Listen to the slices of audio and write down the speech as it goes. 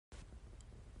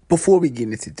Before we get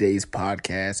into today's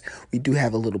podcast, we do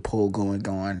have a little poll going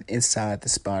on inside the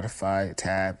Spotify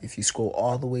tab. If you scroll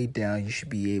all the way down, you should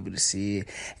be able to see it.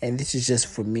 And this is just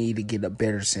for me to get a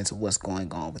better sense of what's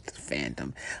going on with the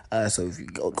fandom. So if you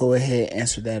go ahead,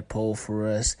 answer that poll for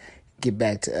us, get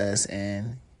back to us,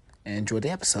 and enjoy the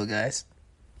episode, guys.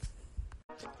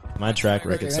 My track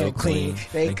record's so clean.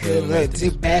 They could look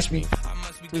to bash me.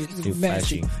 Too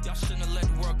flashy.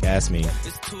 Gas me.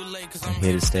 I'm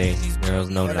here to stay. Girls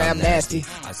know that I'm nasty.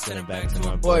 I send it back to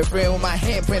my Boyfriend with my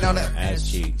handprint on her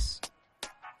ass cheeks.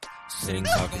 Sitting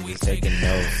talking, we taking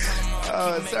notes.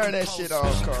 Turn that shit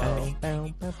off, Carl.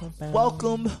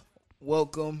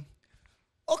 Welcome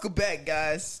back,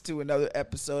 guys, to another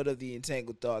episode of the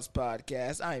Entangled Thoughts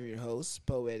Podcast. I am your host,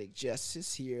 Poetic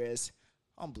Justice, here as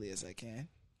humbly as I can.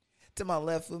 To my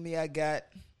left of me, I got...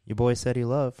 Your boy said he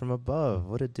loved from above.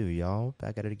 What it do, y'all?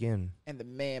 Back at it again. And the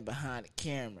man behind the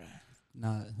camera.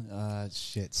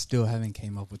 Shit. Still haven't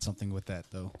came up with something with that,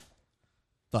 though.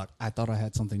 Fuck. I thought I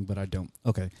had something, but I don't.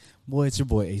 Okay. Boy, it's your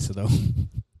boy Asa, though.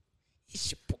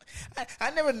 It's your boy. I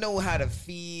never know how to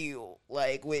feel,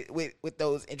 like, with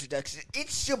those introductions.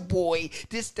 It's your boy.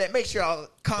 That. Make sure y'all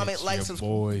comment, it's like, your subscribe.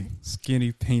 Boy.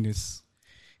 Skinny penis.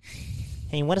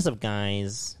 Hey, what is up,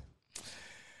 guys?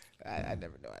 I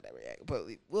never know how to react. But,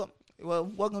 well,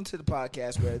 welcome to the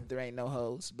podcast where there ain't no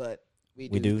host, but we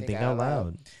do think out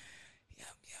loud. Yeah.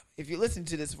 If you listen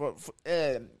to this for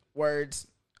words,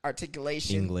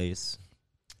 articulation, English.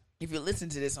 if you listen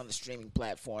to this on the streaming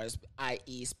platforms,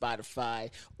 i.e.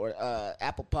 Spotify or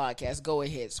Apple Podcasts, go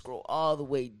ahead, scroll all the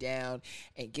way down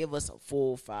and give us a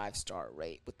full 5-star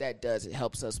rate. What that does, it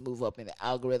helps us move up in the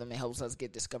algorithm. It helps us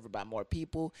get discovered by more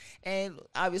people. And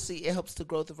obviously, it helps the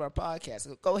growth of our podcast.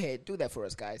 So go ahead, do that for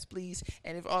us, guys, please.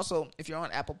 And if you're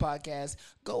on Apple Podcasts,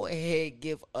 go ahead,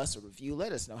 give us a review.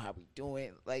 Let us know how we're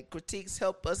doing. Like, critiques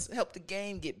help the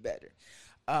game get better.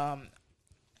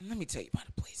 Let me tell you about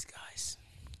the place, guys.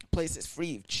 Place is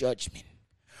free of judgment,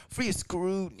 free of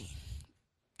scrutiny.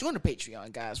 Join the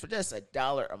Patreon, guys. For just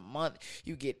 $1 a month,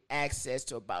 you get access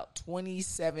to about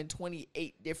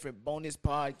 28 different bonus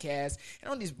podcasts.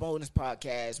 And on these bonus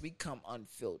podcasts, we come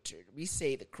unfiltered. We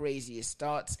say the craziest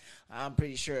thoughts. I'm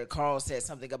pretty sure Carl said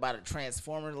something about a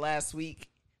transformer last week,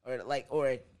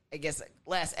 or I guess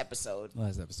last episode.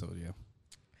 Yeah.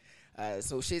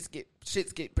 So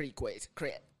shits get pretty crazy.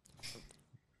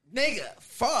 Nigga,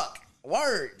 fuck.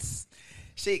 Words.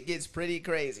 Shit gets pretty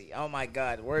crazy. Oh my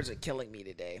God, words are killing me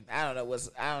today. I don't know what's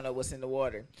in the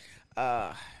water.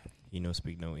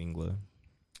 Speak no English.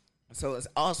 So it's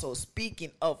also,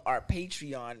 speaking of our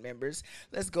Patreon members,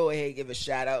 let's go ahead and give a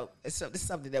shout out. This is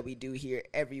something that we do here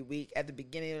every week. At the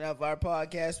beginning of our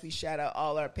podcast, we shout out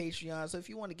all our Patreons. So if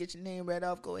you want to get your name read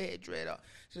off, go ahead, read off.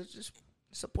 Just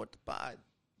support the pod.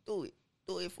 Do it.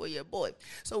 Do it for your boy.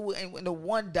 So in the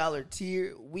 $1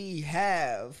 tier, we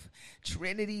have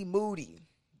Trinity Moody,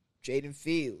 Jaden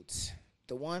Fields,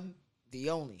 the one,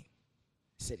 the only,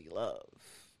 City Love.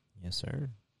 Yes, sir.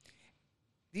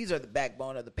 These are the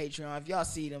backbone of the Patreon. If y'all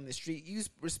see them in the street, you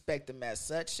respect them as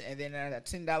such. And then on the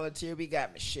 $10 tier, we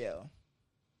got Michelle.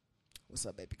 What's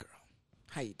up, baby girl?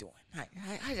 How you doing?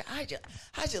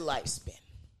 How's your life been?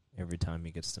 Every time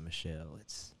he gets to Michelle,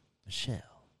 it's Michelle.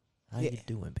 How you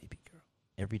doing, baby girl?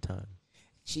 Every time.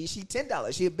 She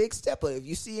 $10. She a big stepper. If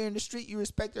you see her in the street, you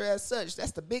respect her as such.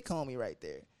 That's the big homie right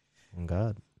there. Oh,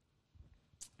 God.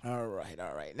 All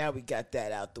right. Now we got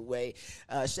that out the way.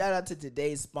 Shout out to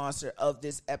today's sponsor of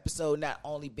this episode, not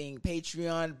only being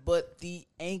Patreon, but the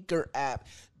Anchor app.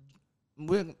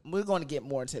 We're going to get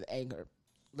more into the Anchor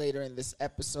later in this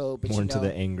episode. But more into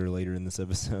the anger later in this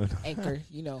episode. Anchor,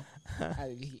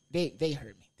 they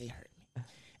hurt me.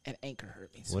 And Anchor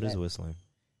hurt me. So what is whistling?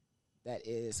 That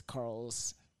is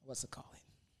Carl's, what's it called?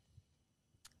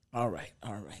 All right.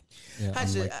 Yeah,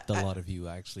 unlike a lot of you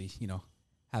actually,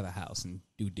 have a house and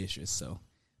do dishes, so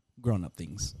grown-up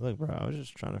things. Look, bro, I was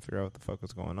just trying to figure out what the fuck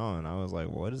was going on. I was like,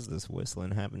 what is this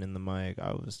whistling happening in the mic?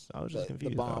 I was just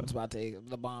confused.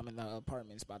 The bomb in the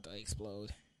apartment's about to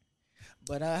explode.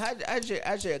 But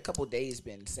how's your couple days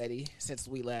been, Seti, since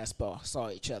we last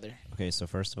saw each other? Okay, so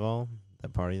first of all,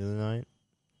 that party of the night,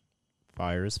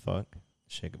 fire as fuck.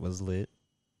 Shit was lit.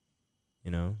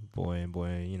 Boy,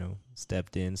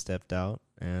 stepped in, stepped out.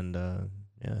 And,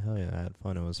 hell yeah, I had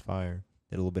fun. It was fire.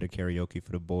 Did a little bit of karaoke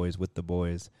for the boys, with the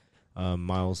boys.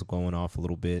 Miles going off a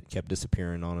little bit, kept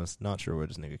disappearing on us. Not sure where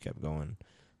this nigga kept going.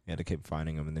 We had to keep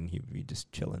finding him, and then he'd be just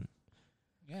chilling.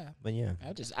 Yeah. But yeah,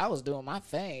 I was doing my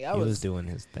thing. he was doing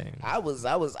his thing. I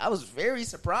was very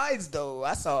surprised though.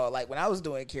 I saw like when I was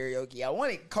doing karaoke, I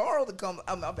wanted Carl to come.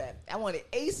 My bad. I wanted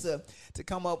Asa to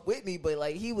come up with me, but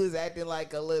like he was acting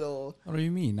like a little. What do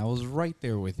you mean? I was right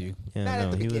there with you. Yeah, Not at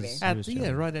no, the he beginning. was. He was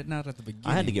chilling. Right at not at the beginning.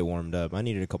 I had to get warmed up. I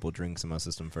needed a couple drinks in my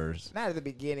system first. Not at the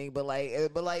beginning, but like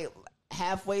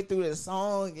halfway through the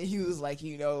song, he was like,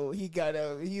 he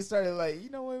started like,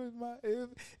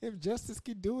 if Justice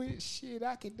can do it, shit,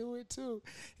 I can do it too.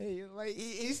 And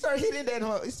he started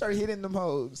hitting he started hitting them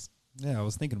hoes. Yeah, I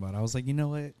was thinking about it. I was like, you know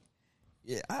what?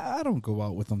 Yeah, I don't go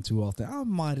out with them too often. I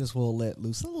might as well let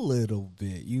loose a little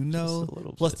bit, you know.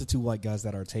 Plus, the two white guys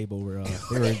at our table were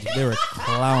they were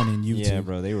clowning you. Yeah, two.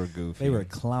 bro, they were goofy. They were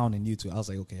clowning you two. I was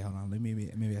like, okay, hold on, maybe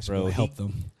I should go help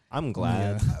them. I'm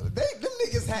glad. Yeah. Them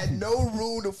niggas had no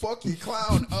room to fucking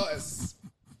clown us.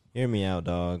 Hear me out,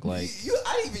 dog. Like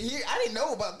I didn't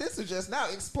know about this until just now.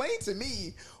 Explain to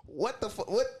me what the fuck.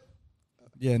 What?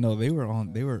 Yeah, no, they were.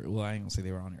 Well, I ain't gonna say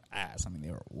they were on their ass. I mean, they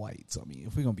were white. So I mean,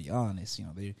 if we're gonna be honest,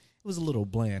 it was a little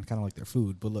bland, kind of like their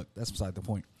food. But look, that's beside the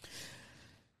point.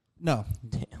 No,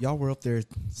 y'all were up there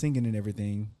singing and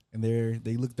everything, and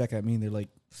they looked back at me and they're like,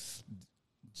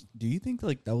 "Do you think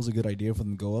like that was a good idea for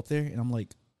them to go up there?" And I'm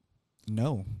like,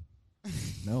 "No,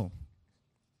 no."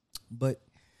 But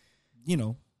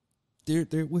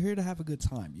we're here to have a good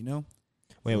time.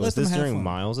 Wait, was this during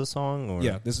Miles' song? Or?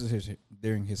 Yeah, this is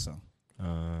during his song.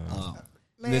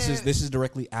 This is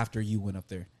directly after you went up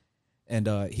there, and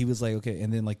he was like, okay,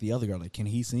 and then like the other guy, like, can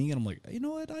he sing? And I'm like, you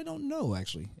know what, I don't know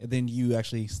actually. And then you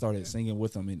actually started singing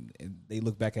with them, and they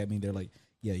look back at me, they're like,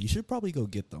 yeah, you should probably go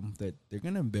get them. That they're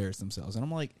gonna embarrass themselves. And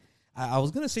I'm like, I was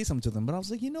gonna say something to them, but I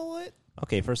was like, you know what?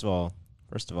 Okay, first of all,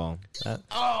 okay,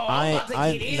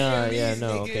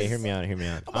 hear me out.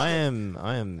 I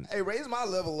am. Hey, raise my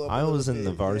level up. I was in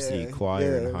the varsity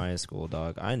choir in high school,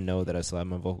 dog. I know that I still have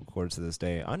my vocal cords to this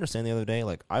day. I understand the other day,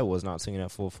 like I was not singing at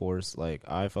full force. Like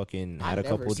I fucking had a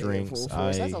couple drinks.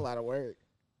 That's a lot of work.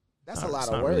 That's a lot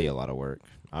of work. Not really a lot of work.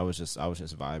 I was just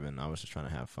vibing. I was just trying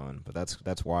to have fun. But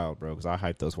that's wild, bro. Because I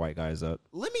hyped those white guys up.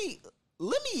 Let me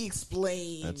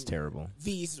explain. That's terrible.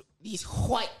 These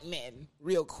white men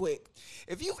real quick.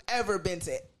 If you've ever been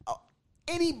to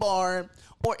any bar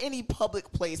or any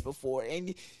public place before,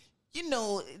 and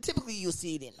typically you'll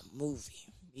see it in a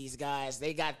movie. These guys,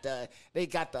 they got the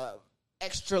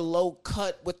extra low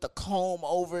cut with the comb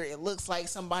over. It looks like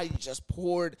somebody just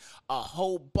poured a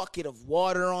whole bucket of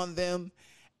water on them,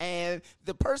 and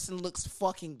the person looks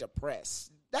fucking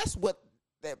depressed. That's what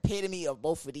the epitome of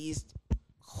both of these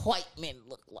white men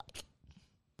look like.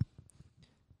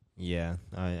 Yeah,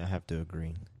 I have to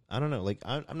agree. I don't know. Like,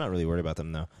 I'm not really worried about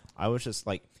them, though. I was just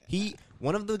like,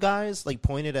 one of the guys, like,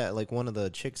 pointed at, like, one of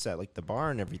the chicks at, like, the bar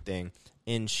and everything,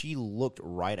 and she looked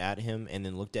right at him and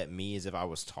then looked at me as if I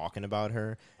was talking about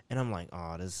her. And I'm like,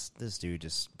 oh, this dude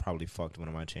just probably fucked one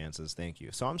of my chances. Thank you.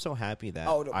 So I'm so happy that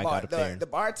I got up there. The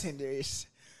bartenders,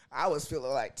 I was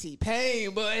feeling like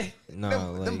T-Pain, but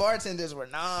them bartenders were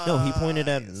not. No, he pointed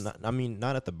at,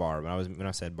 not at the bar, but when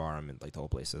I said bar, I meant, like, the whole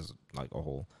place is, like, a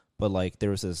whole. But, like, there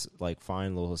was this, like,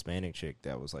 fine little Hispanic chick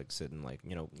that was, like, sitting, like,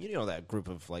 that group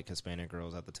of, like, Hispanic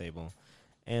girls at the table.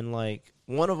 And, like,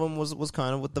 one of them was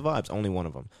kind of with the vibes. Only one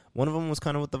of them. One of them was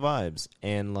kind of with the vibes.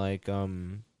 And, like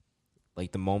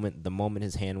the moment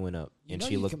his hand went up and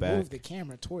she looked back, move the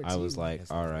camera towards I was like,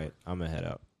 all right, I'm going to head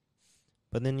up.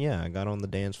 But then, yeah, I got on the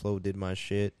dance floor, did my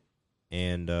shit.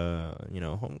 And,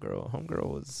 homegirl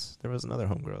was, there was another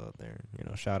homegirl out there.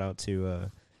 Shout out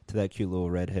to that cute little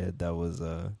redhead that was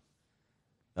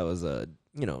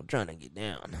trying to get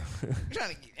down.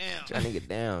 Trying to get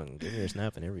down. Give me a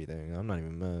snap and everything. I'm not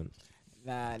even mad.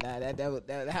 Nah.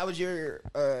 How was your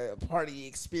party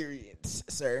experience,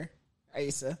 sir?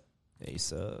 Asa. I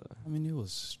mean, it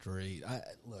was straight.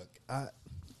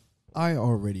 I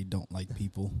already don't like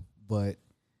people, but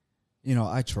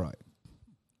I tried.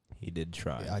 He did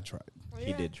try. Yeah, I tried. Well,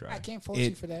 he did try. I can't fault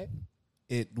you for that.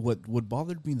 What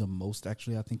bothered me the most,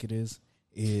 actually, I think it is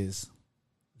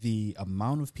the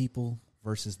amount of people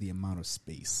versus the amount of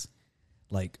space.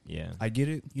 Like, yeah, I get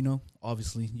it.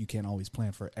 Obviously, you can't always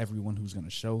plan for everyone who's going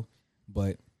to show,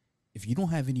 but if you don't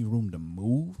have any room to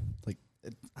move, like,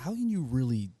 how can you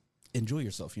really enjoy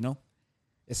yourself?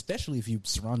 Especially if you're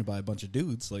surrounded by a bunch of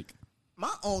dudes. Like,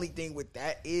 my only thing with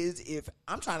that is if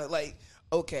I'm trying to, like,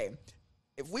 okay,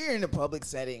 if we're in a public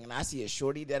setting and I see a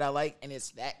shorty that I like and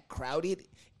it's that crowded,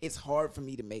 it's hard for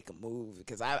me to make a move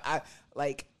because I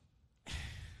like,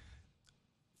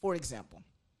 for example,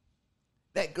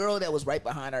 that girl that was right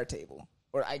behind our table,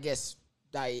 or I guess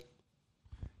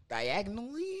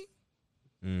diagonally,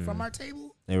 from our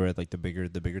table. They were at like the bigger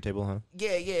table, huh?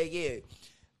 Yeah.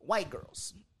 White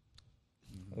girls.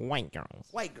 White girls.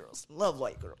 White girls. Love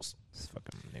white girls. It's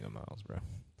fucking nigga Miles, bro.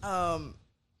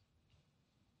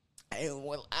 And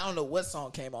I don't know what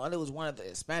song came on. It was one of the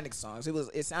Hispanic songs.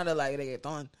 It sounded like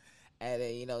reggaeton. And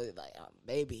then, like,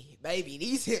 baby,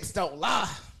 these hips don't lie.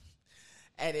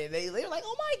 And then they were like,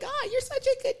 oh my God, you're such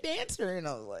a good dancer. And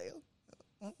I was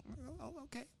like, oh,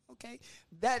 okay.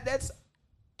 That's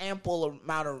ample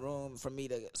amount of room for me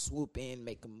to swoop in,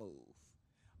 make a move.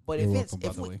 But You're if welcome, it's,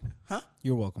 by the way. Huh?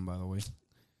 You're welcome, by the way.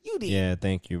 You did. Yeah,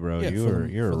 thank you, bro. Yeah,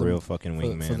 You're a real fucking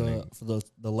wingman. For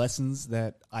the lessons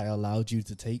that I allowed you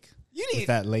to take You with did.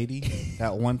 that lady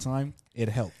that one time, it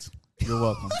helped. You're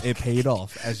welcome. It paid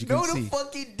off, as you can No, see. the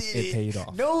fuck it did. It paid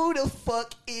off. No, the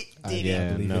fuck it did.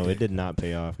 Yeah, believe no, it it did not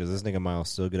pay off because this nigga Miles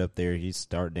still get up there. He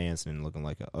start dancing and looking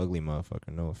like an ugly motherfucker.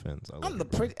 No offense. I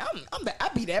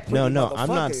be that pretty. No,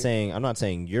 motherfucker. I'm not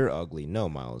saying you're ugly. No,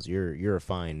 Miles, you're a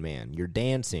fine man. You're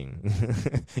dancing.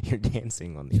 You're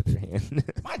dancing on the other hand.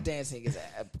 My dancing is.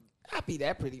 I be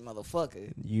that pretty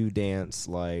motherfucker. You dance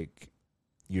like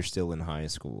you're still in high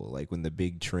school, like when the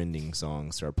big trending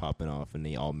songs start popping off and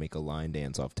they all make a line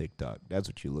dance off TikTok. That's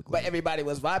what you look But like. everybody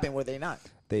was vibing, were they not?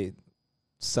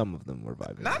 Some of them were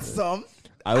vibing. Not some.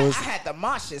 I I was. had the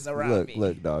moshes around me.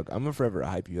 Look, dog. I'm gonna forever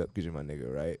hype you up because you're my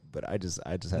nigga, right? But I just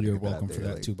had to. You're get that out welcome there, for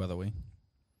that like, too, by the way.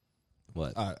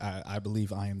 What? I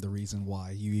believe I am the reason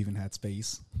why you even had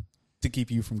space to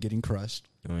keep you from getting crushed.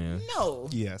 Oh yeah. No,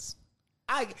 Yes.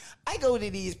 I go to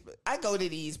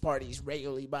these parties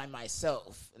regularly by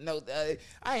myself. No,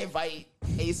 I invite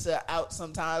Asa out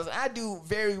sometimes. I do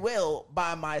very well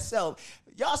by myself.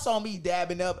 Y'all saw me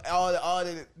dabbing up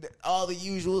all the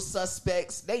usual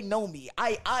suspects. They know me.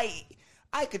 I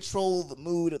control the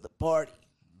mood of the party.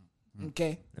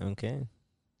 Okay, Okay.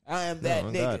 I am that Oh,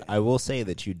 nigga. God. I will say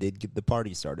that you did get the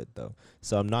party started though,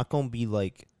 so I'm not gonna be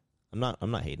like. I'm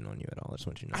not hating on you at all. I just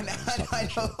want you to know. I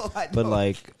know. But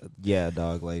like, yeah,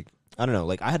 dog. Like, I don't know.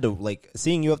 Like, I had to like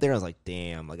seeing you up there. I was like,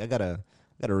 damn. Like, I gotta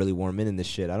really warm in this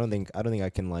shit. I don't think I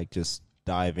can like just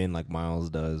dive in like Miles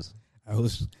does. I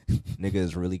was Nigga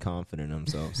is really confident in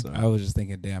himself. So I was just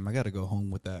thinking, damn, I got to go home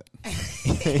with that.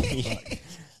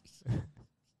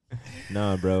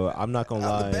 Nah, bro. I'm not gonna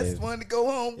lie. I'm the best one to go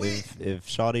home with. If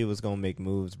Shawty was gonna make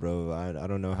moves, bro, I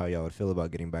don't know how y'all would feel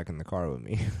about getting back in the car with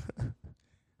me.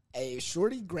 Hey,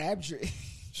 Shorty grabbed your.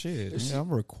 Shit, man, I'm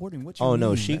recording. What you Oh no,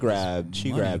 mean? she That is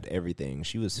money. grabbed everything.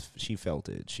 She felt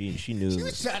it. She knew. She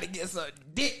was trying to get some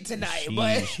dick tonight,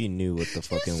 but she knew what the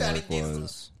fucking trying to work get some-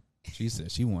 was. She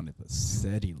said she wanted the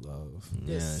SETI love.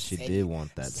 Yeah, she SETI. did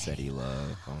want that SETI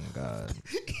love. Oh God.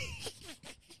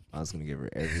 I was gonna give her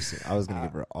I was gonna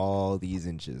give her all these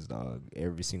inches, dog.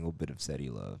 Every single bit of SETI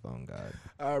love. Oh God.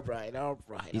 all right.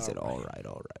 He said, "All right."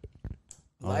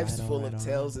 Life's All full right, of all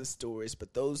tales and stories,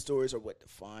 but those stories are what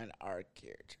define our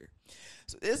character.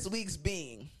 So this week's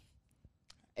being,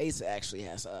 Asa actually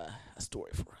has a story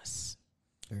for us.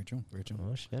 Very true. Very true.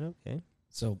 Oh shit. Okay.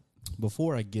 So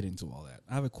before I get into all that,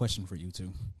 I have a question for you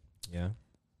two. Yeah.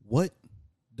 What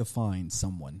defines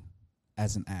someone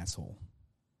as an asshole?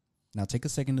 Now take a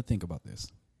second to think about this.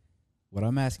 What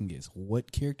I'm asking is,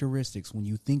 what characteristics, when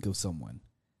you think of someone,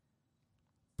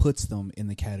 puts them in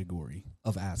the category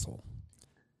of asshole?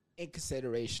 In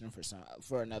consideration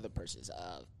for another person's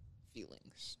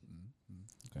feelings.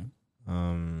 Okay.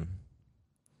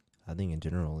 I think in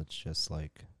general it's just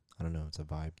like I don't know, it's a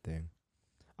vibe thing.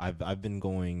 I've been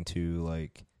going to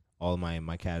like all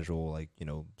my casual like, you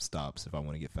know, stops if I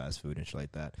want to get fast food and shit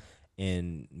like that.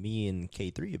 And me and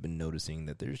K3 have been noticing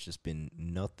that there's just been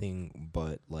nothing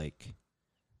but like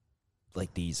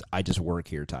these I just work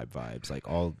here type vibes. Like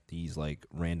all these like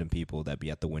random people that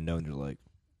be at the window and they're like,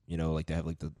 you know, like they have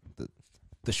like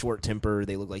the short temper.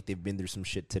 They look like they've been through some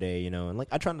shit today, you know. And like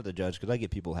I try not to judge because I get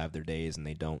people have their days and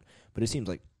they don't. But it seems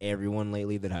like everyone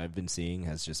lately that I've been seeing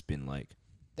has just been like.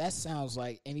 That sounds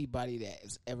like anybody that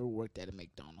has ever worked at a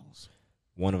McDonald's.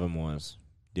 One of them was.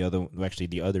 The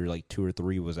other like 2 or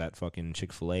 3 was at fucking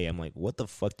Chick-fil-A. I'm like, what the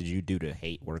fuck did you do to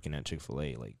hate working at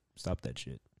Chick-fil-A? Like, stop that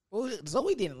shit. Well,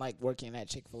 Zoe didn't like working at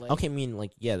Chick-fil-A. Okay, I mean,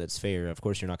 like, yeah, that's fair. Of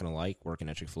course, you're not gonna like working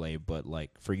at Chick-fil-A, but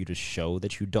like, for you to show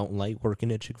that you don't like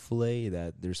working at Chick-fil-A,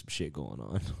 that there's some shit going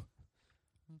on.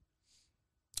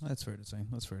 That's fair to say.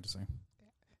 That's fair to say.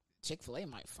 Chick-fil-A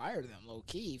might fire them low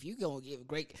key if you gonna give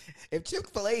if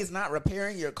Chick-fil-A is not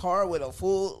repairing your car with a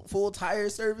full tire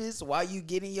service while you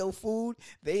getting your food,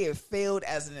 they have failed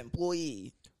as an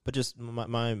employee. But just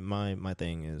my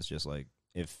thing is just like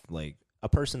if like a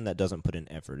person that doesn't put in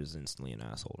effort is instantly an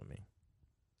asshole to me.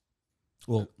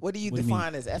 Well, What do you what do you mean?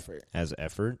 define as effort? As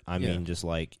effort, I Yeah. mean just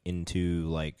like into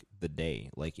like the day,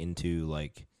 like into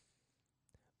like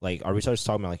are we starting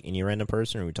talking about like any random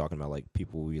person, or are we talking about like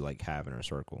people we like have in our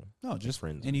circle? No, just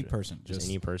friends and any shit. person. Just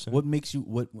any person. What makes you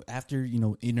what after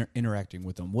interacting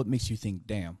with them? What makes you think,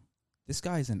 damn, this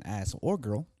guy's an asshole or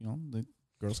girl? The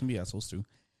girls can be assholes too.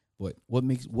 But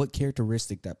what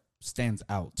characteristic that stands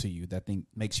out to you that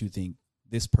makes you think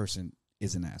this person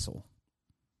is an asshole?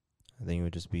 I think it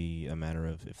would just be a matter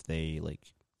of if they like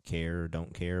care or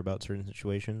don't care about certain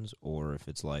situations, or if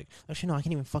it's like, actually no, I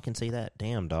can't even fucking say that.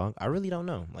 Damn, dog, I really don't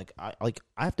know. Like I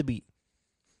have to be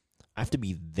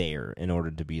there in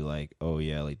order to be like, oh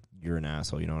yeah, like you're an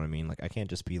asshole. You know what I mean? Like I can't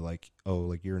just be like, oh,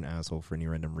 like you're an asshole for any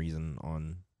random reason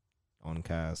on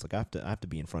cast. Like I have to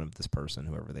be in front of this person,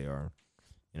 whoever they are.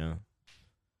 You know?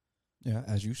 Yeah,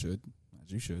 as you should.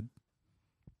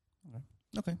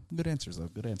 Okay. Good answers, though.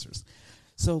 Good answers.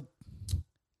 So,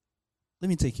 let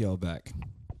me take y'all back.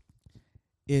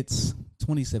 It's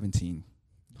 2017,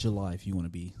 July, if you want to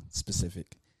be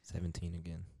specific. 17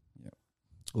 again.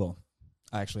 Well,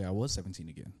 actually, I was 17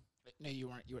 again. No, you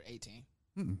weren't. You were 18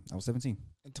 I was 17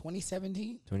 in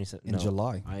 2017. 27. in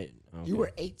July. Okay. You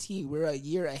were 18. We're a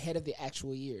year ahead of the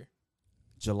actual year.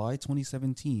 July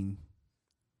 2017.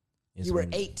 You were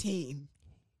 18.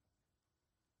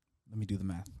 Let me do the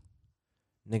math.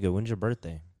 Nigga, when's your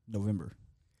birthday? November.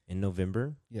 In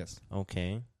November? Yes.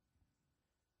 Okay.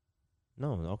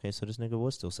 No, okay, so this nigga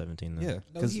was still 17 then. Yeah.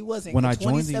 No, he wasn't. When In I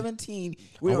joined the 2017.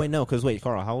 Oh, wait, no, because wait,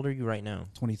 Carl, how old are you right now?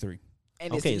 23.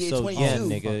 And Okay, it's the year so 22. yeah, Oh,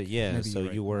 nigga, fuck. yeah, Maybe so you're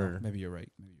right. you were. No, maybe you're right.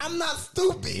 I'm not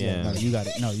stupid. Yeah. No, you got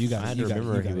it. No, you got it. I had You to got it.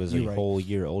 remember You he got it. was You're a right. whole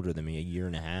year older than me, a year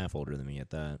and a half older than me at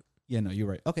that. Yeah, no, you're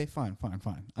right. Okay, fine.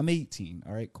 I'm 18.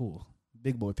 All right, cool.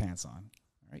 Big boy pants on.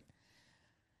 All right.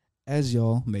 As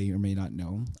y'all may or may not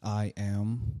know, I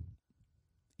am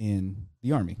in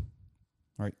the Army.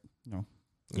 All right. No.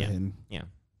 Yeah. And Yeah.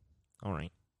 All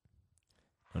right.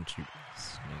 Don't you,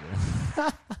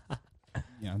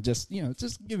 nigga.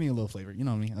 just give me a little flavor. You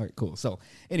know what I mean? All right, cool. So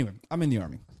anyway, I'm in the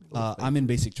Army. I'm in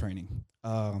basic training.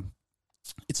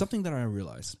 It's something that I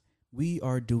realized. We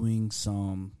are doing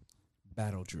some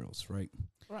battle drills, right?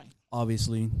 Right.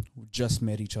 Obviously, we just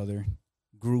met each other.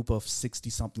 Group of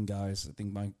 60-something guys. I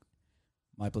think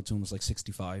my platoon was like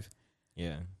 65.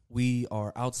 Yeah. We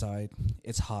are outside.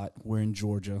 It's hot. We're in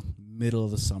Georgia, middle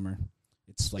of the summer.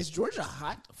 It's like Is Georgia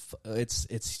hot?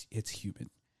 it's humid.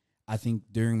 I think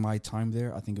during my time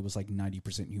there, I think it was like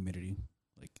 90% humidity.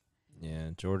 Like, Yeah,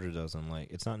 Georgia doesn't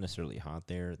like. It's not necessarily hot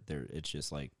there. It's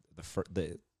just like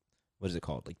the what is it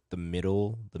called? Like the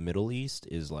Middle East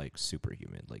is like super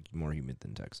humid, like more humid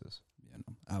than Texas. you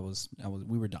know,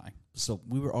 we were dying. So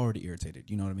we were already irritated,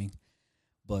 you know what I mean?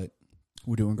 But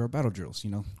we're doing our battle drills, you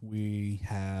know. We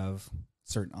have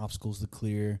certain obstacles to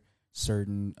clear,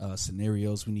 certain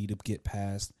scenarios we need to get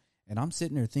past. And I'm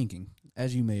sitting there thinking,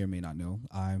 as you may or may not know,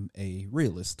 I'm a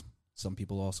realist. Some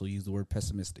people also use the word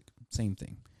pessimistic. Same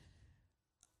thing.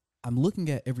 I'm looking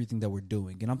at everything that we're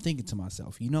doing, and I'm thinking to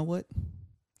myself, you know what?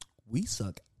 We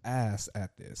suck ass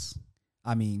at this.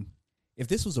 I mean, if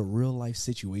this was a real life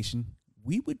situation,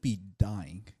 we would be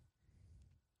dying.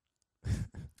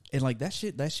 And like that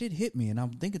shit hit me, and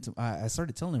I'm thinking I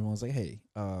started telling everyone, I was like, hey,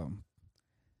 I'm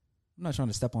not trying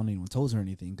to step on anyone's toes or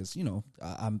anything, because you know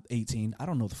I'm 18, I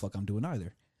don't know what the fuck I'm doing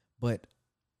either, but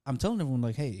I'm telling everyone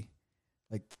like, hey,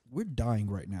 like we're dying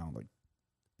right now, like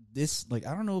this, like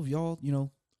I don't know if y'all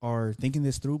are thinking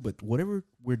this through, but whatever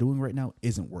we're doing right now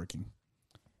isn't working.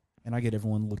 And I get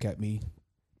everyone look at me,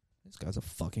 this guy's a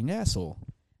fucking asshole.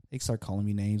 They start calling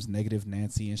me names, negative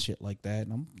Nancy and shit like that,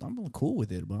 and I'm cool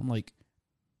with it, but I'm like,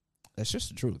 that's just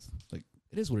the truth. Like,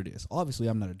 it is what it is. Obviously,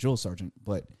 I'm not a drill sergeant,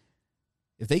 but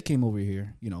if they came over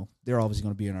here, they're obviously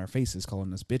going to be in our faces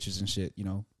calling us bitches and shit,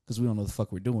 because we don't know the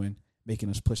fuck we're doing, making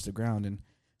us push the ground and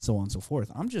so on and so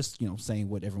forth. I'm just, saying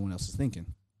what everyone else is thinking.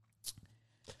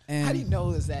 And How do you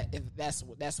know if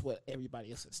that's what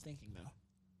everybody else is thinking, though?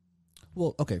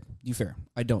 Well, okay, you fair.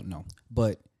 I don't know,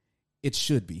 but it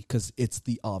should be, because it's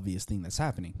the obvious thing that's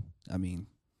happening. I mean,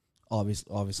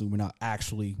 obviously, we're not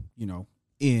actually,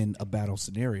 in a battle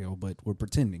scenario, but we're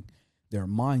pretending. There are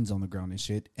mines on the ground and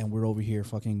shit, and we're over here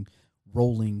fucking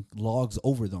rolling logs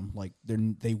over them like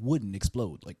they wouldn't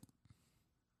explode. Like,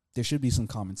 there should be some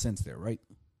common sense there, right?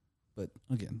 But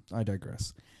again, I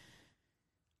digress.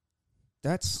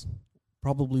 That's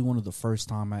probably one of the first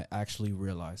time I actually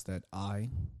realized that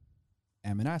I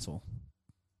am an asshole.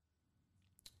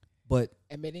 But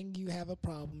Admitting you have a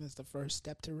problem is the first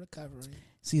step to recovery.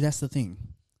 see, that's the thing.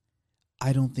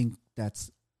 I don't think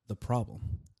that's the problem.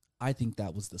 I think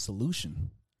that was the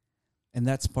solution. And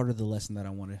that's part of the lesson that I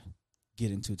want to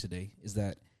get into today is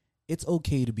that it's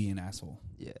okay to be an asshole.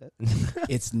 Yeah.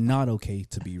 It's not okay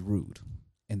to be rude,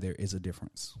 and there is a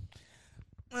difference.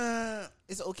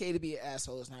 It's okay to be an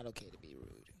asshole. It's not okay to be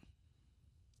rude.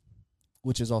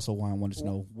 Which is also why I wanted to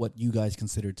know what you guys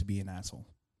consider to be an asshole.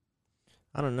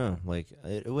 I don't know. Like,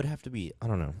 it would have to be, I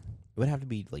don't know. It would have to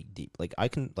be, like, deep. Like, I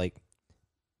can, like,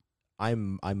 I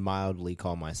mildly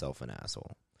call myself an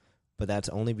asshole. But that's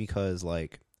only because,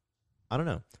 like, I don't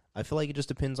know. I feel like it just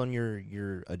depends on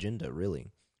your agenda,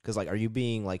 really. Because, like, are you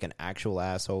being, like, an actual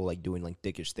asshole, like, doing, like,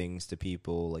 dickish things to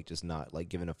people, like, just not, like,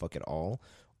 giving a fuck at all?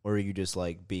 Or are you just,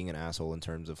 like, being an asshole in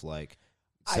terms of, like,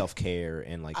 self-care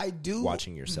and, like,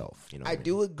 watching yourself? You know, I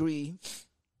do agree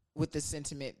with the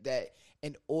sentiment that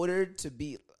in order to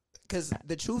be, because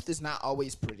the truth is not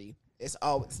always pretty. It's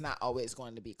not always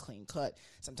going to be clean cut.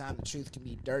 Sometimes the truth can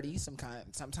be dirty.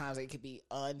 Sometimes it can be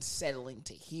unsettling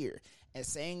to hear. And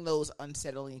saying those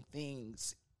unsettling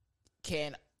things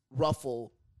can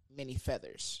ruffle many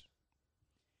feathers.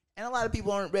 And a lot of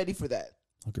people aren't ready for that.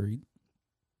 Agreed.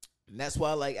 And that's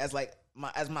why, like, as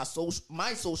my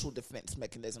social defense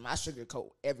mechanism, I sugarcoat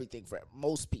everything for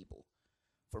most people.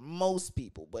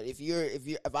 But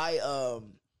if I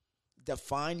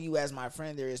define you as my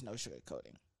friend, there is no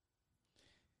sugarcoating.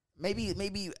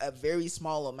 Maybe a very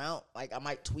small amount. Like, I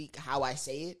might tweak how I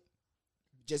say it,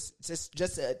 just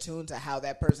to attune to how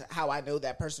I know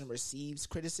that person receives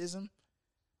criticism,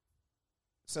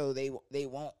 so they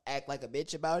won't act like a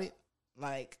bitch about it.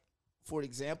 Like, for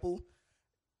example,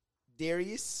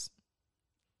 Darius,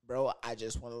 bro, I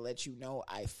just want to let you know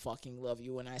I fucking love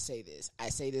you when I say this. I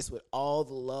say this with all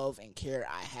the love and care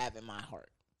I have in my heart.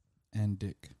 And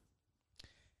dick.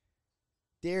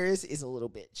 Darius is a little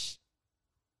bitch.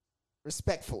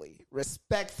 Respectfully.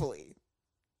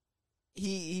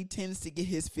 He tends to get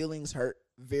his feelings hurt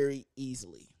very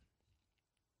easily.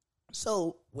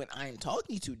 So when I'm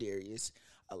talking to Darius,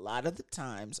 a lot of the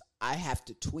times I have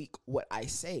to tweak what I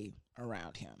say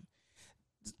around him.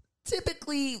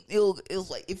 Typically, it'll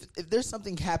like if there's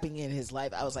something happening in his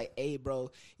life, I was like, hey,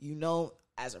 bro, you know,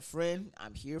 as a friend,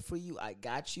 I'm here for you. I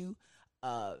got you.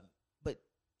 But,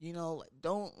 you know,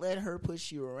 don't let her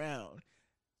push you around.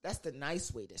 That's the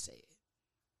nice way to say it.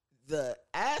 The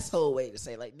asshole way to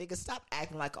say, like, nigga, stop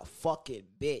acting like a fucking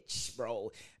bitch,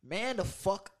 bro. Man, the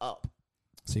fuck up.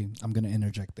 See, I'm going to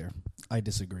interject there. I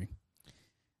disagree.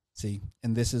 See,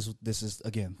 and this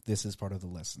is part of the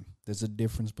lesson. There's a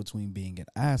difference between being an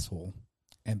asshole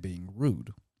and being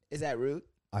rude. Is that rude?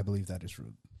 I believe that is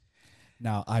rude.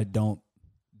 Now, I don't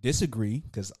disagree,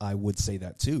 because I would say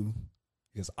that too,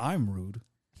 because I'm rude.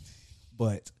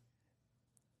 But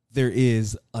there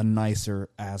is a nicer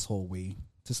asshole way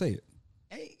to say it.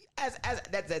 Hey,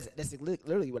 that's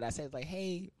literally what I said. It's like,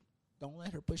 hey, don't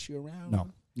let her push you around.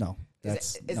 No,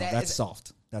 that's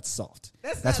soft. That's soft.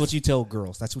 That's what you tell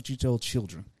girls. That's what you tell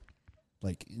children.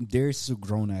 Like, Darius is a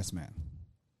grown ass man.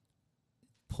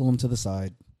 Pull him to the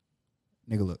side,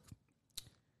 nigga. Look,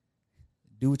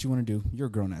 do what you want to do. You're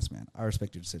a grown ass man. I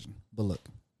respect your decision, but look,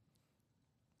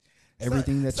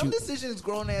 everything that some decisions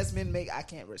grown ass men make, I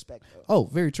can't respect though. Oh,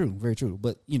 very true, very true.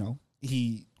 But you know,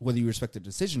 whether you respect the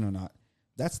decision or not,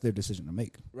 that's their decision to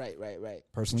make. Right.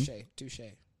 Personally, Touche.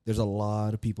 There's a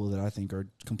lot of people that I think are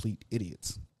complete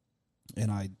idiots,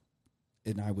 and I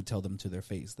would tell them to their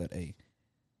face that, hey,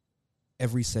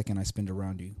 every second I spend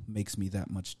around you makes me that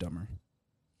much dumber.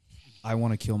 I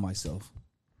want to kill myself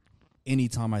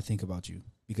anytime I think about you,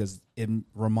 because it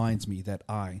reminds me that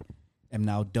I am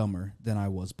now dumber than I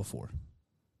was before,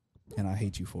 and I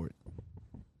hate you for it.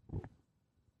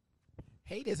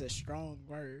 Hate is a strong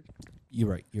word. You're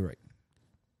right.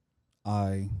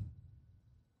 I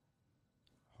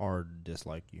hard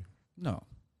dislike you. No,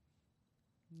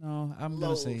 I'm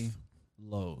going to say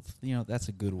loathe. You know, that's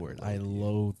a good word. I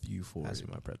loathe you for Pass it.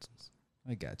 me my pretzels.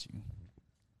 I got you.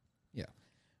 Yeah.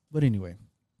 But anyway,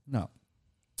 no.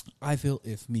 I feel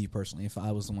if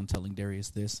I was the one telling Darius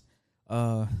this,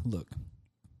 look,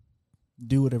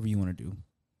 do whatever you want to do.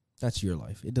 That's your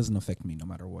life. It doesn't affect me no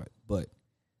matter what. But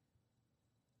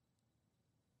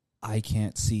I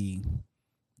can't see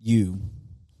you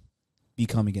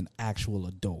becoming an actual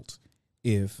adult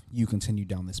if you continue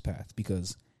down this path,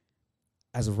 because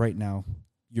as of right now,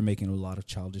 you're making a lot of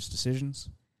childish decisions.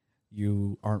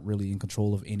 You aren't really in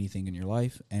control of anything in your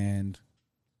life. And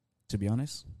to be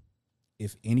honest,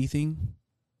 if anything,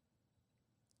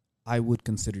 I would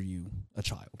consider you a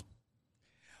child.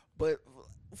 But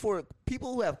for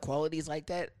people who have qualities like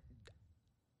that,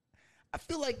 I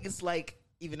feel like it's like,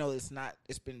 even though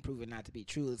it's been proven not to be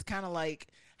true, it's kind of like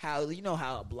how, you know,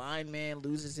 how a blind man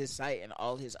loses his sight and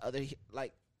all his other,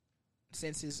 like,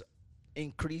 senses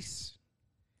increase.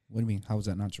 What do you mean? How is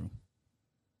that not true?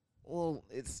 Well,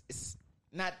 it's it's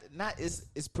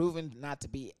proven not to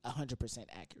be 100%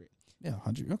 accurate. Yeah,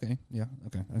 100. Okay, yeah,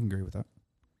 okay, I can agree with that.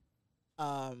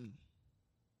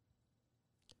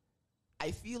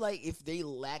 I feel like if they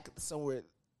lack somewhere,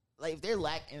 like if they're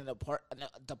lack in a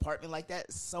department like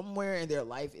that, somewhere in their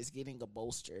life is getting a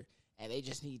bolster, and they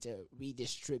just need to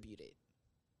redistribute it.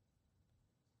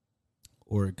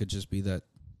 Or it could just be that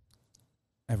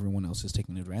everyone else is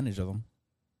taking advantage of them.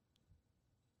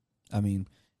 I mean,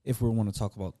 if we want to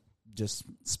talk about just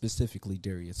specifically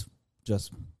Darius,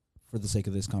 just for the sake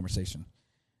of this conversation,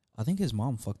 I think his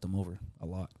mom fucked him over a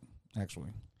lot,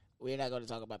 actually. We're not going to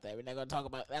talk about that. We're not going to talk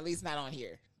about, at least not on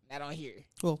here. Not on here.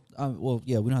 Well,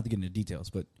 yeah, we don't have to get into details,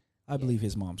 but I believe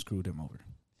his mom screwed him over.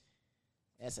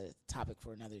 That's a topic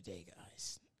for another day,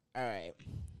 guys. All right.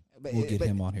 We'll get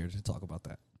him on here to talk about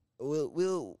that.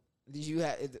 Did you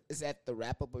have, is that the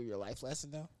wrap up of your life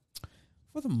lesson though?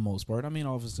 For the most part. I mean,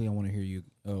 obviously I want to hear you,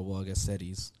 I guess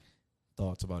Seti's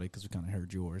thoughts about it because we kind of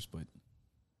heard yours, but.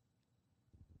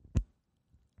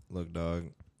 Look,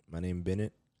 dog, my name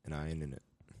Bennett, and I ain't in it.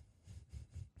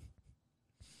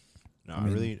 No, I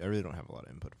really don't have a lot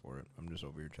of input for it. I'm just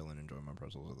over here chilling, enjoying my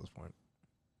pretzels at this point.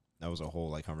 That was a whole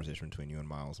like conversation between you and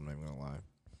Miles. I'm not even gonna lie.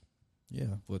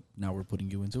 Yeah, but now we're putting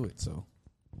you into it. So,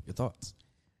 your thoughts?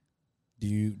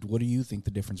 What do you think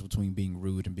the difference between being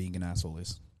rude and being an asshole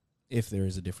is, if there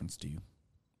is a difference to you?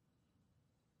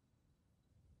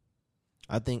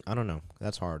 I don't know.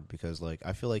 That's hard because like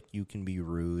I feel like you can be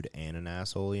rude and an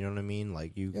asshole. You know what I mean?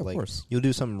 Like of course. You'll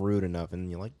do something rude enough, and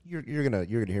you're gonna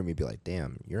hear me be like,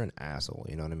 "Damn, you're an asshole."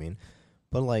 You know what I mean?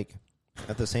 But like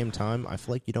at the same time, I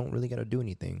feel like you don't really gotta do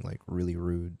anything like really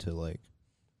rude to like.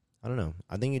 I don't know.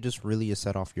 I think it just really is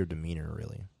set off your demeanor,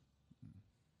 really.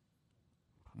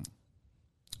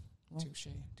 Touche.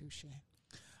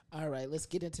 All right, let's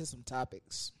get into some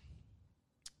topics.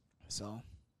 So,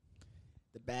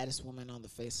 the baddest woman on the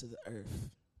face of the earth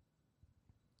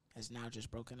has now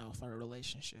just broken off her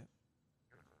relationship.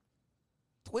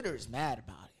 Twitter is mad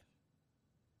about it.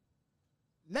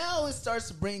 Now it starts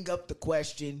to bring up the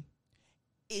question,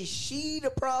 is she the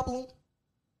problem?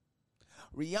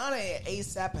 Rihanna and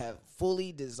A$AP have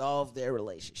fully dissolved their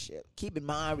relationship. Keep in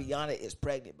mind, Rihanna is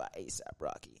pregnant by A$AP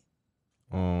Rocky.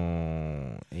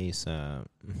 Oh, A$AP.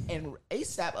 And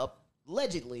A$AP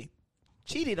allegedly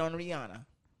cheated on Rihanna.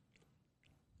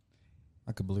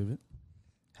 I could believe it.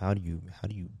 How do you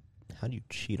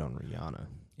cheat on Rihanna?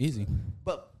 Easy.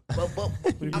 But I'm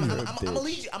gonna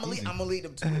lead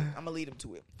them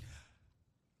to it.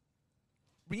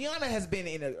 Rihanna has been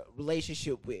in a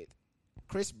relationship with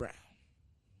Chris Brown,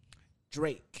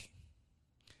 Drake,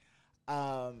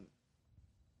 some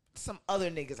other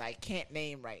niggas I can't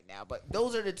name right now, but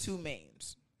those are the two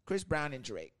mains, Chris Brown and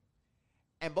Drake.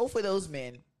 And both of those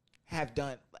men have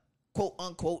done, quote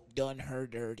unquote, done her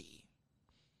dirty.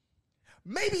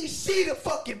 Maybe she the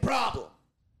fucking problem.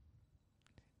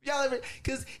 Y'all ever,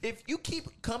 because if you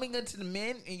keep coming into the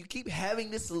men and you keep having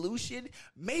this solution,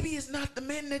 maybe it's not the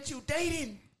men that you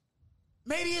dating.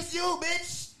 Maybe it's you,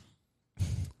 bitch.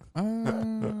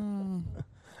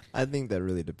 I think that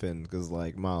really depends because,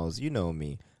 like, Miles, you know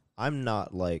me. I'm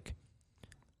not like,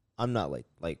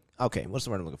 okay, what's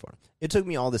the word I'm looking for? It took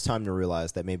me all this time to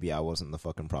realize that maybe I wasn't the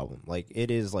fucking problem. Like,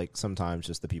 it is, like, sometimes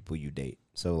just the people you date.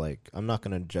 So, like, I'm not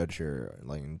going to judge her,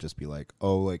 like, and just be like,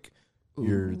 oh, like,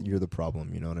 you're the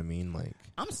problem. You know what I mean? Like,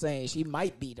 I'm saying she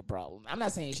might be the problem. I'm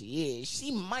not saying she is.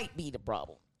 She might be the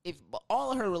problem. If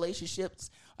all of her relationships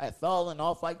are falling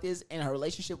off like this, and her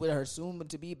relationship with her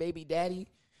soon-to-be baby daddy,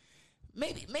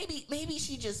 maybe Rihanna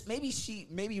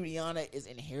is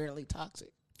inherently toxic.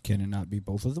 Can it not be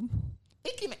both of them?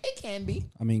 It can be.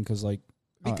 I mean, because like,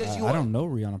 because I don't know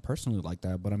Rihanna personally like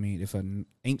that, but I mean, if an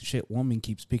ain't shit woman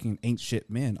keeps picking ain't shit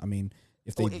men, I mean,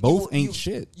 if they ain't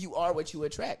shit, you are what you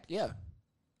attract. Yeah.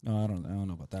 No, I don't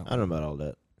know about that. I don't know about all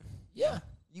that. Yeah,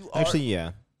 you are. Actually,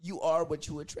 yeah, you are what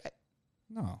you attract.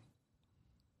 No.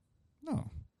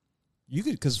 You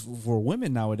could, because for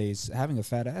women nowadays, having a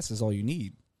fat ass is all you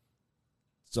need.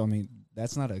 So I mean,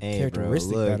 that's not a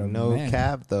characteristic bro, look, that a no man.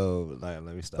 Cap though. Like,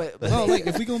 let me stop. But No, like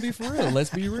if we gonna be for real, let's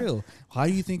be real. How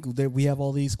do you think that we have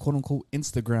all these quote unquote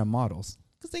Instagram models?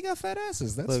 Because they got fat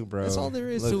asses. That's all there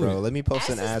is to it. Let me post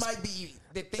an ass. Might be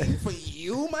the thing for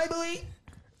you, my boy.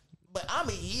 But I'm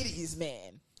a Yiddies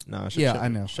man. No, I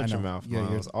know. Shut your mouth, Yeah,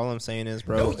 Miles. All I'm saying is,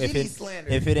 bro, No if Yiddy slander.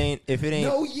 it ain't,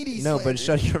 No Yiddy no, slander. but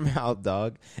shut your mouth,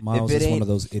 dog. Miles if it is ain't, one of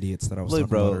those idiots that I was talking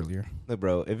about earlier. Look,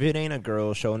 bro, if it ain't a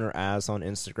girl showing her ass on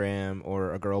Instagram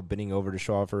or a girl bending over to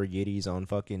show off her yitties on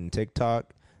fucking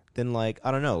TikTok, then like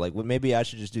I don't know, like maybe I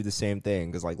should just do the same thing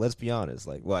because like let's be honest,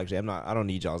 like well actually I don't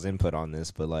need y'all's input on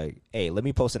this, but like hey, let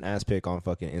me post an ass pic on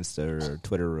fucking Insta or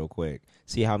Twitter real quick,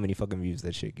 see how many fucking views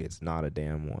that shit gets. Not a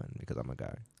damn one because I'm a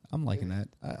guy. I'm liking that.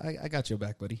 I got your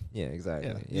back, buddy. Yeah, exactly.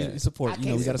 Yeah, Yeah. You support. You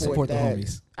know, we got to support the that.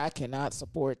 homies. I cannot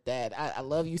support that. I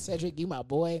love you, Cedric. You my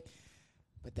boy.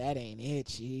 But that ain't it,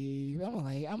 Chief.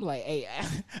 I'm like, hey,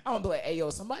 I'm gonna be like, hey,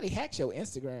 yo, somebody hacked your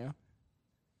Instagram.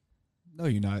 No,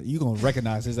 you're not. You gonna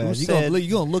recognize his Who ass. You said-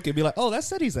 gonna look and be like, oh, that's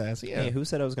Seti's ass. Yeah. Hey, who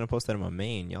said I was gonna post that in my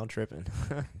main? Y'all tripping?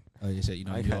 Oh, you said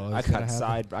I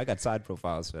got side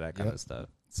profiles for that kind Yep. of stuff.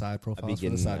 side I profiles be for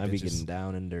getting the side I be bitches. getting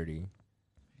down and dirty.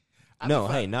 I No,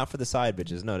 be hey, not for the side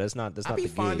bitches. No, that's not I be the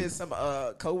finding gig. some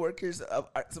coworkers of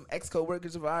some ex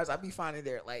coworkers of ours. I be finding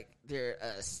their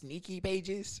sneaky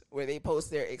pages where they post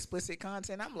their explicit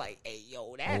content. I'm like, hey,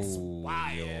 yo, that's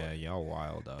wild. Yeah, y'all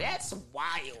wild though. That's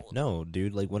wild. No,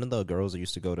 dude, like one of the girls I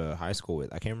used to go to high school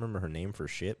with, I can't remember her name for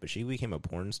shit, but she became a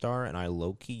porn star, and I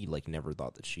low key like never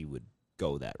thought that she would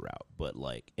go that route, but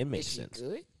like it makes Is she sense.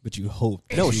 good? But you hope.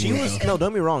 No, that she would was go. no.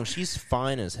 Don't be wrong, she's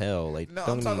fine as hell. Like, No,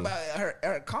 don't I'm talking get me- about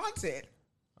her content.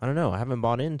 I don't know. I haven't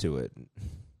bought into it,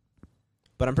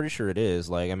 but I'm pretty sure it is.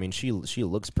 Like, I mean, she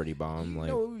looks pretty bomb. You Like,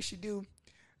 know what we should do?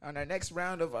 On our next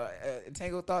round of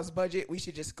Entangled Thoughts budget, we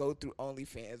should just go through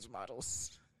OnlyFans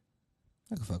models.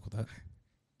 I can fuck with that.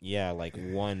 yeah, like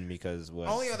one because what?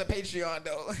 Only on the Patreon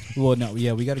though. Well, no,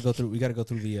 yeah, we got to go through. We got to go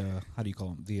through the how do you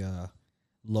call them? The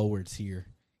lower tier.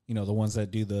 You know, the ones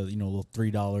that do the little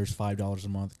 $3, $5 a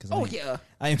month. Cause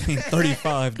I ain't paying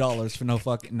 $35 for no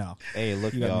fucking no. Hey,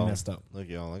 look, You got me y'all. messed up. Look,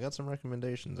 y'all. I got some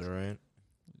recommendations. All right.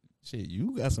 Shit,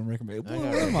 you got some recommendations. I Boy,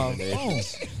 got where's my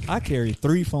recommendations. phone? I carry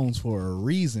 3 phones for a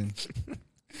reason.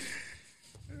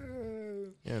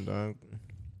 Yeah, dog.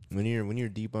 When you're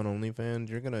deep on OnlyFans,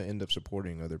 you're gonna end up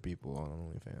supporting other people on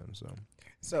OnlyFans.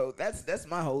 So that's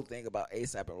my whole thing about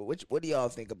ASAP. What do y'all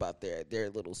think about their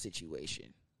little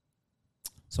situation?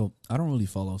 So I don't really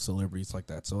follow celebrities like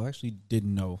that. So I actually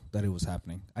didn't know that it was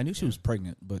happening. I knew she was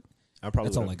pregnant, but I probably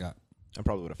that's all I would've- got. I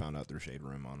probably would have found out through Shade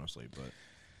Room, honestly. But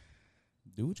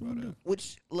Do what you want to do.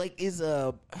 Which like it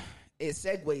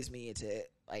segues me into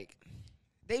like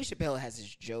Dave Chappelle has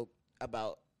this joke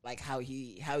about like how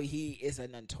he is a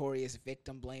notorious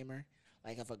victim blamer.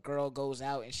 Like if a girl goes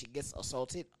out and she gets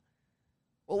assaulted,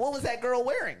 well, what was that girl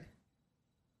wearing?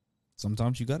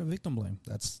 Sometimes you got to victim blame.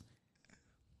 That's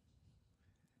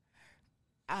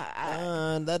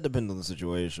that depends on the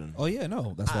situation. oh yeah,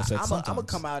 no, that's what I said. I'm Sometimes gonna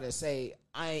come out and say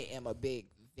I am a big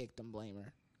victim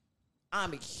blamer.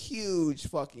 I'm a huge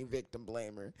fucking victim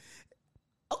blamer.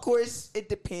 Of course, it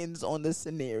depends on the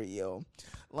scenario.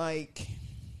 Like,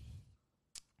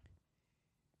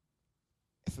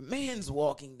 if a man's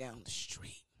walking down the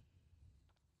street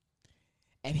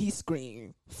and he's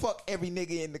screaming, fuck every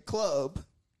nigga in the club,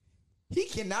 he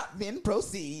cannot then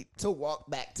proceed to walk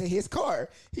back to his car.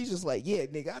 He's just like, yeah,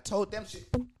 nigga, I told them shit.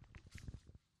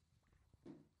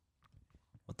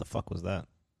 What the fuck was that?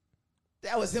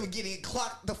 That was him getting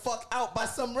clocked the fuck out by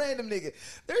some random nigga.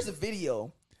 There's a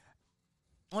video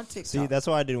on TikTok. See, that's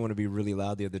why I didn't want to be really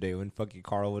loud the other day when fucking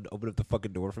Carl would open up the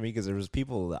fucking door for me because there was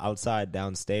people outside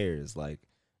downstairs, like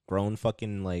grown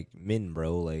fucking like men,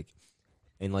 bro, like.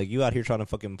 And like you out here trying to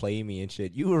fucking play me and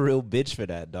shit. You a real bitch for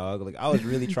that, dog. Like I was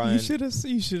really trying. you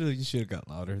should have got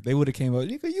louder. They would have came out.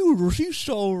 Nigga, you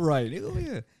so right. Nigga,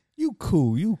 yeah, you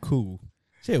cool.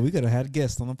 Shit, we could have had a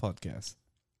guest on the podcast.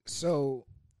 So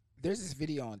there's this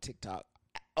video on TikTok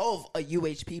of a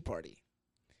UHP party.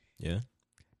 Yeah.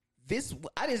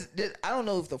 I don't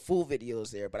know if the full video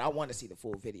is there, but I want to see the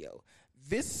full video.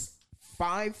 This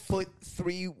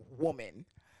 5'3" woman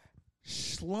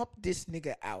slumped this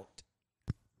nigga out.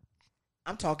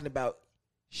 I'm talking about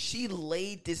she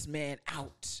laid this man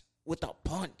out with a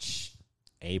punch.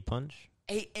 A punch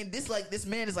And this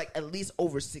man is like at least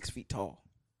over 6 feet tall.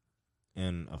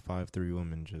 and a 5'3"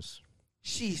 woman just.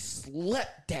 She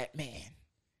slept that man.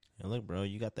 Yeah, look, bro,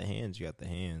 you got the hands. You got the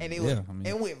hands. And Yeah,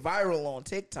 it went viral on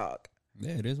TikTok.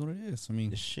 Yeah, it is what it is. I mean,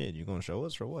 This shit, you gonna show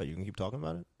us for what? You can keep talking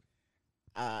about it?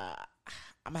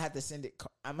 I'm gonna have to send it.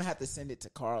 I'm gonna have to send it to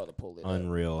Carl to pull it up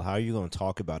Unreal. How are you gonna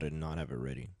talk about it and not have it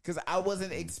ready? because I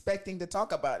wasn't expecting to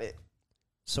talk about it.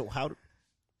 So how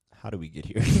do we get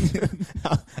here?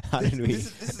 how did we?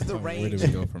 This is the where do range. we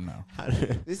go from now?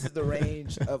 This is the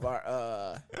range of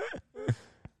our.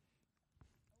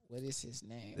 What is his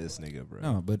name? This nigga, bro.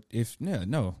 No, but if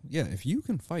you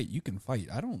can fight, you can fight.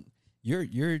 I don't. Your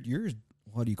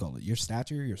what do you call it? Your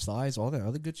stature, your size, all that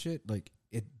other good shit. Like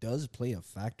it does play a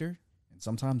factor, and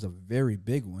sometimes a very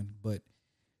big one. But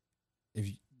if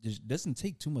it doesn't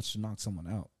take too much to knock someone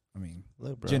out. I mean,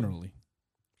 Look, bro. generally.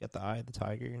 got the eye of the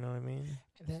tiger. You know what I mean?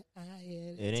 The eye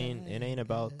of the It ain't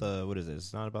about tiger. the what is it?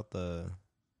 It's not about the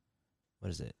what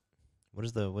is it? What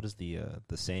is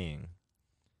the saying?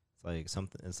 It's like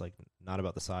something. It's like not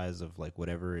about the size of like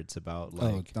whatever. It's about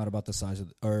like not about the size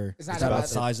of or It's it's, not about about the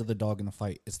size of the dog in the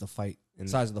fight. It's the fight in-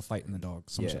 size of the fight in the dog.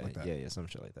 Some yeah, shit like that. yeah, some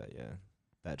shit like that. Yeah,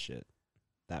 that shit.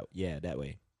 That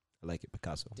way. I like it,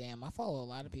 Picasso. Damn, I follow a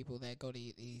lot of people that go to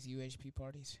these UHP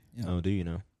parties. Yeah. Oh, do you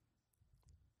know?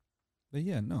 But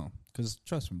yeah, no, because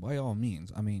trust me, by all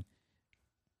means, I mean,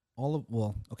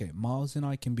 Miles and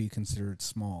I can be considered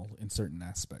small in certain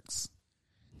aspects.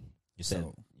 You said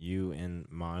So- you and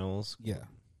Miles. Yeah,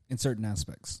 in certain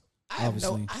aspects. I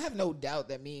Obviously. have no doubt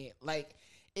that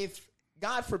if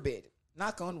God forbid,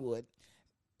 knock on wood,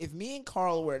 if me and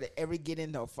Carl were to ever get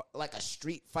into like a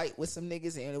street fight with some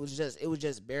niggas and it was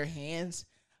just bare hands,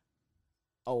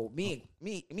 oh me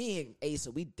and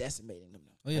Asa, we decimating them.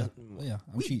 Oh yeah,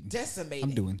 I'm We cheating.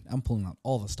 decimating. I'm pulling out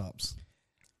all the stops.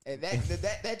 And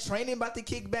that training about to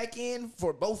kick back in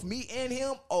for both me and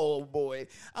him. Oh boy,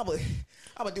 I'm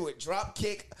gonna do a drop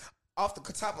kick off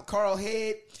the top of Carl's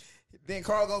head. Then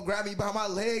Carl gonna grab me by my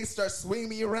legs, start swinging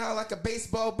me around like a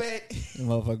baseball bat.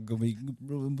 Motherfucker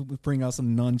gonna bring out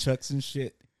some nunchucks and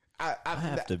shit. I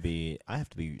have to be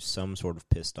some sort of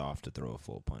pissed off to throw a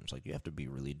full punch. Like you have to be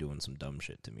really doing some dumb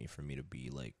shit to me for me to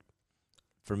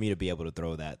be able to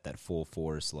throw that full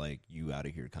force like you out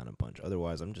of here kind of punch.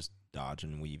 Otherwise, I'm just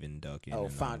dodging, weaving, ducking, and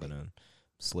I'm gonna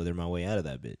slither my way out of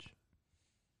that bitch.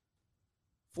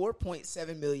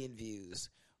 4.7 million views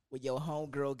with your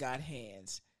homegirl got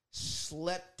hands.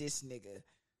 Slept this nigga.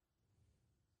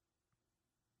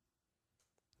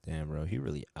 Damn, bro, he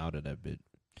really outed that bitch.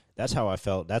 That's how I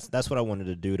felt. That's what I wanted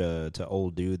to do to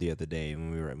old dude the other day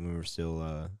when we were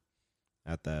still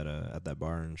at that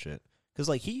bar and shit. Cause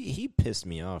like he pissed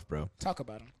me off, bro. Talk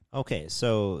about him. Okay,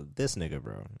 so this nigga,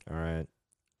 bro. All right,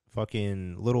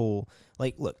 fucking little.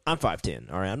 Like, look, I'm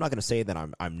 5'10". All right, I'm not gonna say that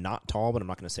I'm not tall, but I'm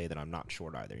not gonna say that I'm not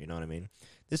short either. You know what I mean?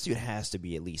 This dude has to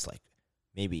be at least like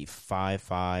maybe 5'5",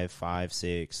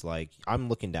 5'6". Like I'm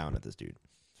looking down at this dude.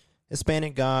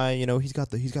 Hispanic guy, you know, he's got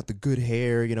the good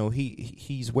hair, you know,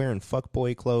 he's wearing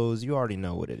fuckboy clothes. You already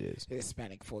know what it is.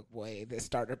 Hispanic folk boy, the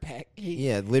starter pack.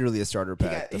 Yeah, literally a starter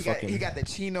pack. He got the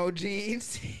chino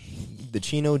jeans. The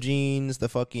chino jeans, the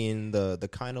fucking the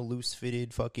kind of loose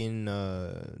fitted fucking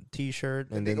t-shirt,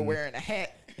 The and nigga then wearing a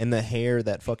hat. and the hair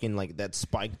that fucking like that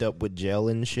spiked up with gel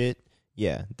and shit.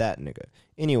 Yeah, that nigga.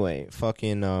 Anyway,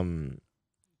 fucking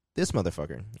this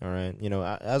motherfucker, all right? You know,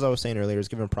 as I was saying earlier, I was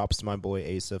giving props to my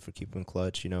boy Asa for keeping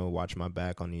clutch, you know, watching my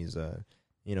back on these,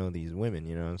 you know, these women,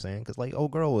 you know what I'm saying? Because, like,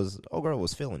 old girl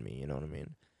was feeling me, you know what I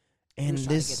mean? He And was trying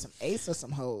to this, get some ace or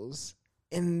some hoes.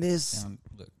 and this, Now,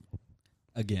 look,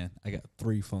 again, I got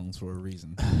 3 phones for a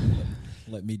reason.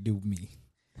 Let me do me.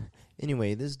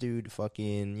 anyway, this dude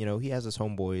fucking, you know, he has his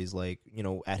homeboys, like, you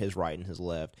know, at his right and his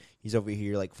left. He's over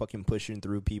here, like, fucking pushing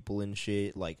through people and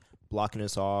shit, like, blocking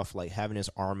us off, like, having his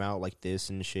arm out like this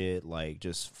and shit, like,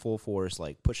 just full force,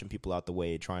 like, pushing people out the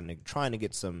way, trying to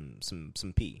get some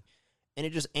pee. And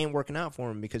it just ain't working out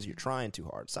for him because you're trying too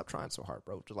hard. Stop trying so hard,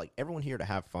 bro. Just like everyone here to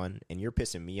have fun, and you're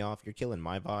pissing me off. You're killing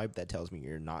my vibe. That tells me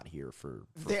you're not here for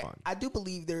fun. I do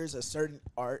believe there is a certain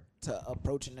art to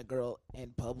approaching a girl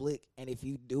in public, and if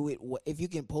you do it, if you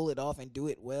can pull it off and do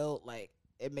it well, like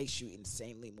it makes you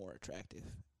insanely more attractive.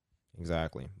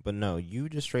 Exactly. But no, you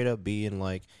just straight up being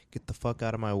like, get the fuck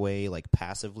out of my way, like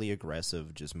passively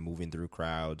aggressive, just moving through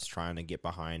crowds, trying to get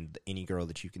behind any girl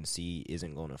that you can see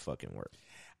isn't going to fucking work.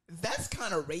 That's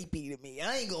kind of rapey to me.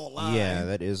 I ain't gonna lie. Yeah,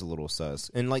 that is a little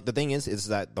sus. And like the thing is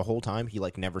that the whole time he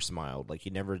like never smiled. Like he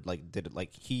never like did it. Like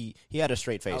he had a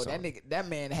straight face. Oh, on. that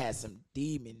man had some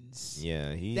demons. Yeah,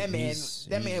 That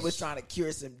man was trying to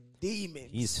cure some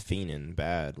demons. He's fiending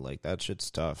bad. Like that shit's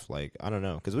tough. Like I don't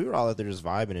know, because we were all out there just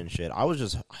vibing and shit. I was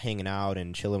just hanging out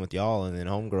and chilling with y'all, and then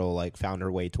homegirl like found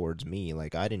her way towards me.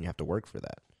 Like I didn't have to work for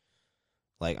that.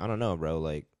 Like I don't know, bro.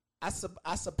 Like I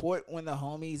support when the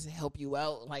homies help you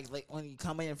out, like when you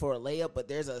come in for a layup. But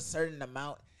there's a certain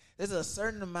amount.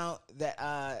 That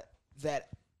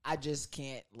I just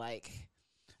can't like.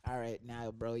 All right,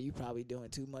 now, bro, you probably doing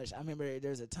too much. I remember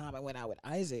there's a time I went out with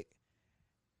Isaac,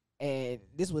 and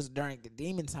this was during the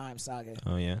Demon Time saga.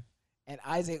 oh yeah. And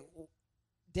Isaac,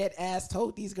 dead ass,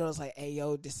 told these girls like, "Hey,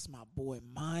 yo, this is my boy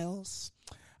Miles.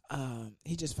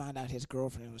 He just found out his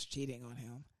girlfriend was cheating on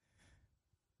him."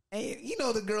 And you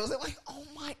know the girls are like, "Oh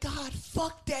my god,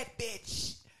 fuck that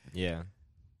bitch." Yeah.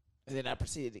 And then I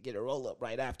proceeded to get a roll up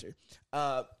right after.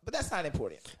 But that's not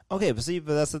important. Okay, but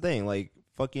that's the thing. Like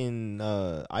fucking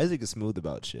Isaac is smooth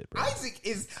about shit, bro. Isaac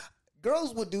is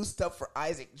girls would do stuff for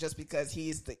Isaac just because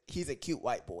he's a cute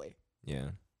white boy. Yeah.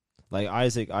 Like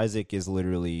Isaac is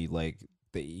literally like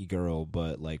the e-girl,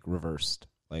 but like reversed.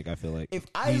 Like I feel like If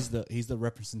he's the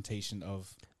representation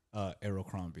of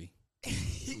Abercrombie. yeah.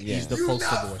 He's the you're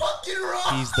poster not boy. fucking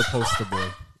wrong. He's the poster boy.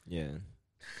 yeah.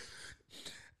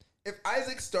 If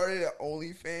Isaac started at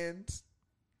OnlyFans,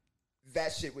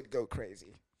 that shit would go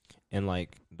crazy. And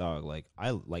like dog, like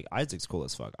Isaac's cool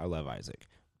as fuck. I love Isaac.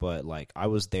 But like I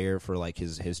was there for like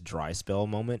his dry spell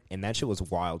moment, and that shit was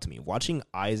wild to me. Watching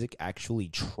Isaac actually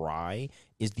try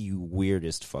is the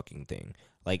weirdest fucking thing.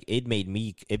 Like it made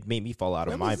me fall out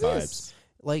of my vibes.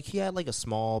 Like he had like a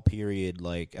small period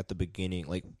like at the beginning,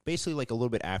 like basically like a little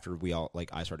bit after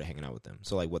I started hanging out with him.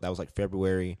 So like that was like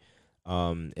February.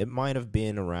 It might have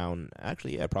been around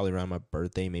probably around my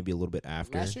birthday, maybe a little bit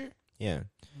after. Last year? Yeah.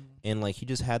 And like he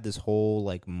just had this whole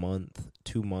like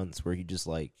 2 months where he just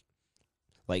like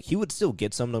he would still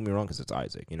get some, don't get me wrong, because it's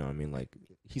Isaac, you know what I mean? Like,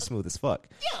 he's smooth as fuck.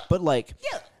 Yeah. But, like,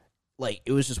 Yeah. like,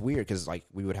 it was just weird, because, like,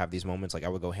 we would have these moments, like, I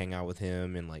would go hang out with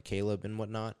him and, like, Caleb and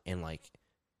whatnot, and, like,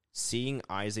 seeing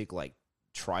Isaac, like,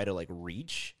 try to, like,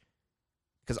 reach,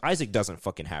 because Isaac doesn't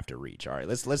fucking have to reach, all right?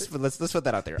 Let's put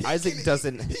that out there. Isaac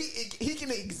doesn't... He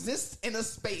can exist in a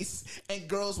space, and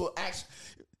girls will actually...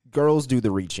 Girls do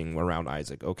the reaching around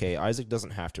Isaac, okay? Isaac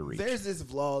doesn't have to reach. There's this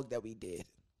vlog that we did.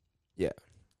 Yeah.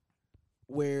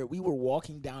 Where we were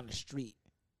walking down the street,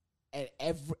 and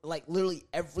literally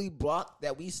every block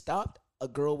that we stopped, a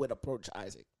girl would approach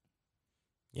Isaac.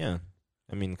 Yeah.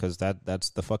 I mean, because that's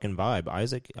the fucking vibe.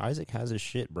 Isaac has his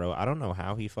shit, bro. I don't know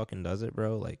how he fucking does it,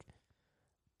 bro. Like,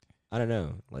 I don't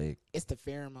know. Like, it's the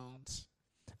pheromones.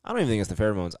 I don't even think it's the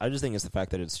pheromones. I just think it's the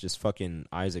fact that it's just fucking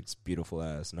Isaac's beautiful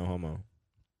ass. No homo.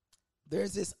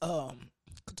 There's this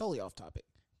totally off topic.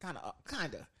 Kinda.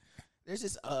 There's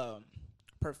this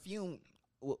perfume.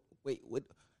 Wait, what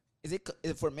is it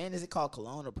for men? Is it called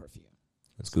cologne or perfume?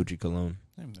 It's Gucci cologne.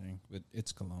 Same thing, but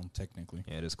it's cologne technically.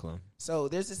 Yeah, it is cologne. So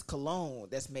there's this cologne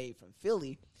that's made from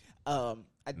Philly. I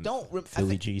don't remember.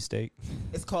 Philly cheesesteak.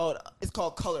 It's called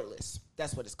Colorless.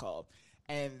 That's what it's called.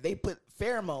 And they put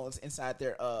pheromones inside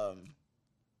their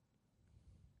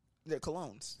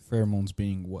colognes. Pheromones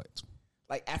being what?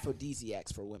 like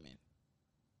aphrodisiacs for women.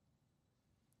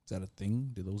 Is that a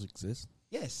thing? Do those exist?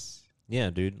 Yes.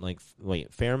 Yeah, dude. Like,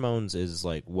 wait, pheromones is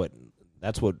like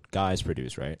that's what guys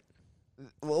produce, right?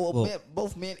 Well,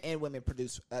 both men and women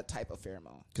produce that type of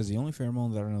pheromone. Because the only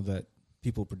pheromone that I know that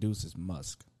people produce is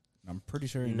musk. I'm pretty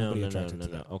sure nobody attracted to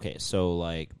that. Okay, so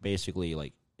like basically,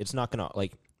 like it's not gonna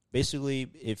like basically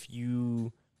if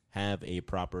you have a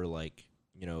proper like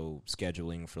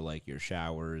scheduling for like your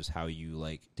showers, how you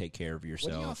like take care of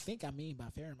yourself. What do y'all think I mean by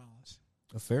pheromones?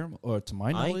 A pheromone, or to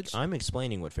my knowledge, I'm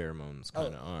explaining what pheromones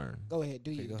kind of are. Go ahead,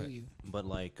 do ahead. you? But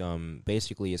like,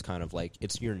 basically, it's kind of like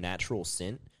it's your natural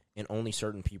scent, and only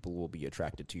certain people will be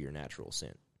attracted to your natural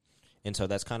scent. And so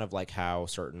that's kind of like how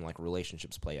certain like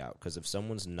relationships play out. Because if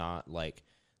someone's not like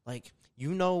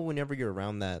whenever you're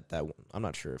around that I'm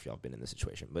not sure if y'all been in this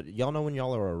situation, but y'all know when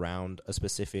y'all are around a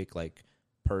specific like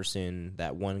person,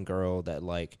 that one girl that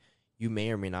like you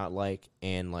may or may not like,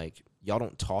 and like y'all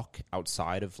don't talk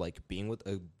outside of like being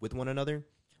with one another,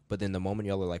 but then the moment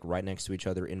y'all are like right next to each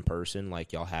other in person,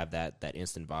 like y'all have that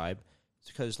instant vibe.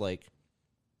 It's because like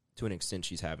to an extent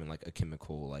she's having like a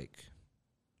chemical like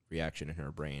reaction in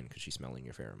her brain because she's smelling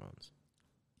your pheromones.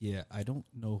 Yeah, I don't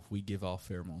know if we give off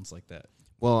pheromones like that.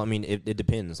 Well, I mean, it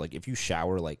depends. Like, if you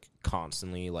shower, like,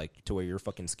 constantly, like, to where your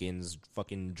fucking skin's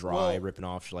fucking dry, ripping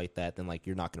off shit like that, then, like,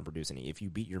 you're not going to produce any. If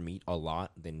you beat your meat a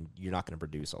lot, then you're not going to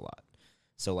produce a lot.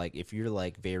 So, like, if you're,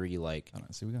 like, very, like... I don't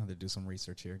know. See, we're going to have to do some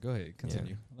research here. Go ahead.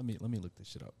 Continue. Yeah. Let me look this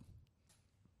shit up.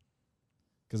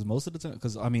 Because most of the time...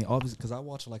 Because, I mean, obviously, because I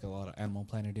watch, like, a lot of Animal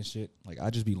Planet and shit. Like,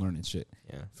 I just be learning shit.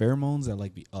 Yeah. Pheromones that,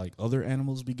 like, other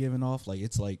animals be giving off, like,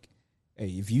 it's like, hey,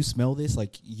 if you smell this,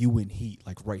 like, you in heat,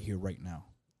 like, right here, right now.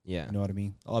 Yeah. You know what I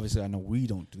mean? Obviously, I know we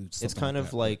don't do something it's kind like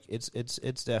of that, like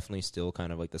it's definitely still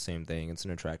kind of like the same thing. It's an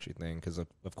attraction thing because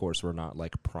of course we're not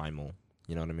like primal.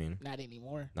 You know what I mean? Not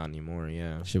anymore. Not anymore.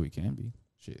 Yeah. Shit, we can be.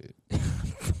 Shit.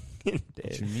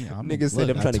 What you mean? Nigga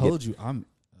said I'm trying to get. I told you.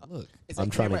 Look.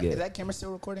 I'm trying to get. Is that camera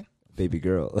still recording? Baby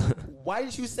girl. Why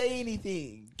did you say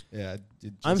anything? Yeah.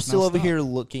 I'm still over here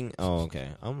looking. Oh, okay.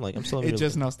 I'm still over here. It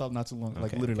just now stopped not too long. Like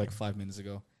Okay, literally okay. like 5 minutes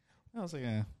ago. I was like,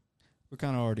 yeah. We're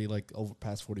kind of already like over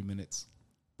past 40 minutes.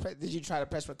 Did you try to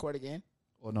press record again?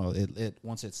 Well, no, it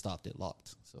once it stopped, it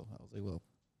locked. So I was like, well,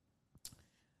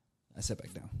 I sat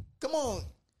back down. Come on.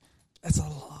 That's a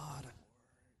lot.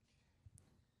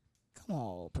 Come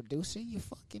on, producer. You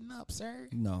fucking up, sir.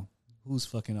 No. Who's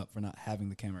fucking up for not having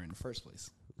the camera in the first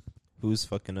place? Who's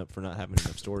fucking up for not having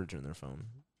enough storage in their phone?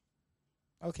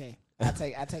 Okay, I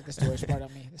take the storage part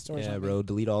on me. The storage Yeah, on bro. me.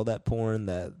 Delete all that porn,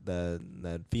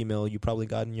 that female you probably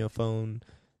got in your phone.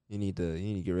 You need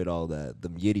to get rid of all that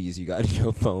them yitties you got in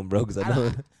your phone, bro. Because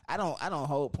I don't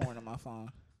hold porn on my phone.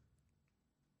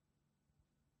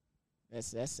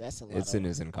 That's a lot. It's in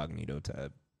his incognito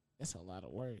tab. That's a lot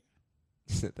of work.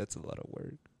 That's a lot of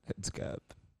work. That's cap.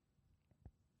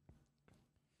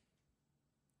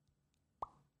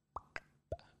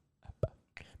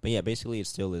 But yeah, basically it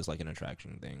still is like an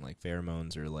attraction thing. Like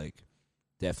pheromones are like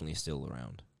definitely still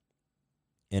around.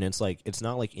 And it's like it's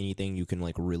not like anything you can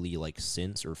like really like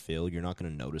sense or feel. You're not gonna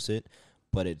notice it,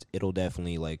 but it'll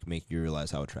definitely like make you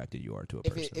realize how attracted you are to a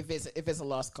person. If it's a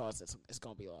lost cause, it's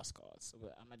gonna be a lost cause.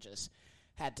 But I'm gonna just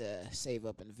had to save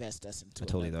up and invest us into. I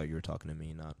totally thought you were talking to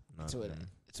me, not to a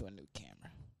new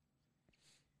camera.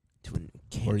 To a new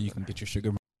camera. Or you can get your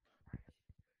sugar.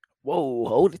 Whoa,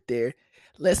 hold it there.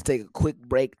 Let's take a quick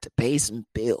break to pay some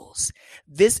bills.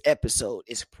 This episode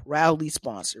is proudly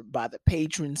sponsored by the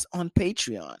patrons on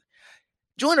Patreon.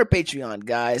 Join our Patreon,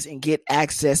 guys, and get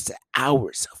access to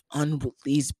hours of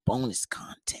unreleased bonus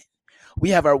content. We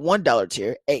have our $1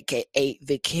 tier, aka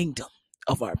the kingdom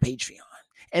of our Patreon.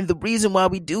 And the reason why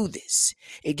we do this,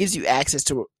 it gives you access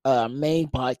to main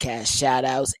podcast shout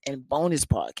outs and bonus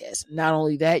podcasts. Not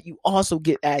only that, you also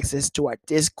get access to our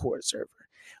Discord server.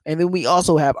 And then we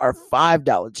also have our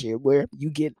 $5 tier where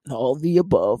you get all the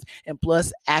above and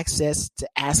plus access to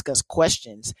ask us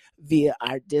questions via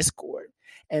our Discord.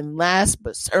 And last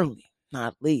but certainly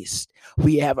not least,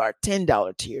 we have our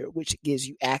 $10 tier, which gives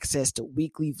you access to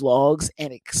weekly vlogs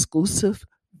and exclusive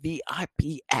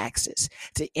VIP access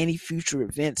to any future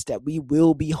events that we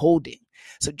will be holding.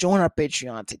 So join our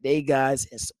Patreon today, guys,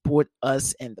 and support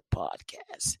us and the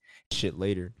podcast. Shit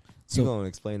later. So- You're going to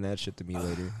explain that shit to me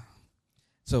later.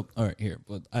 So, all right, here.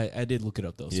 But I did look it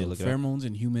up, though. You So, look it up? pheromones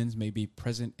in humans may be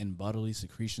present in bodily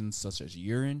secretions such as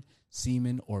urine,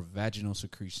 semen, or vaginal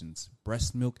secretions,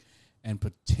 breast milk, and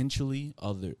potentially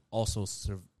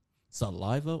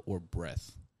saliva or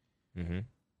breath. Mm-hmm.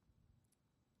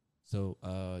 So,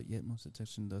 yet most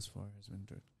attention thus far has been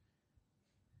directed.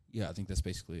 Yeah, I think that's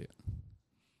basically it.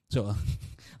 So,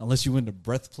 unless you win the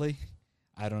breath play,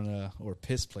 I don't know, or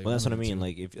piss play. Well, that's what I one of the mean.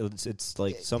 two. Like, if it's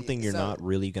like something you're so- not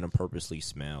really gonna purposely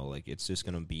smell. Like, it's just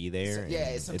gonna be there. So, yeah,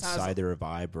 and it's sometimes- either a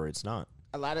vibe or it's not.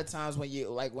 A lot of times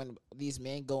when these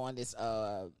men go on this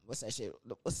what's that shit?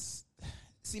 What's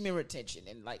semen retention,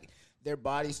 and like their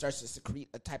body starts to secrete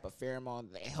a type of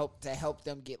pheromone that help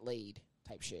them get laid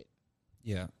type shit.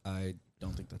 Yeah, I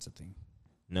don't think that's a thing.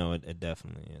 No, it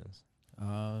definitely is.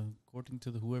 According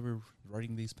to whoever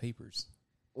writing these papers.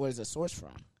 Where is the source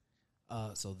from?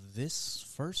 So this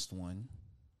first one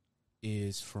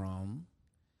is from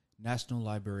National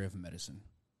Library of Medicine,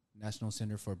 National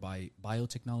Center for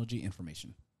Biotechnology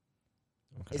Information.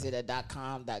 Okay. Is it a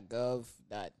 .com, .gov,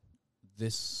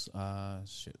 This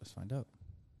shit. Let's find out.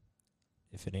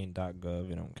 If it ain't .gov,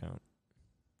 it don't count.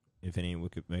 If it ain't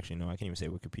actually no, I can't even say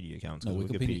Wikipedia counts. No, 'cause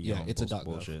Wikipedia, yeah, don't it's a post .gov.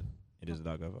 bullshit. It is a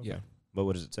 .gov. Okay. Yeah. But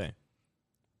what does it say?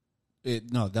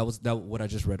 That was what I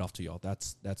just read off to y'all.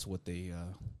 That's what they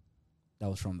that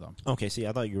was from them. Okay, see,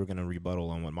 I thought you were gonna rebuttal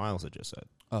on what Miles had just said.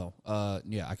 Oh,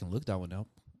 yeah, I can look that one up.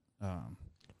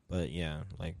 But yeah,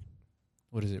 like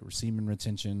What is it? Semen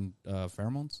retention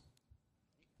pheromones?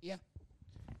 Yeah.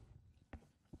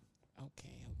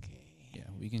 Okay. Yeah,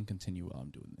 we can continue while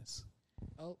I'm doing this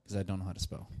Oh, because I don't know how to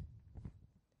spell.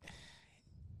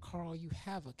 Carl, you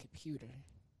have a computer.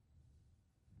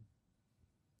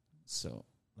 So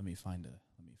let me find a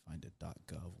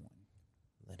 .gov one.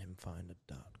 let him find a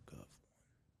 .gov one.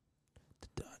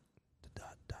 The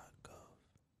 .gov.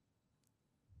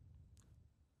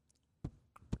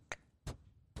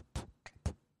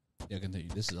 Yeah, I can tell you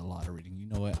this is a lot of reading. You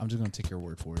know what? I'm just gonna take your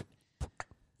word for it.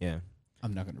 Yeah.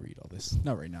 I'm not gonna read all this.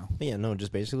 Not right now. But yeah, no,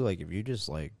 just basically like if you just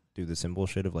like do the simple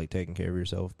shit of like taking care of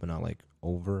yourself, but not like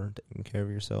over taking care of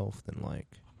yourself, then like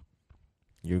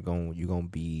you're gonna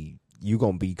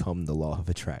become the law of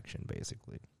attraction,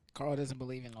 basically. Carl doesn't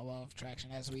believe in the law of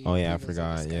attraction, as we. Oh yeah, I previously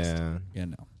forgot. discussed. Yeah. Yeah,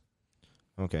 no.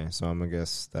 Okay, so I'm gonna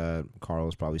guess that Carl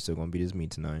is probably still gonna beat his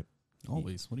meat tonight.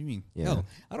 Always. What do you mean? Yeah. Hell,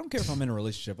 I don't care if I'm in a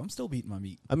relationship. I'm still beating my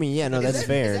meat. I mean, yeah, no, Is that's that-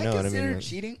 fair. Is that No, I considered mean,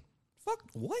 cheating? Fuck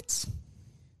what?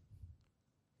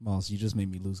 Miles, you just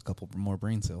made me lose a couple more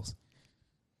brain cells.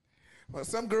 Well,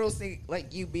 some girls think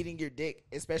like you beating your dick,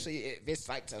 especially if it's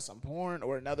like to some porn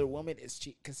or another woman, is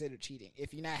considered cheating.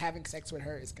 If you're not having sex with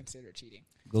her, it's considered cheating.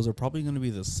 Those are probably going to be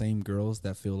the same girls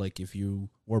that feel like if you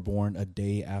were born a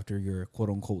day after your quote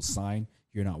unquote sign,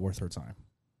 you're not worth her time.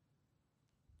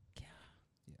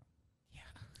 Yeah.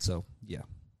 So, yeah.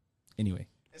 Anyway,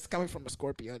 It's coming from a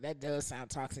Scorpio. That does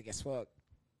sound toxic as fuck.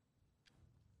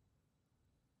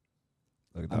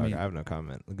 Look, I dog, I, mean- have no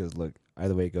comment because look,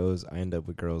 either way it goes, I end up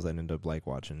with girls that end up like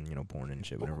watching, porn and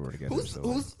shit whenever we're together. Who's So,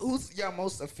 like- who's y'all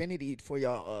most affinity for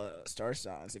y'all star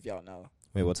signs, if y'all know?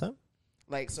 wait, what's up?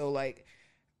 Like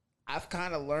I've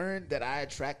kind of learned that I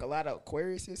attract a lot of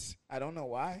Aquariuses. I don't know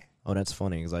why. Oh, that's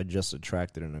funny because I just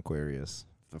attracted an Aquarius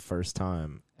the first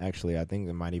time. Actually, I think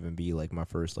it might even be like my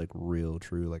first like real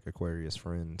true like Aquarius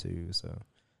friend too. So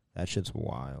that shit's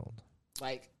wild.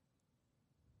 Like,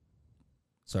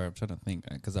 sorry, I'm trying to think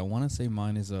because I want to say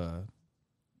mine is a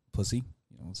pussy.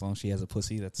 As long as she has a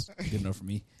pussy, that's good enough for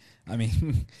me. I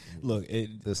mean, look,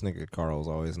 This nigga Carl's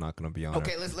always not gonna be on.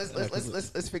 okay,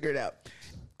 let's figure it out.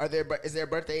 Is there a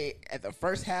birthday at the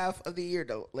first half of the year,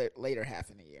 or the later half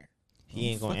in the year? He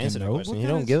ain't gonna Fucking answer that no. question. What He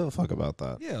kind don't of- give a fuck about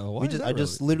that. yeah. Why is that I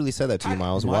just relevant? literally said that to you,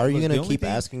 Miles. My- Why are you look, the gonna only keep thing-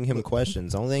 asking him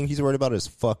questions? The only thing he's worried about is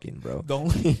fucking, bro. The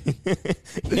only,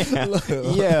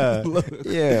 yeah, Look.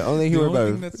 yeah. Only he the worried only about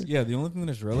thing is that's the only thing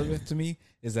that's relevant to me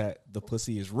is that the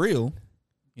pussy is real,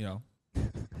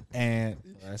 and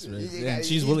that's really, and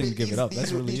she's willing to give it up.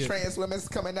 That's really these it. trans women's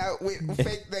coming out with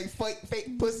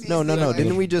fake pussies. no. Like,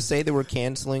 Didn't we just say that we're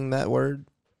canceling that word?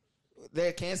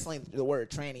 They're canceling the word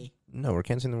tranny. No, we're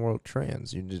canceling the word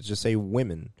trans. You just say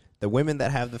women. The women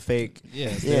that have the fake.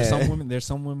 Yes, Yeah. there's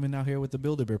some women out here with the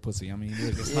Build-A-Bear pussy. I mean,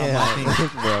 look, it's not Yeah, my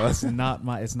thing. bro.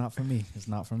 It's not for me. It's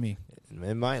not for me.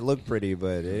 It might look pretty,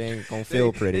 but it ain't gonna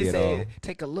feel pretty at all.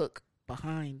 Take a look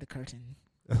behind the curtain.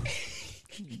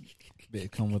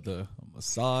 It comes with a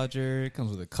massager. It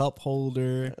comes with a cup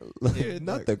holder. Yeah,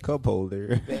 Not the cup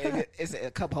holder. It's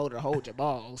a cup holder. Hold your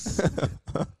balls.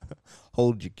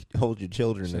 hold your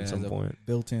children Shit at has some a point.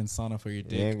 built-in sauna for your You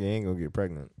dick. ain't gonna get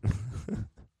pregnant.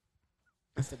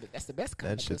 That's the best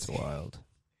kind. That of shit's pussy. wild.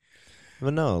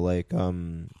 But no, like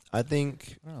I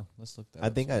think Oh, let's look that. I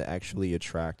up. think I actually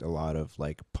attract a lot of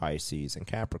like Pisces and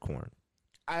Capricorn.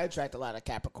 I attract a lot of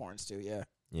Capricorns too. Yeah,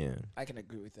 Yeah. I can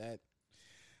agree with that.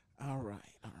 All right.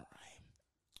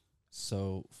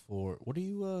 So for what are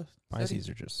you? Pisces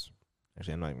are just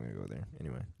actually I'm not even gonna go there.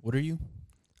 Anyway. What are you?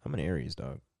 I'm an Aries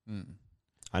dog. Mm.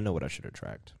 I know what I should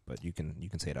attract, but you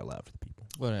can say it out loud for the people.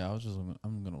 Well, yeah,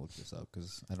 I'm gonna look this up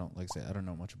because I don't I don't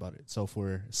know much about it. So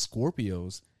for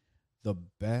Scorpios, the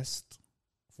best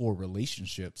for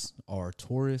relationships are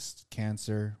Taurus,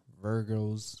 Cancer,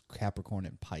 Virgos, Capricorn,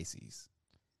 and Pisces.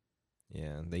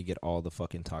 Yeah, they get all the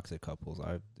fucking toxic couples.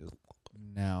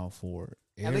 Now for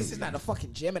At least it's not a Aries-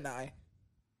 fucking Gemini.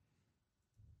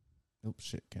 Oh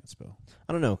shit, can't spell.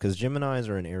 I don't know, because Geminis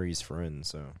are an Aries friend,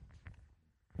 so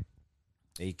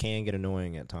they can get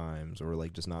annoying at times, or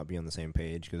like just not be on the same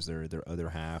page because their other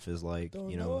half is like Don't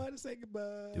you know know how to say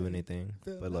goodbye. do anything.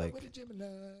 Fell But in love like with a Gemini.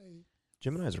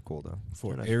 Geminis are cool though.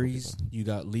 For Geminis are cool Aries, people. you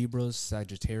got Libras,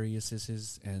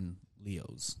 Sagittariuses, and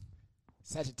Leos.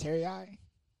 Sagittarii.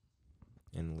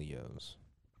 and Leos,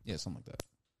 Yeah, something like that.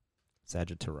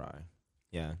 Sagittarii.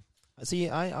 Yeah. See,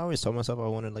 I always told myself I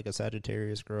wanted like a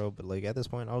Sagittarius girl, but like at this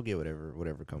point, I'll get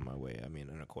whatever come my way. I mean,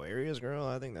 an Aquarius girl,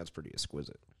 I think that's pretty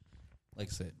exquisite. Like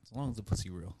I said, as long as the pussy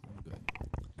real, I'm good.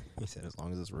 He said, as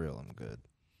long as it's real, I'm good.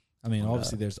 I mean, Well,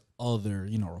 obviously, there's other,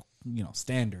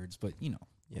 standards, but Yeah,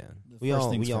 The we first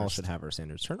all things all first. should have our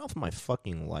standards. Turn off my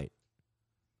fucking light.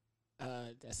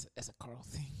 That's a Carl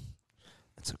thing.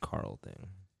 That's a Carl thing.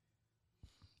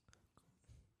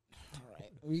 All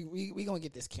right, we gonna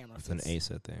get this camera It's an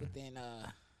fixed Asa thing.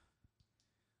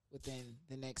 within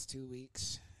the next 2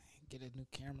 weeks. Get a new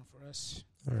camera for us.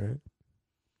 All right.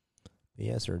 But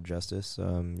yeah, sir, Justice.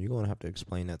 You're gonna have to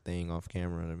explain that thing off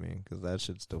camera to me because that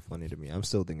shit's still funny to me. I'm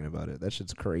still thinking about it. That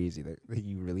shit's crazy that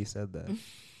you really said that.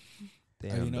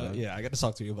 Damn, dog. yeah, I got to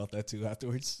talk to you about that too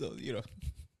afterwards. So Yeah.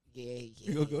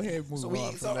 go ahead, and move So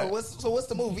on. from that. what's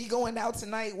the move? We going out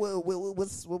tonight?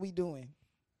 What we doing?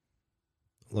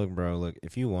 Look, bro. Look,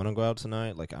 if you want to go out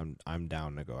tonight, like I'm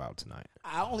down to go out tonight.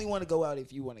 I only want to go out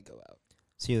if you want to go out.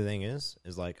 See, the thing is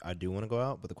like I do want to go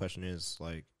out, but the question is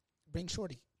like, Bring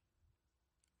Shorty.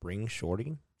 bring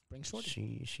Shorty. Bring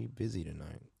Shorty. She busy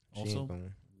tonight. She Also, ain't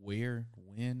gonna- where,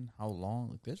 when, how long?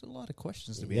 Like, there's a lot of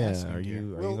questions to be yeah. asked. Are here.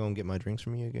 you Well- gonna get my drinks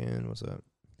from me again? What's up?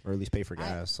 Or at least pay for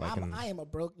gas. So I can. I am a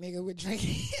broke nigga with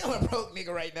drinking. I'm a broke nigga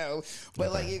right now. But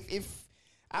Okay. like if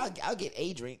I'll get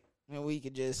a drink and we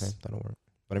could just Okay, that'll work.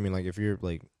 But I mean, like, if you're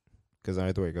like, because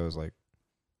either way it goes, like,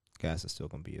 gas is still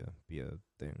gonna be a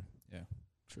thing.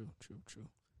 True.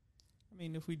 I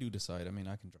mean, if we do decide, I mean,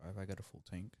 I can drive. I got a full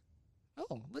tank.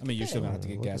 Oh, look I mean, you're at still that. gonna have to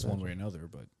get Look at gas that. one way or another,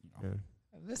 but Yeah.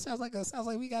 This sounds like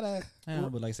we got a Yeah,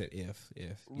 but like I said, if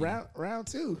round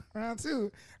two.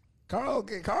 Carl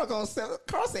gonna sell.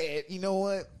 Carl said, you know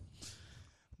what?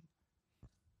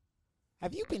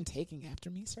 Have you been taking after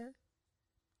me, sir?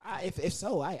 If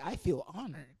so, I feel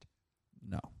honored.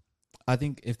 No, I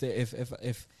think if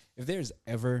there's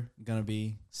ever gonna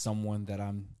be someone that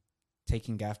I'm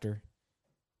taking after,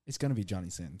 it's gonna be Johnny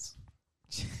Sins.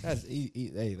 That's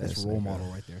hey, that's That's role okay. model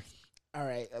right there. All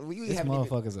right, we This haven't even,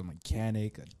 motherfucker's a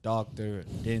mechanic, a doctor, a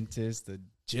dentist, a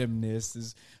gymnast,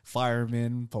 is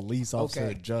fireman, police officer,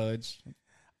 Okay. a judge.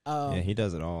 Yeah, he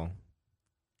does it all.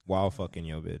 While fucking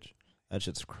yo bitch. That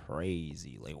shit's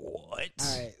crazy. Like, what?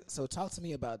 all right. So talk to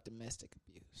me about domestic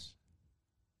abuse.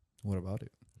 What about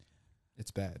it?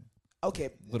 It's bad. Okay,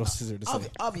 Little scissor to say.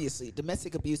 obviously,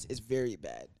 domestic abuse is very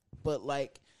bad, but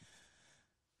like,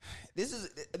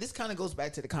 this kind of goes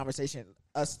back to the conversation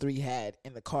us three had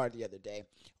in the car the other day,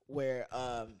 where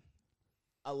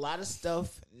a lot of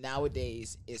stuff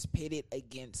nowadays is pitted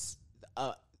against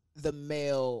the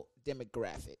male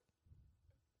demographic,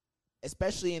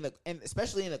 especially in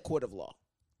the court of law.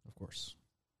 Of course.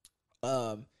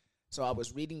 So I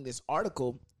was reading this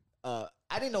article. I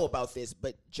didn't know about this,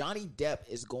 but Johnny Depp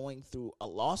is going through a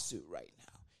lawsuit right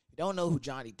now. If you don't know who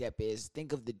Johnny Depp is,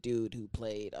 think of the dude who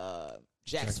played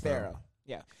Jack Sparrow.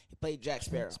 Yeah, he played Jack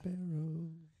Sparrow.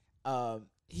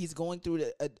 He's going through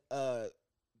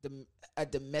a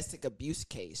domestic abuse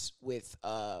case with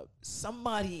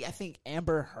somebody, I think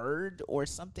Amber Heard or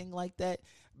something like that.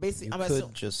 Basically, You I'm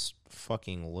could just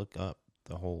fucking look up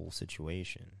the whole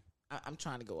situation. I'm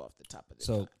trying to go off the top of this.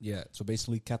 So yeah, so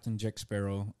basically Captain Jack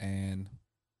Sparrow and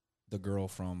the girl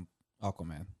from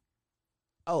Aquaman.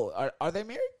 Oh, are they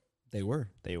married? They were.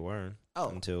 They were. Oh.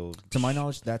 Until To my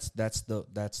knowledge, that's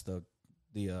the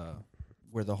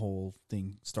where the whole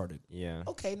thing started. yeah.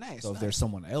 Okay, nice. So if nice. there's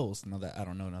someone else, now that I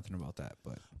don't know nothing about that,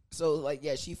 but So like,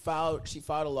 yeah, she filed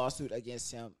a lawsuit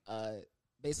against him,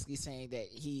 basically saying that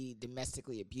he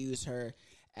domestically abused her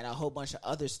and a whole bunch of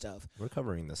other stuff. We're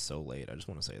covering this so late. I just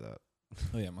want to say that.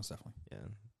 oh yeah, most definitely.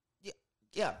 Yeah.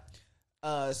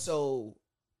 Yeah. So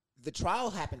the trial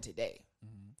happened today.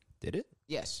 Did it?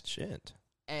 Yes. Shit.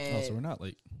 And Oh, so we're not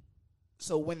late.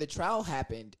 so when the trial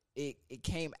happened, it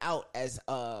came out as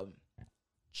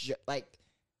like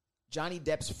Johnny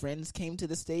Depp's friends came to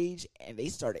the stage and they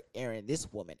started airing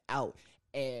this woman out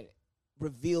and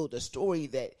revealed a story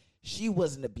that she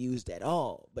wasn't abused at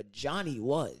all, but Johnny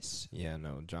was. Yeah,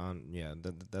 no, John. Yeah,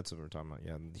 that's what we're talking about.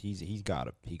 Yeah, he got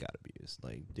abused.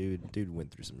 Like, dude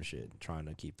went through some shit trying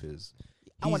to keep his.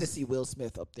 I want to see Will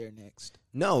Smith up there next.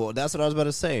 No, that's what I was about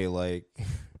to say. Like,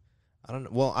 I don't know.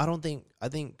 Well, I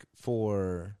think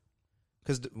for,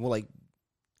 because like,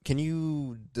 can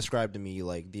you describe to me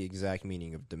like the exact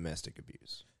meaning of domestic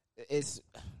abuse? It's.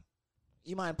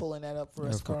 You mind pulling that up for Yeah,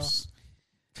 us, of Carl? course.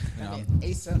 I Yeah,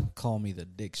 mean, Asa. call me the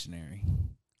dictionary.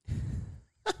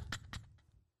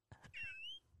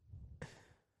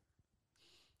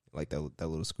 Like that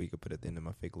little squeak I put at the end of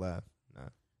my fake laugh. Nah.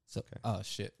 So, Okay. oh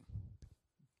shit.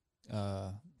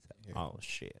 Here. Oh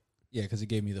shit. Yeah, because it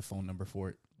gave me the phone number for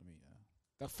it. Let me.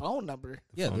 The phone number.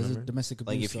 Yeah, Phone there's a number? domestic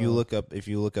Like abuse. if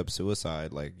you look up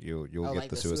suicide, like you'll Oh, get like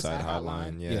the the suicide suicide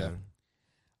hotline. hotline?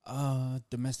 Yeah.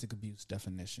 Domestic abuse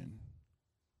definition.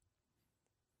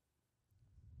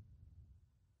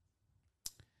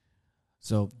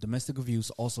 So, domestic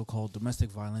abuse, also called domestic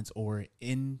violence or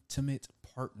intimate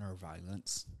partner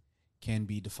violence, can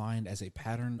be defined as a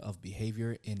pattern of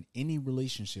behavior in any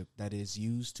relationship that is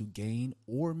used to gain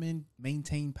or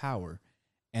maintain power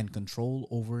and control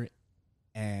over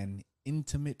an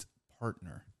intimate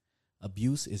partner.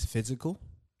 Abuse is physical,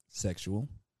 sexual,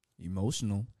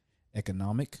 emotional,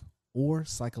 economic, or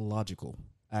psychological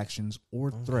actions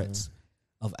or threats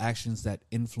of actions that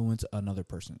influence another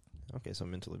person. Okay, so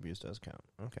mental abuse does count.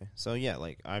 Okay, so yeah,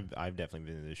 like I've definitely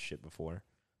been in this shit before,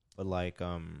 but like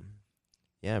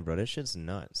yeah, bro, this shit's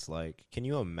nuts. Like, can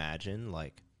you imagine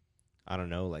like, I don't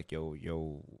know, like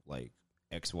yo like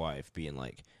ex-wife being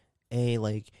like, hey,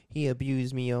 like he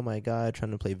abused me, oh my god,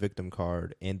 trying to play victim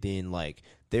card, and then like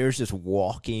there's just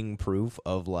walking proof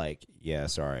of like, yeah,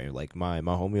 sorry, like my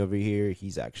homie over here,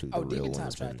 he's actually the Oh, real Deacon one.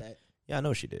 Times tried that. Yeah, I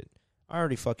know she did. I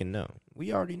already fucking know.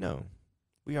 We already know.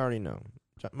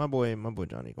 My boy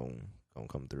Johnny gonna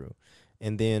come through.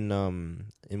 And then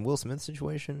in Will Smith's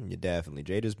situation, yeah, definitely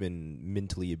Jada's been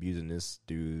mentally abusing this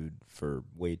dude for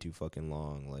way too fucking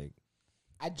long. Like,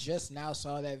 I just now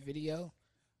saw that video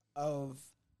of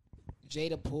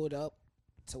Jada pulled up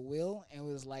to Will and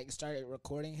was like started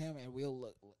recording him, and Will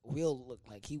looked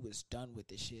like he was done with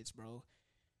the shits, bro.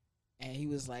 And he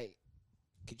was like,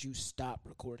 "Could you stop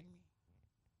recording me?"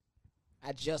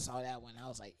 I just saw that one. I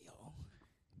was like, "Yo,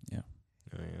 Yeah.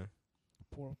 oh yeah,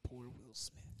 poor Will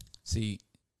Smith." See,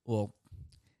 well,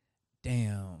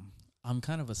 damn, I'm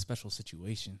kind of a special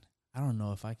situation. I don't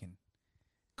know if I can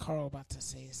Carl about to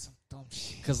say some dumb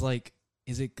shit. Because, like,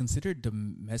 is it considered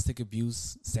domestic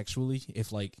abuse sexually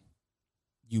if, like,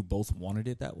 you both wanted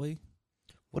it that way?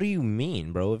 What do you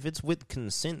mean, bro? If it's with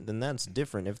consent, then that's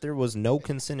different. If there was no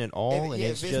consent at all, and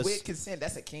if it's just with consent,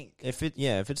 that's a kink. if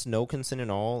it's no consent at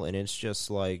all, and it's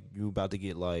just like you about to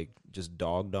get like just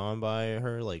dogged on by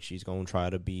her, like she's gonna try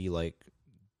to be like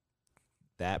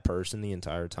that person the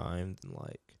entire time, then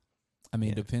like. I mean,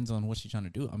 Yeah. it depends on what she's trying to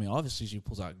do. I mean, obviously, she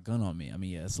pulls out a gun on me. I mean,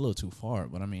 yeah, it's a little too far,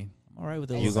 but I mean, I'm all right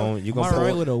with a You I'm gonna all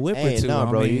right pull, with a whip hey, or two. nah,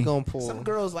 bro, I mean, you gonna pull. Some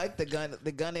girls like the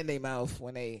gun in their mouth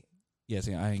when they yeah,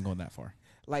 see, I ain't going that far.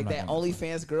 like I'm that not going that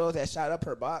OnlyFans girl that shot up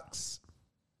her box.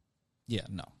 Yeah,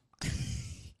 no.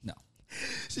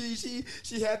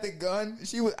 She had the gun.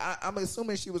 She was. I'm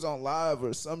assuming she was on live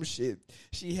or some shit.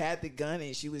 She had the gun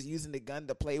and she was using the gun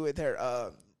to play with her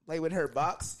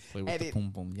box. Play with and the it, boom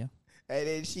boom, yeah. and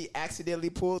then she accidentally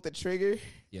pulled the trigger.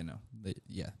 Yeah, no.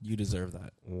 Yeah, you deserve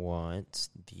that. What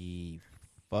the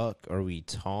fuck are we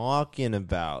talking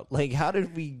about? Like, how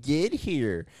did we get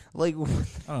here? Like,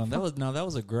 I don't know. That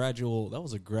was a gradual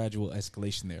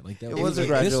escalation there. Like that it was a like,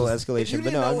 gradual this was- If you escalation,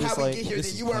 but didn't no, I'm know just how we like, get here, this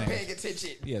then is you weren't planned. paying attention.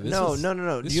 Yeah, this no, was-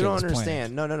 no. this You shit don't was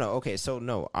understand. planned. No. Okay, so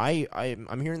no,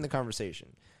 I'm hearing the conversation.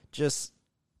 Just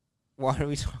why are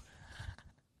we talking?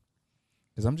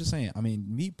 Because I'm just saying, I mean,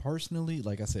 me personally,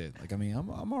 like I said, like I mean, I'm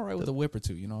all right with a whip or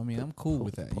two. You know, what I mean, I'm cool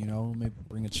with that. You know, maybe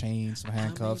bring a chain, some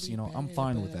handcuffs. You know, I'm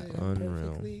fine with that.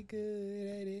 Unreal.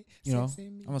 You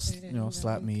know,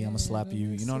 slap me, I'm gonna slap you.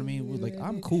 You know what I mean? Like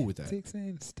I'm cool with that. Sticks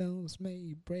and stones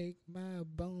may break my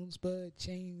bones, but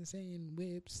chains and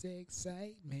whips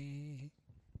excite me.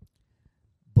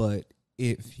 But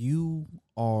if you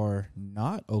are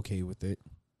not okay with it,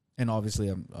 and obviously,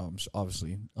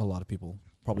 obviously a lot of people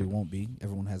probably won't be.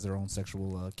 Everyone has their own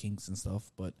sexual kinks and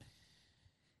stuff, but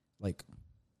like,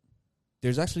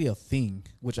 there's actually a thing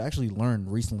which I actually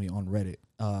learned recently on Reddit.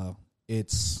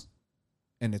 It's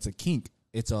a kink.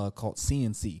 It's called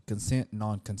CNC, consent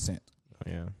non-consent, Oh,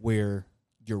 yeah. where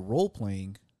you're role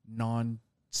playing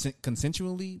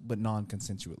consensually but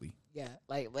non-consensually. Yeah,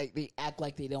 like they act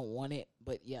like they don't want it,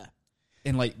 but yeah.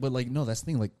 And no, that's the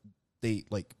thing.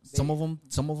 Like some of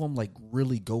them like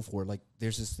really go for it. Like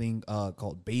there's this thing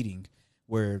called baiting,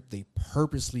 where they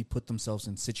purposely put themselves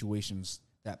in situations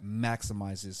that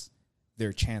maximizes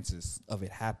their chances of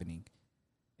it happening,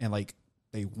 and like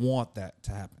they want that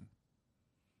to happen.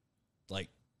 Like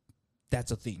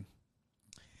that's a thing.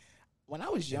 When I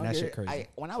was And that younger, shit crazy.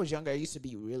 I used to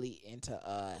be really into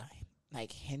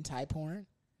like hentai porn.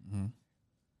 Mm-hmm.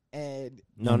 And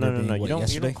No. being, You what, don't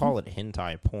yesterday? call it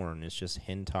hentai porn. It's just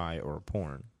hentai or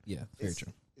porn. Yeah, very it's,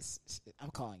 true. I'm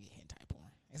calling it hentai porn.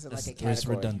 It's like It's- a it's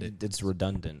category. redundant. It's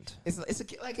redundant. It's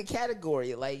like a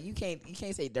category. Like you can't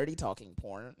say dirty talking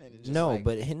porn. And it's just No, like,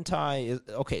 but hentai is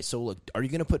okay. So look, are you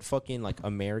gonna put fucking like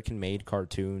American-made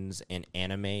cartoons and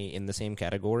anime in the same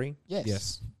category?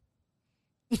 Yes.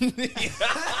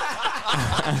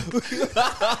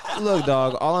 Look,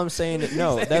 dog. All I'm saying,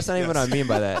 no, that's not even what I mean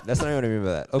by that. That's not even what I mean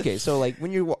by that. Okay, so like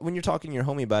when you're talking to your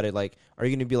homie about it, like, are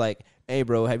you gonna be like, "Hey,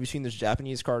 bro, have you seen this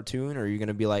Japanese cartoon?" Or are you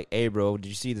gonna be like, "Hey, bro, did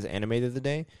you see this anime the other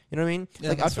day?" You know what I mean? Yeah,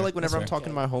 Like, I that's feel fair. like whenever I'm That's talking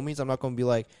to my homies, I'm not gonna be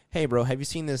like, "Hey, bro, have you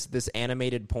seen this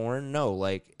animated porn?" No,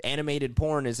 like animated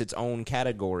porn is its own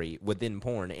category within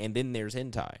porn, and then there's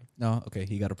hentai. No. Okay,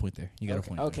 you got a point there. You got a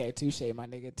point. There. Okay, touche, my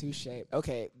nigga, touche.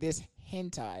 Okay, this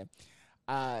hentai,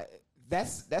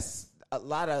 that's a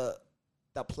lot of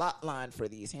the plot line for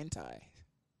these hentai.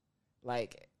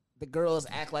 Like the girls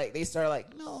act like they start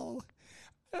like, no,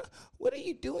 what are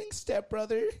you doing,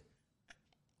 stepbrother?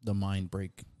 The mind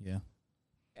break. Yeah.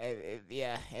 And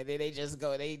then they just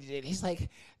go. He's like,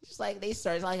 they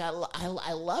start like, I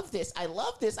love this, and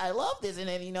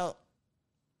then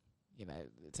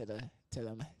to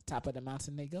the top of the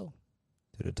mountain they go.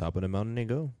 To the top of the mountain they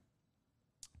go.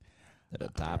 To the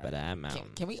top of that mountain.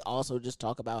 Can we also just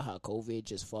talk about how COVID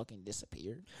just fucking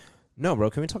disappeared? No, bro.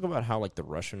 Can we talk about how like the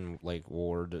Russian like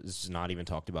war is not even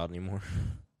talked about anymore?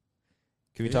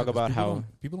 Can we Yeah, talk 'cause about people how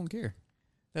people don't care?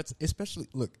 That's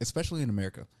especially in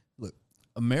America. Look,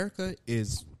 America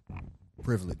is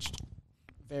privileged.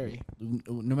 Very.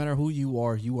 No matter who you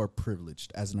are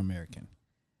privileged as an American.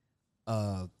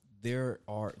 There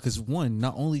are because one,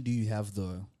 not only do you have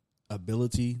the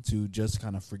ability to just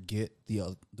kind of forget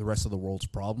the rest of the world's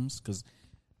problems, because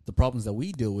the problems that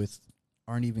we deal with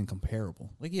aren't even comparable.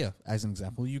 Like, yeah, as an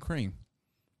example, Ukraine.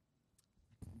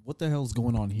 What the hell's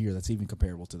going on here that's even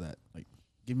comparable to that? Like,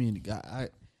 give me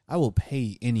I will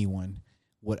pay anyone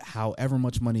however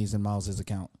much money is in Miles'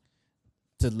 account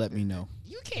to let me know.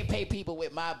 You can't pay people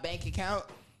with my bank account.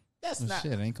 That's Oh, not.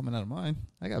 shit, it ain't coming out of mine.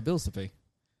 I got bills to pay.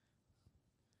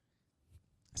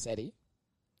 Said he.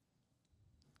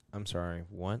 I'm sorry.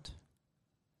 What?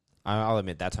 I'll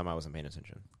admit that time I wasn't paying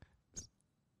attention.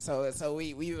 So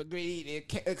we agreed.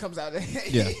 It comes out.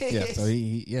 Yeah. So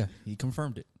he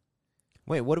confirmed it.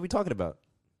 Wait, what are we talking about?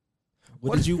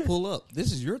 What did you pull up?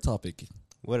 This is your topic.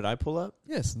 What did I pull up?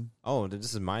 Yes, Oh,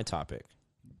 this is my topic.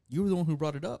 you were the one who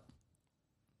brought it up.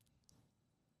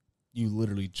 You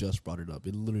literally just brought it up.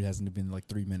 It literally hasn't been like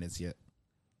 3 minutes yet.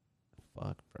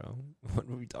 Fuck, bro. What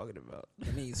were we talking about?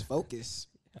 It means focus.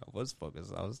 I was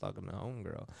focused. I was talking to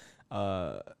homegirl.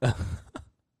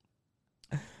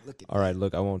 Look at All right,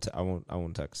 look, I won't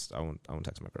text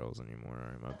my girls anymore.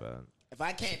 All right, my bad. If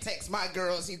I can't text my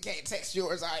girls, you can't text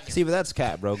yours either. See, but that's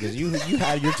cat, bro. Because you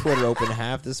had your Twitter open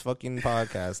half this fucking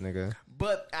podcast, nigga.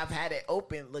 But I've had it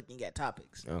open looking at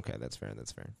topics. Okay, that's fair.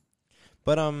 That's fair.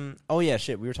 But oh yeah,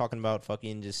 shit. We were talking about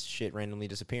fucking just shit randomly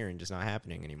disappearing, just not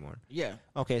happening anymore. Yeah.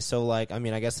 Okay, so like, I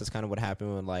mean, I guess that's kind of what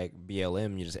happened with like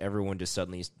BLM. Everyone just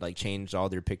suddenly like changed all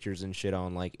their pictures and shit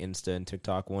on like Insta and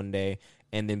TikTok one day,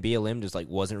 and then BLM just like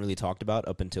wasn't really talked about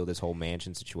up until this whole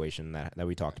mansion situation that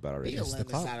we talked about already. It's the BLM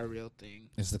is clout. not a real thing.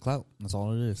 It's the clout. That's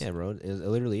all it is. Yeah, bro, it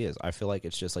literally is. I feel like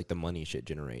it's just like the money shit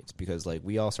generates because like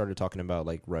we all started talking about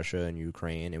like Russia and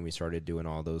Ukraine, and we started doing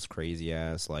all those crazy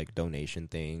ass like donation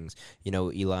things. You know,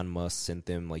 Elon Musk sent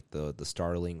them like the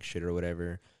Starlink shit or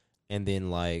whatever, and then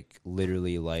like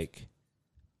literally like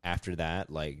after that,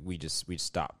 like we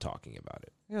stopped talking about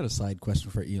it. I got a side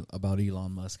question for about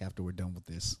Elon Musk after we're done with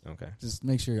this. Okay, Just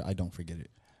make sure I don't forget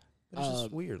it. it's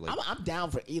just weird. Like, I'm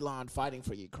down for Elon fighting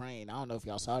for Ukraine. I don't know if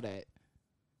y'all saw that.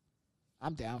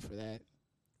 I'm down for that.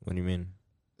 what do you mean?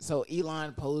 So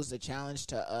Elon posed a challenge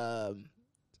to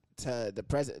the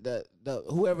president, the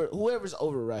whoever's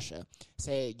over Russia.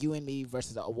 Say you and me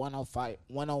versus a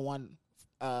 1-on-1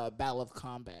 battle of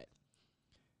combat.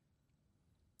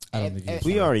 I don't And- think he was and-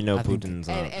 We for real. already know I think- Putin's.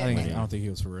 and- I don't think he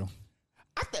was for real.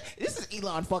 This is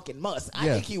Elon fucking Musk. I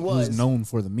Yeah, think he was. known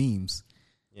for the memes.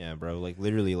 Yeah, bro. Like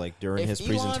literally, like during If his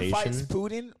Elon presentation. fights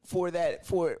Putin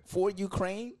for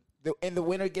Ukraine, and the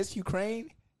winner gets Ukraine,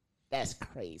 that's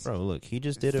crazy. Bro, look, he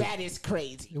just did That is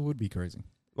crazy. It would be crazy.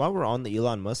 While we're on the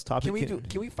Elon Musk topic,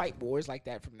 Can we fight wars like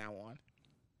that from now on?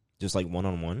 just like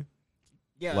 1-on-1,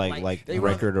 Yeah, like they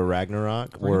run- Record or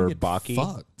Ragnarok We're gonna or get Baki.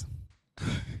 fucked.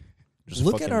 Just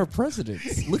Look fucking at our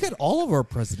presidents. Look at all of our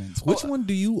presidents. Which one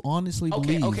do you honestly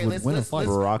believe would win a fight?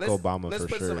 Barack Obama let's for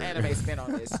put sure. some anime spin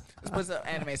on this. Let's put some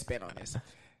anime spin on this.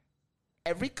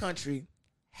 Every country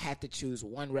had to choose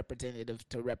one representative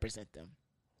to represent them.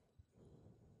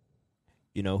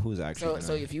 You know who's actually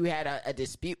So if you had a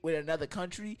dispute with another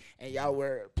country and y'all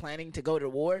were planning to go to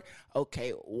war,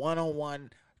 okay,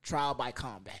 1-on-1 trial by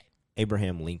combat.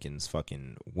 Abraham Lincoln's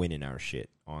fucking winning our shit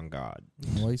on God.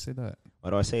 Why you say that? Why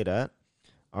do I say that?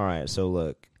 All right, so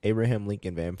look, Abraham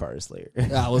Lincoln, Vampire Slayer.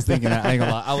 I was thinking that. I ain't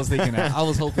gonna lie. I was thinking that. I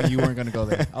was hoping you weren't gonna go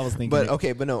there. I was thinking. But it.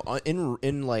 okay, but no,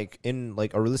 in like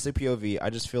a realistic POV, I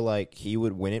just feel like he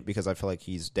would win it because I feel like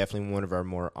he's definitely one of our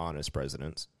more honest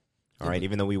presidents. All right,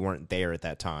 even though we weren't there at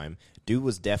that time, dude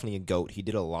was definitely a goat. He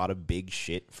did a lot of big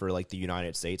shit for like the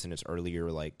United States in its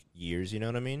earlier like years. You know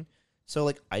what I mean? So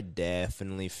like, I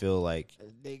definitely feel like,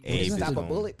 They Abe is stop a going-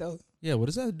 bullet though. Yeah, what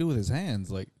does that have to do with his hands?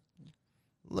 Like,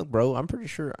 look, bro, I'm pretty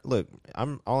sure. Look,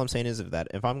 all I'm saying is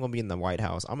if I'm gonna be in the White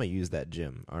House, I'm gonna use that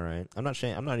gym. All right, I'm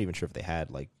not even sure if they had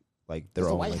like their Does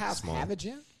the own White like, House small. have a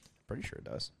gym? Pretty sure it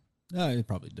does. no, it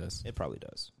probably does. It probably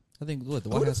does. I think what the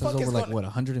Who White the House has fuck is over like gonna- what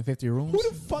 150 rooms. Who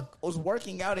the fuck was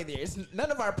working out in there? None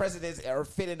of our presidents are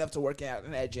fit enough to work out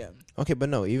in that gym. Okay, but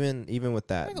no, even with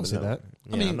that, I ain't gonna but say no. that.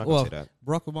 Yeah, I mean, I'm not well, gonna say that.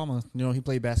 Barack Obama, he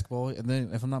played basketball, and then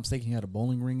if I'm not mistaken, he had a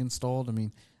bowling ring installed. I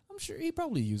mean, I'm sure he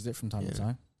probably used it from time to Yeah.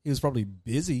 time. He was probably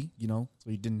busy, so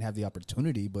he didn't have the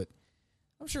opportunity, but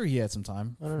I'm sure he had some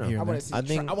time. I don't know. here I and want there. to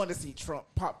see. I want to see Trump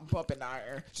pumping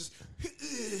iron. Just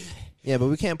Yeah, but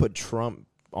we can't put Trump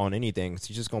on anything 'cause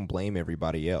he's just gonna blame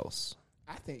everybody else.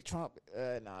 I think Trump.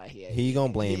 Nah, He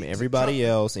gonna blame everybody Trump,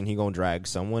 else, and he gonna drag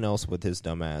someone else with his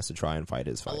dumb ass to try and fight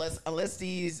his fight. Unless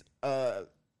these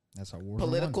That's how wars are won.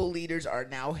 political leaders are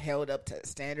now held up to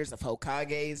standards of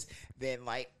Hokages, then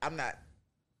like I'm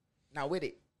not with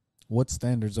it. What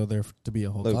standards are there to be a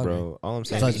Hokage? Look, bro, all I'm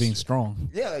saying Besides is being strong.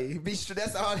 Yeah, you be sure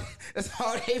that's all. That's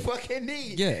all they fucking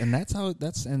need. Yeah, and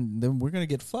and then we're gonna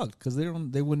get fucked because they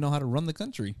wouldn't know how to run the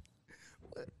country.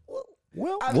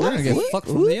 Well, We're gonna get fucked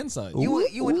from the inside. You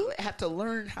would have to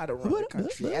learn how to run the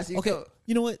country as you Okay, go.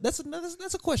 you know what? That's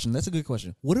a question. That's a good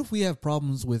question. What if we have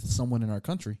problems with someone in our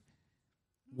country?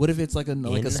 What if it's like a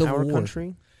in civil our war?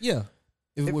 country. Yeah.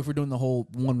 If we're doing the whole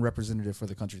one representative for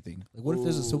the country thing, like what if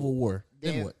there's a civil war?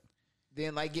 Then what?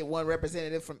 Then like get one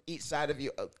representative from each side of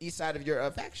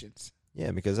your factions.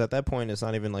 Yeah, because at that point, it's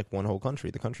not even like one whole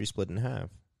country. The country's split in half.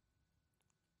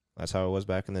 That's how it was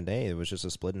back in the day. It was just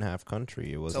a split in half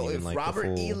country. It wasn't So even if like Robert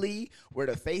the full... E. Lee were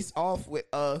to face off with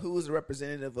who was the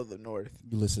representative of the North,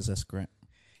 Ulysses S. Grant.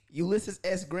 Ulysses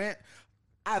S. Grant,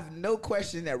 I have no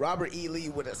question that Robert E. Lee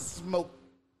would have smoked.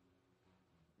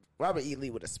 Robert E. Lee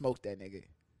would have smoked that nigga.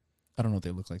 I don't know what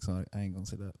they look like, so I ain't gonna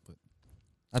say that. But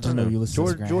I I just don't know know. Ulysses S.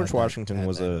 George Grant George had that- Washington had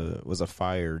was that. a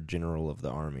fired general of the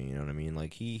army. You know what I mean?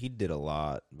 Like he did a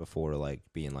lot before like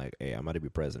being like, hey, I'm about to be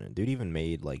president. Dude even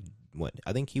made like what?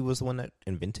 I think he was the one that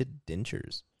invented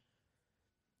dentures,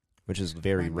 which is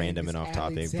very My name random is and off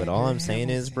topic. But Alexander all I'm saying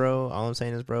is,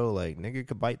 Hamilton. bro, like nigga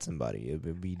could bite somebody. It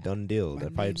would be done deal.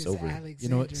 That fight's over. You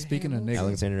know what? Speaking of niggas,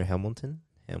 Alexander Hamilton.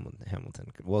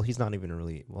 Well, he's not even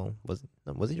really. Well, was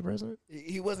he the president?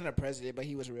 He wasn't a president, but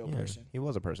he was a real Yeah, person. he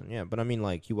was a person. Yeah, but I mean,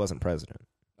 like he wasn't president.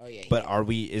 Oh yeah. But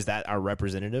is that our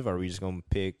representative? Are we just gonna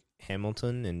pick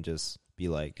Hamilton and just be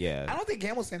like, I yeah? don't think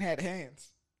Hamilton had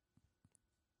hands.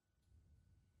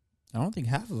 I don't think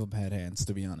half of them had hands.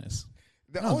 To be honest,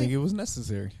 The I don't only think it was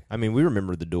necessary. I mean, we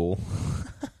remember the duel.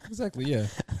 Exactly. Yeah.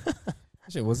 That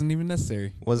shit wasn't even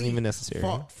necessary. Wasn't even necessary.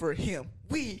 fought for him.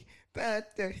 We died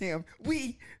to him.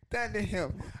 We died to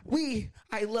him.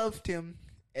 I loved him.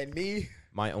 And me,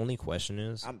 My only question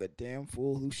is, I'm the damn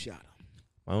fool who shot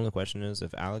him.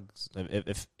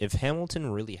 if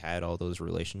Hamilton really had all those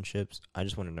relationships, I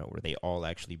just want to know, were they all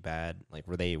actually bad? Like,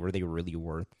 were they really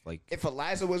worth like? If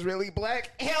Eliza was really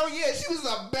black, hell yeah, she was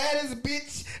the baddest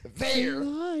bitch there.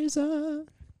 Eliza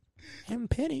and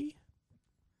Penny.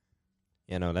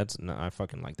 Yeah, no, I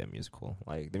fucking like that musical.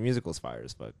 Like the musical's fire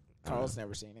as fuck. Carl's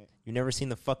never seen it. You never seen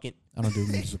the fucking I don't do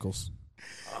musicals.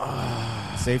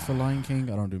 Save for Lion King,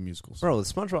 I don't do musicals. bro?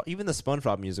 The SpongeBob, even the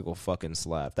SpongeBob musical fucking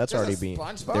slap. That's There's already a been.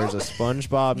 SpongeBob? There's a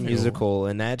SpongeBob No. musical,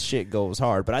 and that shit goes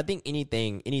hard. But I think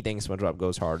anything SpongeBob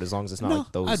goes hard as long as it's not No, like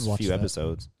I'd those watch few that.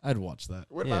 episodes. I'd watch that.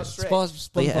 What Yeah. about Shrek?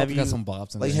 SpongeBob Like, have got you- some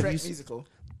bops in like, there. have Shrek you- musical.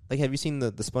 Like, have you seen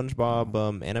the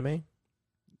SpongeBob anime?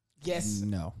 Yes.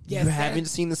 No. Yes. You haven't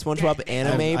seen the SpongeBob that-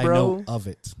 anime, I bro? know of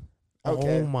it.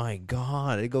 Okay. Oh my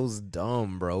god, it goes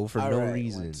dumb, bro, for All no right,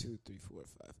 reason. 1, 2, 3, 4,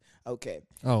 5. Okay.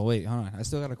 Oh wait, hold on. I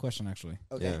still got a question actually.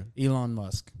 Okay. Yeah. Elon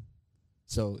Musk.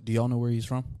 So, do y'all know where he's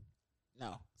from?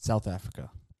 No. South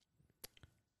Africa.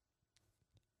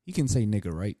 He can say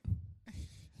nigga, right?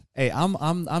 Hey, I'm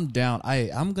down.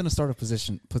 I'm gonna start a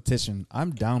petition.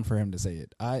 I'm down for him to say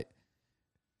it. I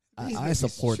These I niggas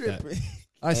support that. tripping.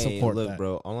 I Hey, support look, that.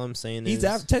 bro. All I'm saying He's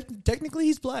is, technically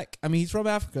he's black. I mean, he's from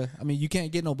Africa. I mean, you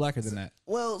can't get no blacker than that.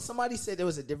 Well, somebody said there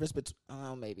was a difference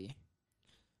between. Maybe.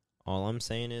 all I'm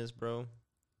saying is, bro,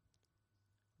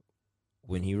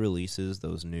 when he releases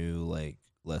those new, like,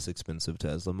 less expensive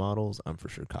Tesla models, I'm for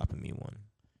sure copping me one.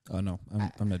 Oh no,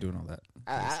 I'm not doing all that.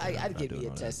 I'd not give me doing a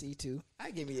all that. Tessie too.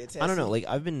 I'd give me a Tessie. I don't know. Like,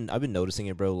 I've been noticing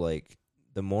it, bro. Like,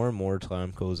 the more and more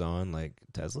time goes on, like,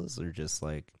 Teslas are just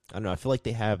like, I don't know. I feel like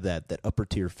they have that upper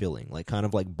tier feeling, like kind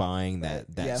of like buying that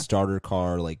Yeah. starter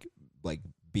car, like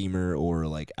Beamer or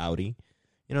like Audi.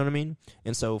 You know what I mean?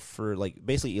 And so for like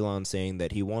basically Elon saying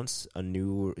that he wants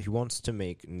to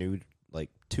make like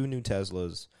 2 new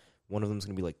Teslas. One of them's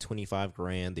gonna be like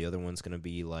 $25,000. The other one's gonna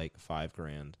be like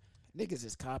 $5,000. Niggas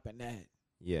is copping that.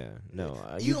 Yeah, no,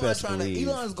 you Elon's best believe.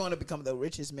 Elon's going to become the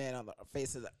richest man on the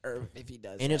face of the earth if he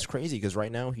does. And that. it's crazy because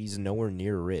right now he's nowhere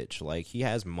near rich. Like, he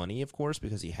has money, of course,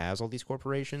 because he has all these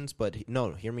corporations. But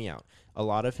no, hear me out. A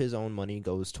lot of his own money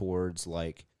goes towards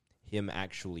like him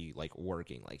actually like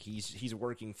working. Like he's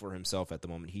working for himself at the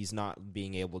moment. He's not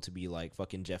being able to be like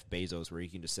fucking Jeff Bezos, where he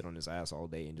can just sit on his ass all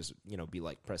day and just be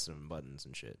like pressing buttons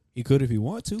and shit. He could if he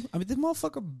want to. I mean, this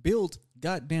motherfucker built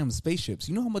goddamn spaceships.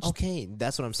 You know how much? Okay,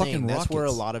 that's what I'm Fucking saying. That's where a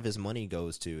rockets. lot of his money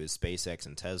goes to is SpaceX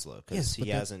and Tesla, because Yes, but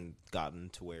he that- hasn't gotten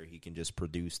to where he can just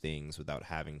produce things without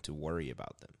having to worry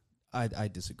about them. I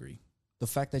disagree. The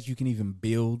fact that you can even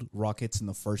build rockets in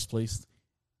the first place,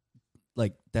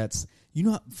 like that's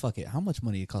fuck it. How much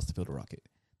money it costs to build a rocket?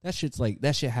 That shit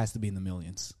has to be in the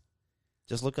millions.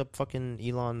 Just look up fucking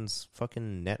Elon's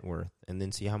fucking net worth and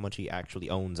then see how much he actually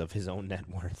owns of his own net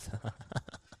worth.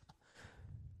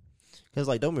 Because,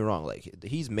 like, don't be wrong, like,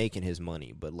 he's making his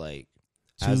money, but, like,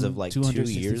 as of, like, 2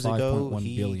 years ago,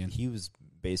 265.1 billion. he was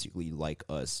basically like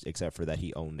us, except for that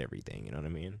he owned everything, you know what I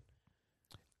mean?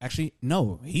 Actually,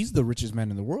 no, he's the richest man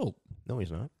in the world. No,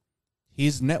 he's not.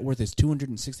 His net worth is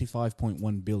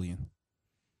 $265.1 billion.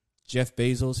 Jeff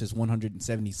Bezos is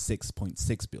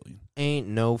 $176.6 billion. Ain't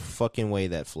no fucking way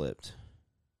that flipped.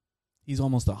 He's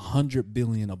almost $100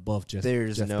 billion above Jeff I'm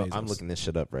Bezos. looking this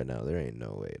shit up right now. There ain't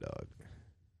no way, dog.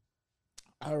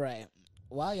 All right.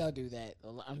 While y'all do that,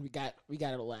 we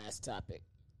got a last topic.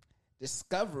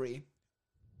 Discovery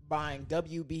buying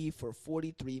WB for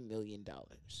 $43 million.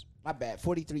 My bad,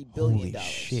 $43 billion. Holy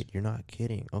shit, you're not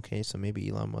kidding. Okay, so maybe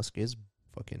Elon Musk is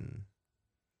fucking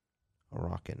a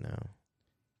rocket now.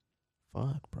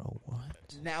 Fuck, bro, what?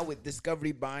 Now with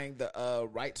Discovery buying the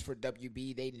rights for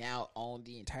WB, they now own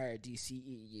the entire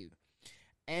DCEU.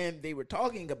 And they were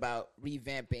talking about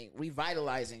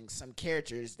revitalizing some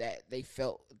characters that they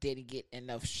felt didn't get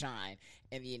enough shine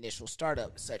in the initial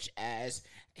startup, such as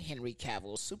Henry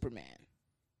Cavill's Superman.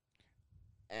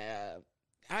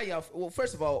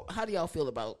 First of all, how do y'all feel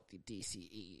about the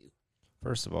DCEU?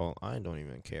 First of all, I don't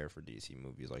even care for DC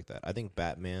movies like that. I think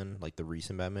Batman, like the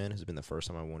recent Batman, has been the first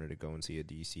time I wanted to go and see a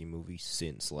DC movie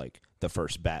since like the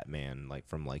first Batman, like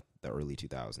from like the early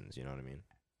 2000s. You know what I mean?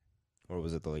 Or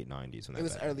was it the late 90s? When It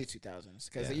was Batman? early 2000s.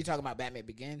 Because Yeah. you talking about Batman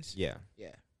Begins? Yeah.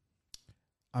 Yeah.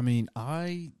 I mean,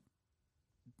 I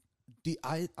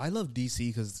love DC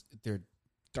because they're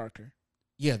Darker.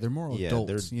 they're more Yeah,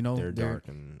 adults. they're dark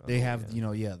and they adult,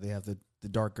 have yeah. they have the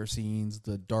darker scenes,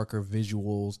 the darker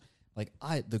visuals. Like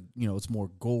it's more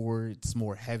gore, it's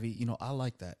more heavy. I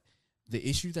like that. The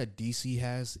issue that DC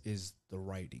has is the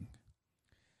writing.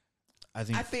 I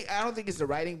don't think it's the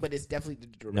writing, but it's definitely the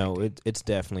director. No, it's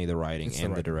definitely the writing It's the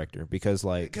and the writing. director because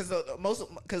like Because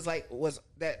was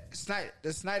that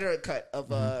the Snyder cut of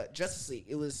Justice League.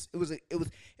 It was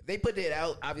if they put it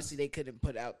out, obviously they couldn't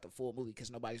put out the full movie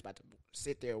because nobody's about to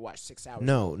sit there and watch 6 hours.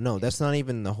 No, that's not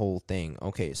even the whole thing.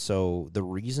 Okay, so the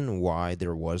reason why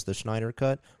there was the Schneider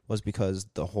cut was because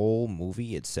the whole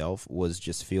movie itself was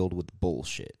just filled with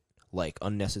bullshit, like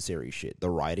unnecessary shit. The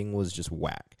writing was just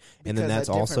whack, and then that's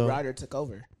a different also writer took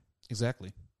over.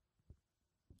 exactly.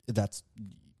 That's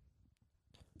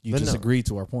you But just no. agreed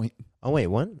to our point. Oh wait,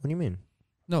 what do you mean?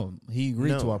 No, he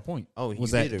agreed to No. our point. Oh, was you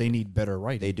that did they agree. need better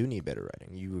writing? They do need better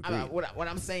writing. You agree? What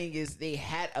I'm saying is they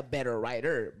had a better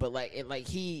writer, but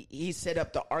he set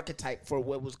up the archetype for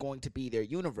what was going to be their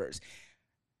universe.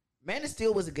 Man of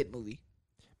Steel was a good movie,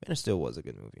 Man of Steel was a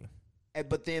good movie.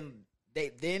 but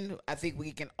then I think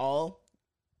we can all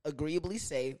agreeably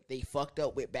say they fucked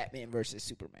up with Batman versus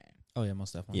Superman. Oh yeah,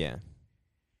 most definitely. Yeah.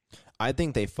 I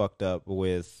think they fucked up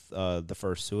with the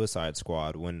first Suicide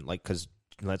Squad when, like, because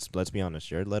let's be honest,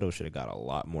 Jared Leto should have got a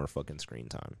lot more fucking screen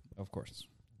time. Of course.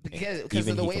 Because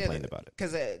Even of the he way complained about it.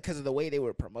 because of the way they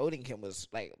were promoting him was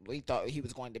like we thought he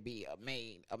was going to be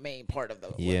a main part of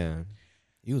the Yeah.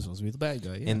 He was supposed to be the bad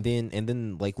guy. Yeah. And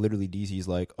then like literally DC's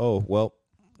like, oh well,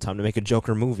 time to make a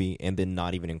Joker movie, and then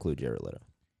not even include Jared Leto.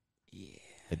 yeah.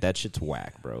 Like, that shit's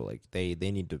whack, bro. Like they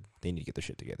need to get their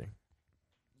shit together.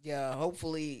 Yeah,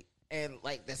 hopefully, and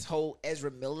like this whole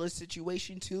Ezra Miller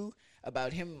situation too,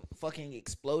 about him fucking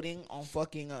exploding on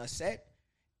fucking set,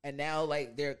 and now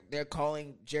like they're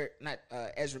calling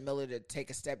Ezra Miller to take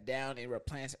a step down and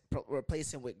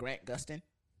replace him with Grant Gustin.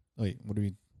 Wait, what are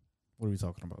we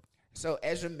talking about? So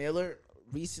Ezra Miller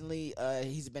recently,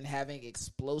 he's been having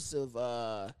explosive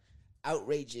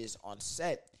outrages on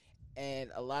set,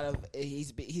 and a lot of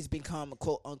he's become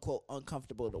quote unquote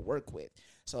uncomfortable to work with.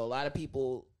 So a lot of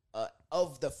people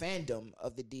of the fandom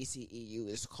of the DCEU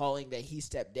is calling that he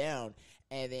stepped down,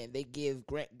 and then they give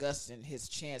Grant Gustin his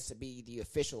chance to be the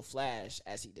official Flash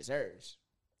as he deserves.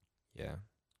 Yeah.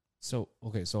 So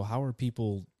okay, so how are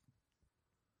people?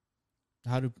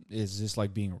 Is this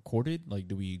like being recorded? Like,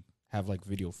 do we have like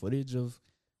video footage of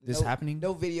this happening?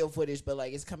 No video footage, but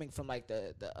like it's coming from like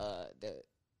the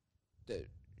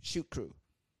shoot crew.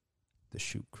 The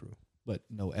shoot crew. But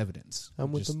no evidence.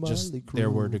 I'm with the just Motley their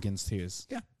Crew. word against his.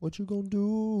 What you gonna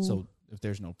do? So if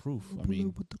there's no proof, I Pull mean,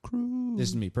 up with the crew. this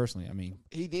is me personally. I mean,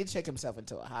 He did check himself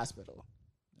into a hospital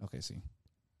okay, see,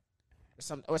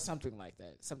 or something like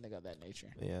that, something of that nature.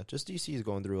 Yeah, just DC is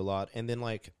going through a lot, and then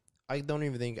like I don't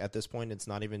even think at this point it's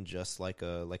not even just like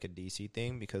a DC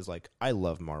thing because like I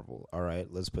love Marvel. All right,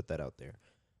 let's put that out there.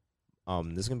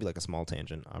 This is gonna be like a small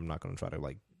tangent. I'm not gonna try to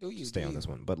like stay on this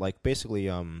one, but like basically,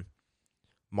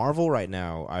 Marvel right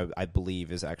now, I believe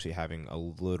is actually having a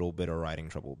little bit of writing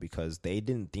trouble because they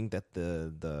didn't think that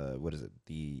the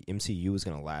MCU was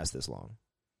gonna last this long.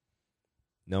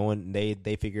 No one they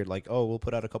figured like, oh, we'll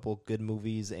put out a couple good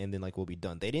movies and then like we'll be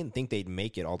done. They didn't think they'd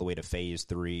make it all the way to phase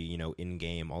 3, you know,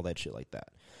 Endgame, all that shit like that.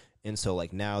 And so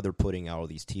like now they're putting out all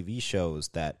these TV shows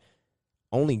that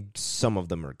only some of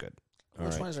them are good.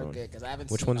 Which ones are good? Because I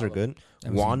haven't. Which seen ones all are of them.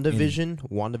 good?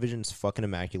 WandaVision's fucking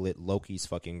immaculate. Loki's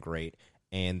fucking great.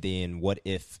 And then What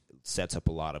If sets up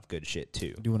a lot of good shit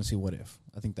too. do you want to see what if?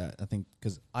 I think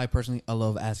because I personally I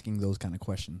love asking those kind of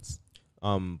questions.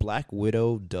 Black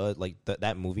Widow does like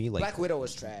that movie. Like Black Widow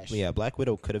was trash. Yeah, Black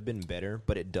Widow could have been better,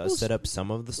 but it does was- set up some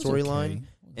of the it was okay. storyline. I wouldn't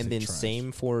And say then trash.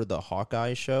 same for the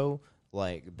Hawkeye show.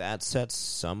 like that sets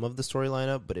some of the storyline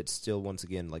up, but it's still once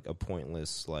again like a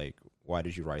pointless like. Why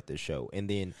did you write this show? And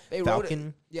then They Falcon. wrote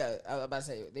it, yeah, I was about to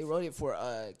say they wrote it for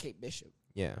Kate Bishop.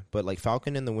 Yeah, but like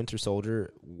Falcon and the Winter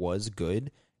Soldier was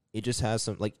good. It just has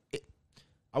some like.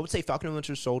 I would say Falcon and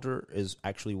Winter Soldier is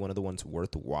actually one of the ones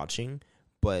worth watching.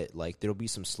 But like there'll be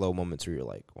some slow moments where you're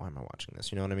like, why am I watching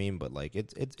this? You know what I mean? But like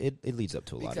it leads up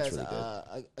to a lot. It's really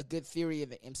good. A good theory in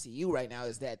the MCU right now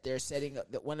is that they're setting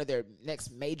up that one of their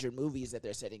next major movies that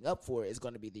they're setting up for is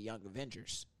going to be the Young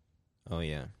Avengers. Oh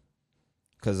yeah,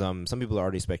 because some people are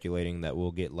already speculating that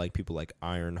we'll get like people like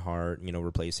Ironheart,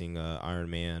 replacing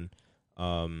Iron Man.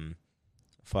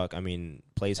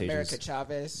 America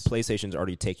Chavez. PlayStation's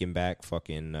already taken back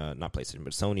fucking not PlayStation,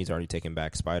 but Sony's already taken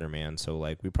back Spider-Man. So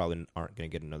like we probably aren't gonna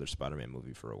get another Spider-Man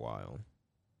movie for a while.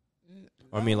 No.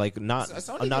 I mean, like not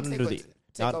under the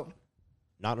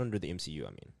not under the MCU. I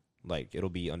mean, like it will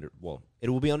be under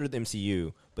the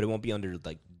MCU, but it won't be under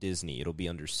like Disney. It'll be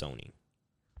under Sony.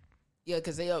 Yeah,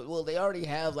 because they already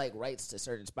have like rights to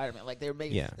certain Spider-Man. Like they're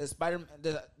making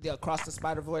the Across the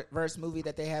Spider-Verse movie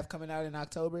that they have coming out in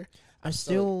October. I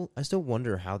still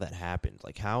wonder how that happened.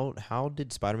 Like how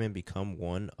did Spider-Man become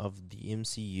one of the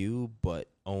MCU but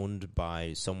owned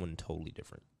by someone totally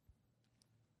different?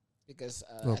 Because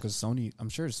Sony, I'm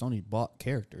sure Sony bought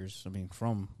characters. I mean,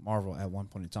 from Marvel at one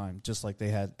point in time, just like they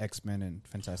had X-Men and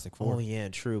Fantastic Four. Oh yeah,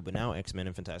 true. But now X-Men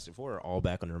and Fantastic Four are all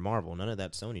back under Marvel. None of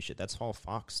that Sony shit. That's all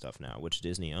Fox stuff now, which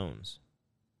Disney owns.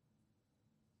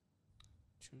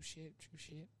 True shit.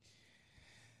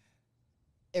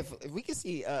 If we could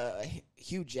see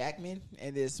Hugh Jackman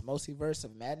in this Multiverse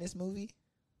of Madness movie.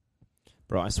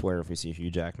 Bro, I swear if we see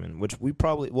Hugh Jackman, which we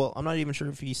probably... Well, I'm not even sure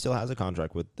if he still has a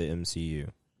contract with the MCU.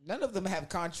 None of them have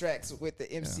contracts with the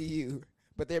MCU,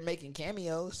 but they're making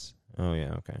cameos. Oh,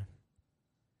 yeah, okay.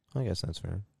 I guess that's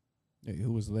fair. Yeah,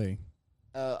 who was they?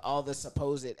 All the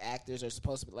supposed actors are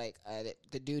supposed to be like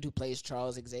the dude who plays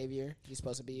Charles Xavier. He's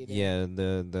supposed to be in it. Yeah,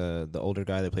 the older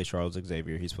guy that plays Charles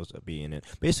Xavier, he's supposed to be in it.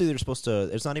 Basically, they're supposed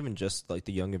to... It's not even just like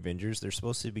the Young Avengers. They're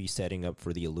supposed to be setting up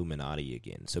for the Illuminati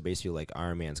again. So basically, like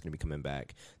Iron Man's going to be coming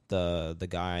back. The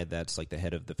guy that's like the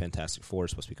head of the Fantastic Four is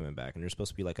supposed to be coming back, and there's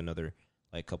supposed to be like another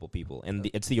like couple people, and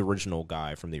it's the original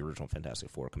guy from the original Fantastic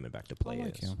Four coming back to play. I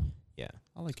like him. Yeah,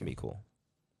 I like him. Be cool.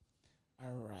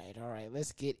 All right.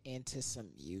 Let's get into some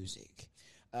music.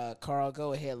 Carl,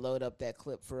 go ahead, load up that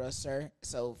clip for us, sir.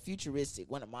 So,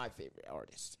 Futuristic, one of my favorite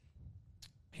artists.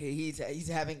 He's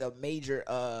having a major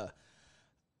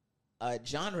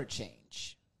genre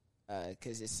change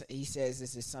because he says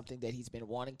this is something that he's been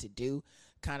wanting to do,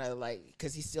 kind of like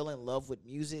because he's still in love with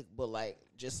music, but like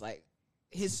just like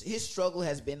his struggle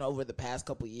has been over the past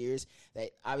couple years.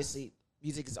 That obviously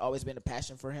music has always been a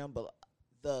passion for him, but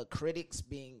the critics,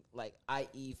 being like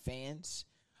i.e. fans,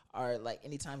 are like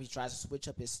anytime he tries to switch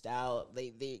up his style,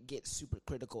 they get super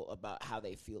critical about how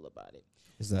they feel about it.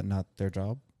 Is that not their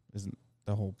job? Isn't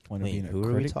the whole point of being a critic?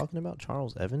 Who are we talking about?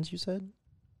 Charles Evans, you said?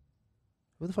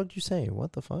 Who the fuck did you say?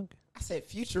 What the fuck? I said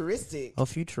Futuristic. Oh,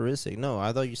 Futuristic. No,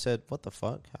 I thought you said, what the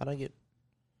fuck? How'd I get...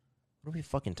 What are we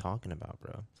fucking talking about,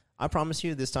 bro? I promise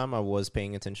you, this time I was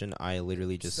paying attention. I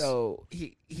literally just... So,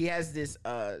 he has this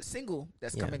single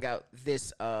that's coming out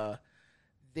the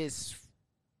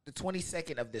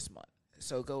 22nd of this month.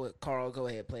 So, Carl, go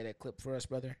ahead, play that clip for us,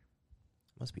 brother.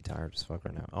 Must be tired as fuck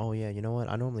right now. Oh, yeah, you know what?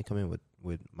 I normally come in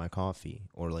with my coffee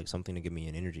or, like, something to give me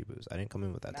an energy boost. I didn't come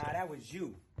in with that today. That was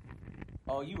you.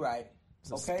 Oh, you right.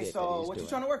 Some Okay, skit that so he's what doing. you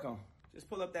trying to work on? Just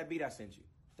pull up that beat I sent you.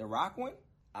 The rock one?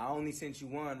 I only sent you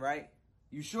one, right?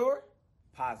 You sure?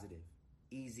 Positive.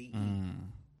 Easy.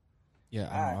 Yeah,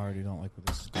 I already don't like what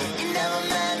this is doing. You never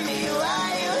met me,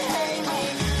 why you hate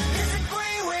me?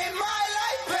 Disagree with my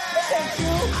life path.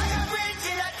 I got rich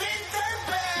and I didn't turn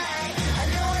back. I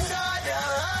know it's hard to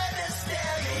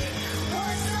understand me.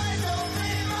 One side don't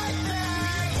fit my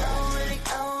bag.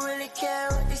 I don't really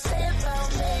care what they say about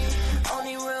me.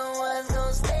 Only real ones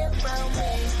gon' stay around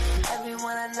me.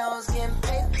 Everyone I know is getting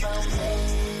paid from me.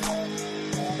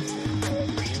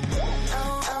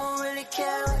 I don't really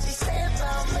care what they say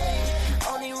about me.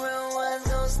 Only real ones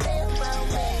gon' stay around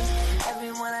me.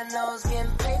 Everyone I know is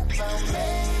getting paid from me.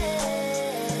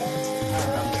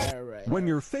 All right. When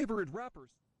your favorite rappers...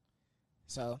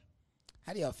 So,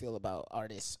 how do y'all feel about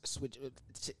artists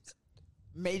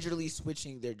majorly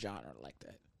switching their genre like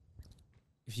that?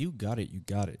 If you got it, you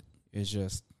got it. It's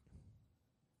just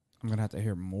I'm gonna have to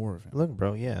hear more of him. Look,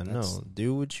 bro, yeah, That's- no.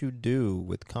 Do what you do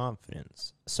with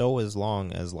confidence. So as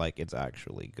long as, like, it's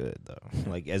actually good, though.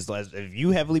 Like, as if you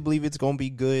heavily believe it's going to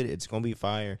be good, it's going to be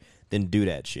fire, then do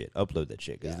that shit. Upload that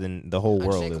shit, because Yeah. then the whole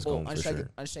world is going for sure.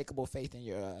 Unshakable faith in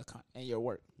your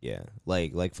work. Yeah,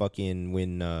 like fucking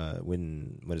when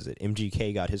what is it?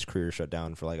 MGK got his career shut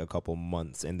down for like a couple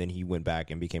months, and then he went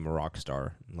back and became a rock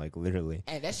star. Like literally,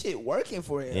 And that shit working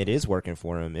for him. it is working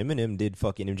for him. Eminem did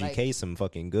fucking MGK some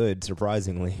fucking good,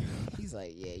 surprisingly. He's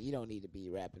like, yeah, you don't need to be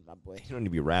rapping, my boy. You don't need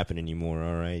to be rapping anymore.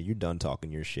 All right, you're done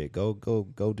talking your shit. Go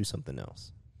do something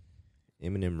else.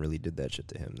 Eminem really did that shit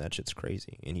to him. That shit's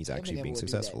crazy, and he's actually Eminem being will do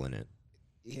successful that. in it.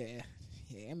 Yeah,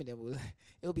 Eminem would.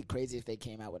 It would be crazy if they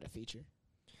came out with a feature.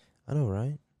 I know,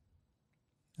 right?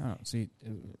 I don't know. See,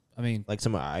 I mean, Like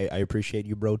some I appreciate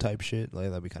you, bro, type shit. Like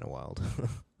that'd be kind of wild.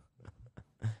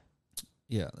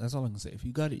 yeah, that's all I can say. If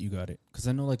you got it, you got it. Because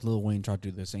I know like Lil Wayne tried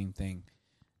to do the same thing,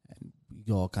 and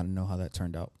you all kind of know how that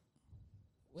turned out.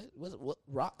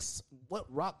 What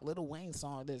rock Lil Wayne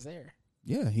song is there?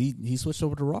 Yeah, he switched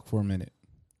over to rock for a minute.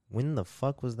 When the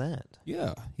fuck was that?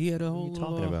 Yeah, he had a What are whole you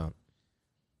talking about?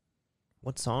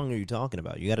 What song are you talking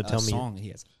about? You got to a tell me. song. He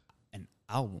has an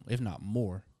album, if not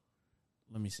more.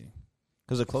 Let me see.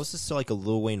 Because the closest to like a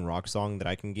Lil Wayne rock song that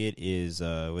I can get is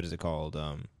what is it called?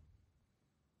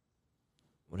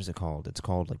 What is it called? It's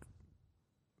called like,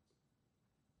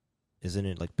 isn't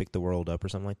it like "Pick the World Up" or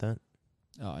something like that?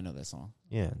 Oh, I know that song.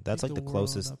 Yeah, that's Pick like the world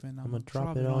closest. up and I'm gonna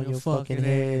drop it on your fucking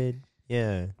head.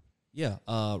 Yeah. Yeah,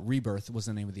 Rebirth was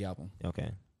the name of the album. Okay.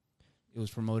 It was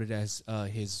promoted as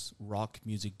his rock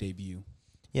music debut.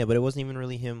 Yeah, but it wasn't even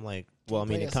really him. Like, well, I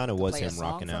mean, Play it a- kind of was play a him song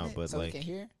rocking from out, it but so we like, can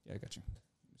hear. Yeah, I got you.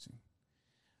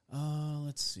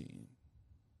 Let's see.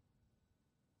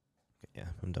 yeah,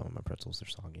 I'm done with my pretzels. They're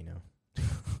soggy now.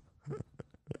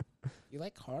 You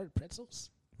like hard pretzels?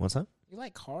 What's that? You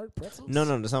like hard pretzels? No,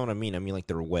 that's not what I mean. I mean like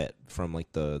they're wet from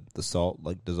like the salt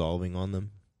like dissolving on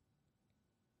them.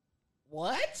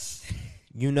 What?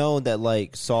 You know that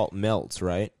like salt melts,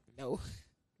 right? No,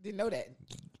 didn't know that.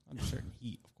 Under certain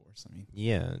heat, of course. I mean,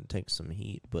 Yeah, it takes some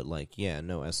heat, but like yeah,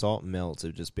 no, as salt melts,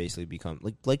 it just basically becomes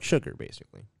like sugar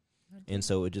basically. And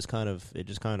so it just kind of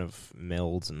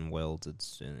melds and welds. It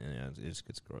just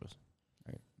gets gross.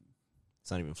 Right.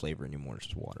 It's not even flavor anymore. It's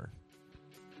just water.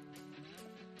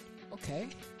 Okay.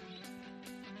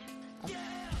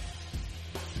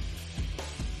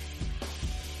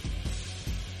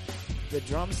 The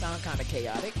drums sound kind of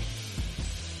chaotic.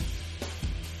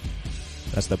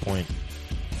 That's the point.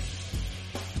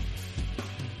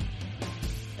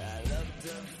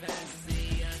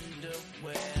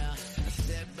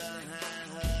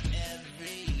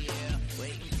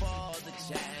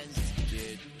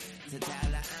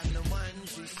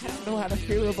 I don't know how to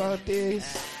feel about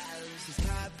this.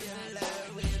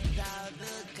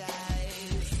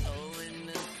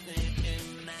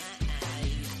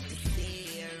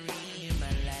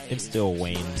 It's still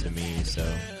Wayne to me, so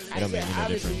it don't make no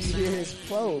Obviously, difference. you hear his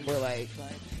flow, but like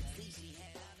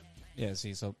yeah.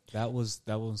 See, so that was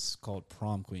called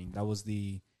Prom Queen. That was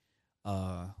the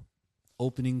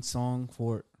opening song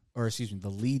for, or excuse me, the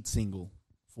lead single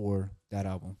for that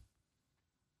album.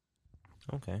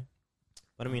 Okay.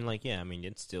 But I mean, like, yeah, I mean,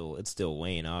 it's still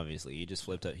Wayne. Obviously, he just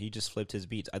flipped his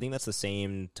beats. I think that's the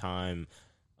same time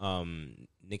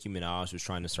Nicki Minaj was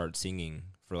trying to start singing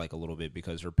for like a little bit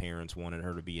because her parents wanted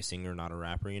her to be a singer, not a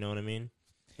rapper. You know what I mean?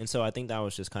 And so I think that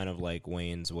was just kind of like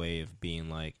Wayne's way of being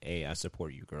like, "Hey, I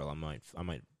support you, girl. I might,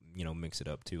 mix it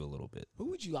up too a little bit." who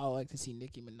would you all like to see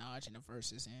Nicki Minaj in the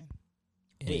verses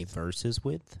in? Any verses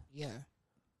with? Yeah,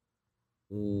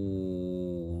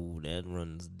 Ooh, that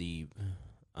runs deep.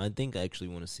 I think I actually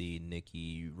want to see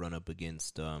Nicki run up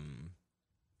against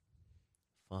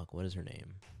fuck, what is her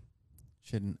name?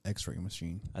 She had an X-ray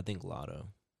machine. I think Lotto.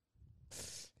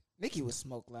 Nicki was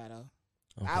Smoke Lotto.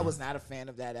 Okay. I was not a fan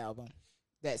of that album.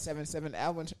 That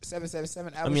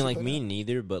 777 album. I mean, like me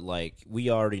neither, but like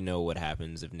we already know what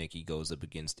happens if Nicki goes up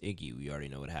against Iggy. We already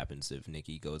know what happens if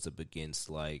Nicki goes up against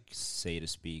like, say to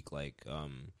speak, like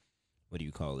what do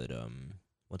you call it?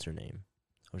 What's her name?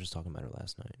 I was just talking about her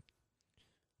last night.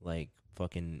 Like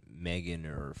fucking Megan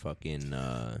or fucking.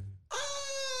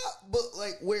 But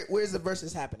like, where's the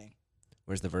verses happening?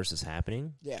 Where's the verses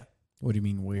happening? Yeah, What do you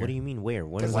mean where? What do you mean where?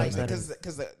 What because why like is that?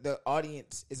 because the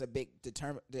audience is a big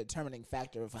determining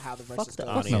factor of how the verses the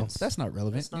go. Fuck no, audience. that's not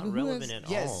relevant. It's not Nigga, who relevant has- at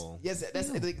Yes, all. yes,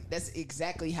 that's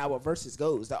exactly how a versus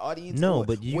goes. The audience. No, or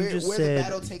but you where, just where said the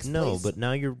battle takes no. place. But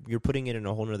now you're putting it in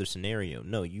a whole other scenario.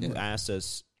 No, you Yeah. asked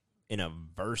us in a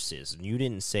versus. You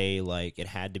didn't say like it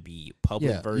had to be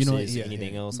public Yeah, versus you know what, yeah,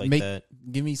 anything yeah. else like Make- that.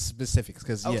 Give me specifics,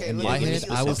 because Okay, in let my me- head,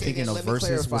 I was okay, thinking then a let me versus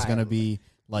was clarify. gonna be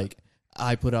like,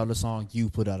 I put out a song, you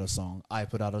put out a song, I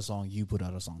put out a song, you put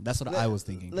out a song. That's what I was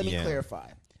thinking. Let me Yeah. clarify.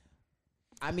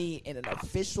 I mean, in an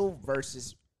official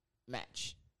versus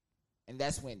match,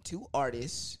 that's when two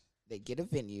artists, they get a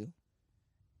venue,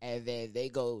 and then they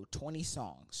go 20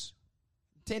 songs,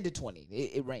 10 to 20.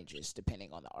 It ranges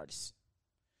depending on the artist.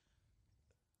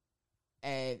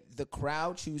 And the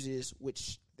crowd chooses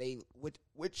which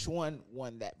one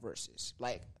won that versus.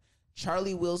 Like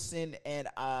Charlie Wilson and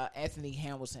Anthony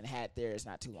Hamilton had theirs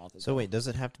not too long ago. So wait, does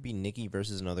it have to be Nicki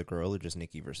versus another girl, or just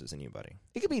Nicki versus anybody?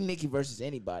 It could be Nicki versus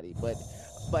anybody, but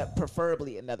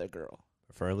preferably another girl.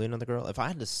 Preferably another girl. If I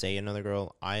had to say another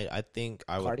girl, I think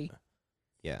I would. Cardi?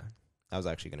 Yeah, that was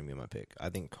actually going to be my pick. I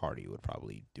think Cardi would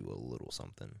probably do a little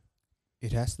something.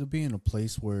 It has to be in a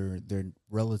place where they're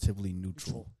relatively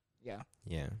neutral. Yeah.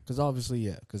 Yeah. Because obviously,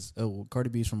 yeah. Because Cardi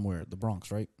B's from where? The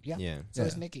Bronx, right? Yeah. Yeah. So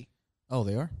it's Yeah. Nicki. Oh,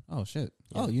 they are? Oh, shit.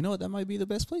 Yeah. Oh, you know what? That might be the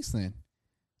best place then.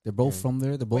 They're both Yeah. from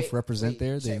there. They both represent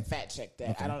there. They Fact check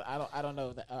that. Okay. I don't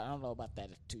know that. I don't know about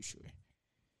that too sure.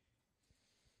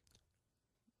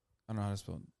 I don't know how to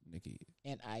spell Nicki.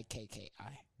 Nikki.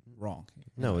 Wrong.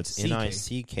 No, it's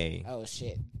CK. Nick. Oh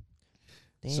shit.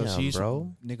 Damn, So she's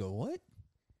bro. Nigga, what?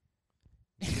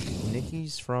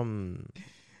 Nicki's from.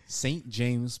 St.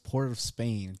 James, Port of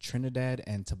Spain, Trinidad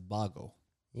and Tobago.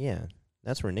 Yeah,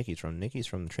 that's where Nicki's from. Nicki's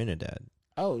from Trinidad.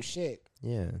 Oh shit.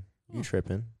 Yeah, you Huh.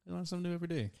 tripping? You learn something new every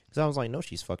day. Because I was like, no,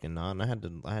 she's fucking not. And I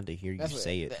had to hear you That's what-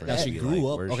 say it. that- for that it to She be grew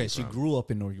like, up. where's Okay, she from? grew up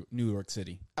in New York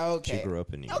City. Okay. She grew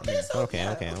up in New York. Okay, so okay,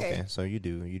 yeah, okay, okay. okay. So you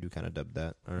do kind of dub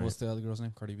that. All right, What's the other girl's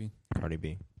name? Cardi B. Cardi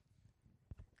B.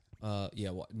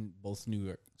 Yeah, both New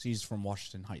York. She's from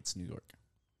Washington Heights, New York.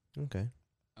 Okay.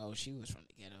 Oh, she was from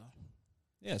the ghetto.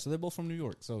 Yeah, so they're both from New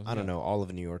York. So I don't know. All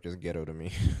of New York is ghetto to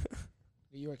me.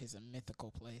 New York is a mythical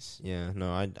place. Yeah,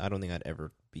 no, I don't think I'd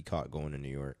ever be caught going to New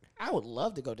York. I would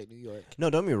love to go to New York. No,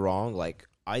 don't be wrong. Like,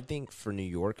 I think for New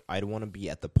York, I'd want to be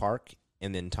at the park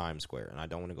and then Times Square, and I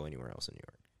don't want to go anywhere else in New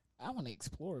York. I want to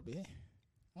explore, man.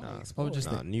 I want Nah, to explore. probably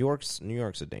just Nah, New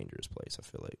York's a dangerous place. I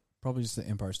feel like. Probably just the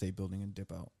Empire State Building and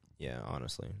dip out. Yeah,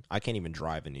 honestly, I can't even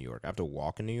drive in New York. I have to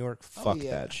walk in New York. Oh, Fuck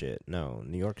yeah. that shit. No,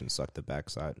 New York can suck the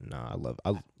backside. Nah, I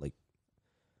like.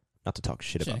 Not to talk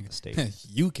shit about the state.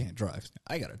 You can't drive.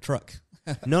 I got a truck.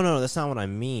 No, that's not what I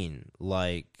mean.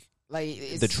 Like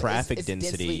it's, the traffic it's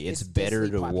density, densely- it's better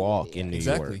densely to walk populated, in yeah. New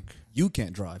Exactly. York. You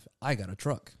can't drive. I got a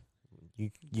truck.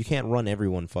 You can't run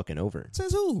everyone fucking over.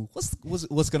 Says who?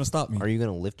 What's gonna stop me? Are you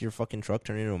gonna lift your fucking truck,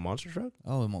 turn it into a monster truck?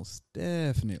 Oh, most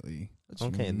definitely. What you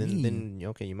Okay, mean? then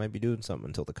okay, you might be doing something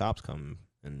until the cops come,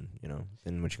 and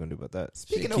then what you gonna do about that?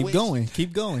 Speaking Shit, of keep which, going.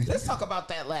 Keep going. let's talk about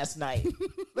that last night.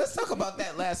 Let's talk about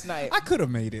that last night. I could have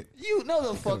made it. You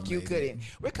know the fuck could've you made couldn't.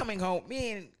 We're coming home.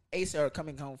 Me and Asa are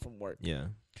coming home from work, Yeah,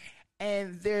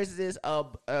 and there's this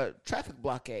traffic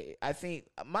blockade. I think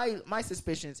my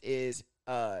suspicions is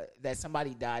that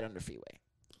somebody died on the freeway.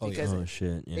 Oh, Because oh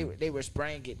shit, yeah. they were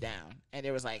spraying it down, and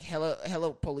there was like hella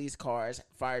police cars,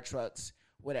 fire trucks,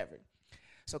 whatever.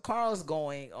 So Carl's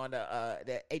going on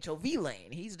the HOV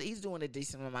lane. He's doing a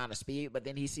decent amount of speed, but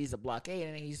then he sees a blockade,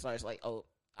 and he starts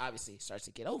obviously starts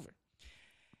to get over.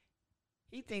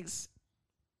 He thinks,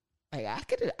 like, I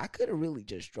could have really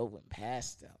just driven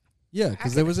past them. Yeah, I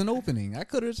because there could've- was an opening. I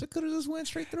could have just went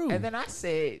straight through. And then I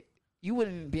said, you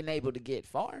wouldn't been able to get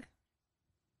far.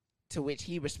 To which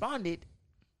he responded,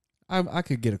 I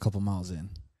could get a couple miles in.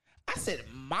 I said,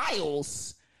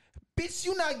 miles? Bitch,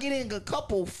 you not getting a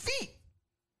couple feet.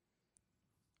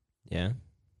 Yeah.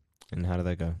 And how did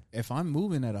that go? If I'm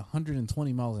moving at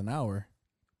 120 miles an hour,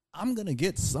 I'm gonna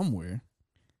get somewhere.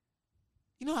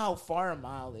 You know how far a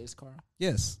mile is, Carl?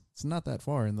 Yes, it's not that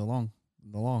far in the long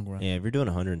run. Yeah, if you're doing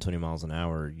 120 miles an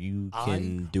hour, you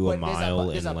can do a But there's mile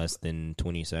there's in less than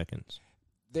 20 seconds.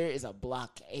 There is a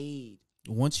blockade.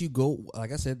 Once you go,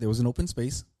 like I said, there was an open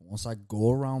space. Once I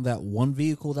go around that one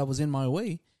vehicle that was in my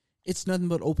way, it's nothing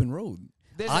but open road.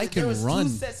 I can there was run. two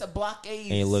sets of blockades.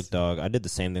 Hey, look, dog. I did the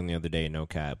same thing the other day. No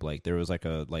cap. Like there was like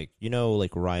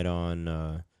right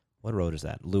on what road is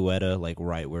that? Luetta. Like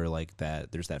right where like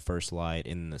that. There's that first light,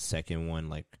 and the second one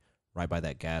like right by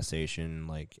that gas station.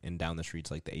 Like and down the streets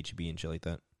like the HEB and shit like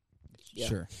that. Yeah.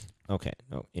 Sure. Okay.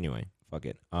 Oh, anyway, fuck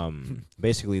it.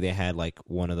 Basically they had like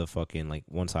one of the fucking like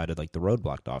one side of like the road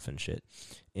blocked off and shit,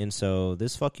 and so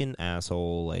this fucking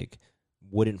asshole like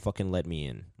wouldn't fucking let me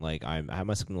in. Like I had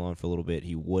my signal on for a little bit.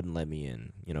 He wouldn't let me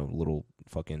in. You know, little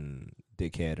fucking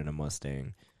dickhead in a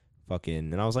Mustang.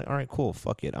 Fucking, and I was like, all right, cool,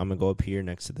 fuck it. I'm gonna go up here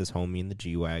next to this homie in the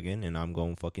G-Wagon, and I'm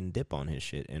gonna fucking dip on his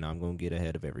shit, and I'm gonna get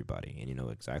ahead of everybody. And you know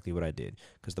exactly what I did,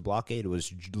 because the blockade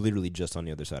was literally just on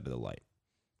the other side of the light.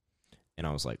 And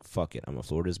I was like, fuck it, I'm gonna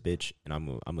floor this bitch, and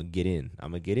I'm gonna get in.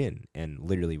 I'm gonna get in, and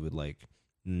literally with like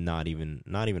not even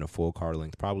a full car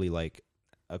length, probably like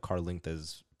a car length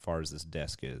as far as this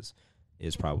desk is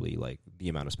probably like the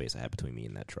amount of space I have between me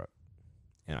and that truck.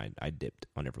 and I dipped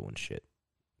on everyone's shit.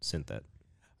 Sent that.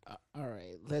 All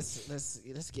right, let's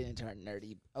get into our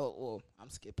nerdy. Oh, well, I'm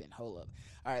skipping. Hold up.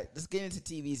 All right, let's get into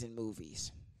TVs and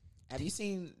movies. Have you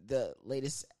seen the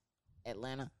latest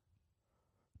Atlanta?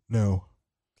 No.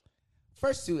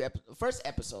 First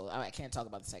episode. I can't talk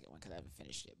about the second one because I haven't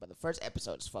finished it. But the first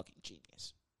episode is fucking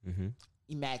genius, Mm-hmm.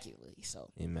 immaculately so.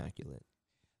 Immaculate.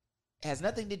 It has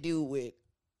nothing to do with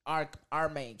our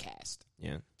main cast.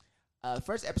 Yeah. The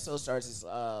first episode starts as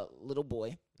little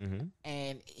boy, Mm-hmm.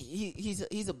 and he's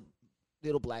a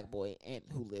little black boy and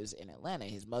who lives in Atlanta.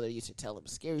 His mother used to tell him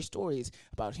scary stories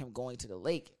about him going to the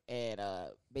lake and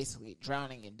basically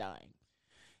drowning and dying.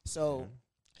 So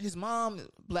his mom,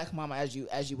 black mama, as you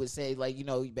would say, like, you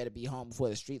know, you better be home before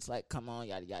the streets like come on,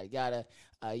 yada yada yada.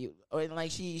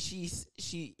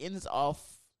 She ends off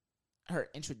her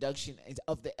introduction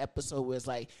of the episode was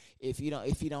like, if you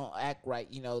don't act right,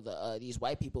 you know, these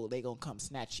white people, they gonna come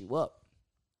snatch you up.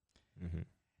 Mm-hmm.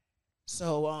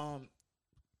 So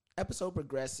episode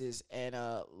progresses, and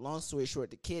long story short,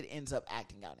 the kid ends up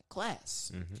acting out in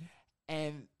class, Mm-hmm.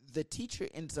 and the teacher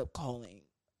ends up calling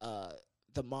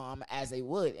the mom, as they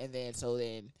would, and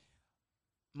then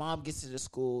mom gets to the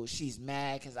school. She's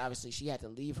mad because obviously she had to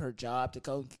leave her job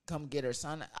to come get her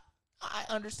son. I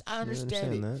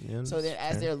understand it. That. Yeah, So then, that's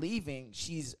as fair. they're leaving,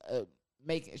 she's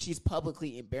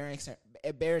publicly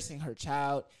embarrassing her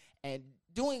child and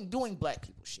doing black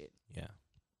people shit. Yeah.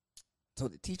 So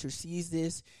the teacher sees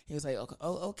this. He was like,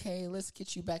 okay, let's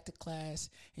get you back to class.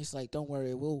 He's like, don't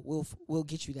worry, we'll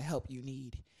get you the help you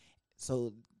need.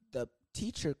 So the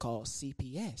teacher calls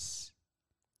CPS.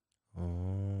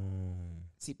 Oh.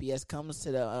 CPS comes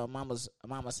to the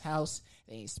mama's house.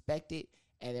 They inspect it.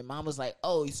 And then mama's like,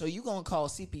 oh, so you gonna call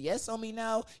CPS on me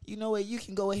now? You know what? You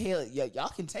can go ahead. Y'all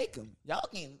can take him. Y'all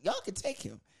can take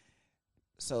him.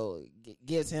 So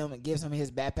gives him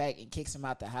his backpack and kicks him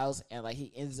out the house. And like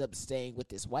he ends up staying with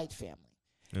this white family.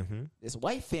 Mm-hmm. This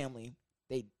white family,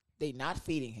 they not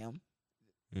feeding him.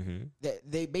 Mm-hmm.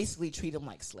 They basically treat him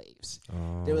like slaves.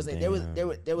 Oh, There was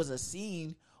damn. a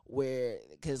scene where,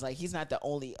 because like he's not the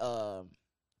only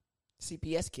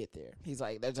CPS kid there. He's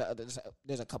like there's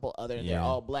a couple other, and they're Yeah.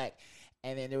 all black.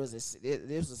 And then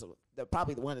this was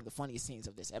probably one of the funniest scenes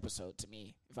of this episode to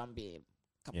me, if I'm being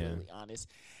completely honest.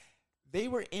 They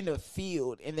were in a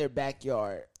field in their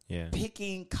backyard Yeah.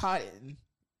 picking cotton,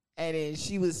 and then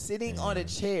she was sitting on a Yeah.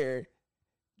 chair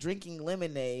drinking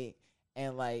lemonade.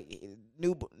 And like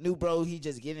new bro, he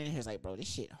just get in here. He's like, bro, this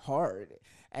shit hard.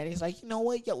 And he's like, you know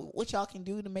what, what y'all can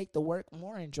do to make the work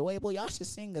more enjoyable? Y'all should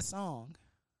sing a song.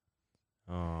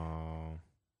 Oh.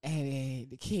 And then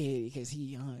the kid, because he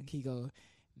young, he go,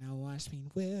 now watch me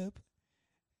whip,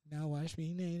 now watch me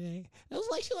nay nay. It was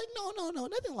like, she's like, no,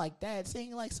 nothing like that.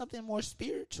 Sing like something more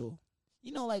spiritual,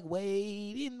 you know, like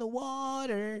wade in the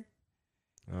water.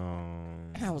 Oh.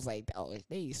 And I was like, oh,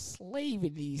 they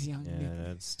slaving these young Yeah, niggas.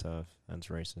 that's tough. That's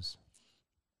racist.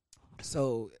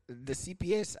 So the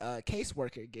CPS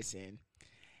caseworker gets in,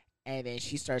 and then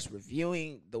she starts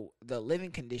reviewing the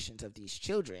living conditions of these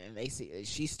children, and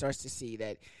she starts to see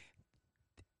that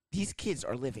these kids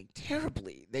are living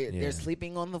terribly. They're Yeah.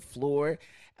 sleeping on the floor.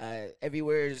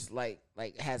 Everywhere is like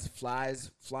has flies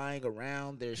flying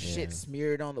around. There's shit Yeah.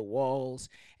 smeared on the walls,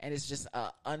 and it's just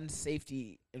a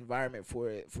unsafety environment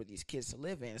for these kids to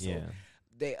live in. So Yeah.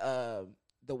 they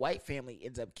the white family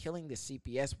ends up killing the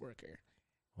CPS worker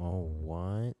Oh,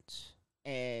 what?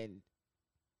 and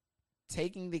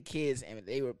taking the kids, and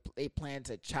they planned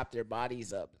to chop their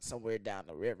bodies up somewhere down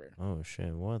the river. Oh,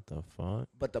 shit. What the fuck?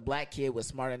 But the black kid was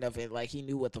smart enough, and like he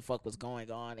knew what the fuck was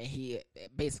going on, and he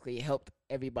basically helped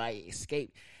everybody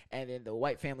escape. And then the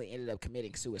white family ended up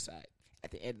committing suicide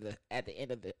at the end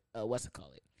of the what's it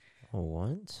called? Oh,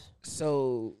 what?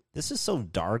 So This is so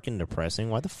dark and depressing.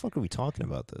 Why the fuck are we talking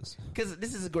about this? because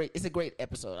it's a great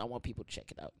episode. I want people to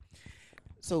check it out.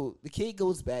 So the kid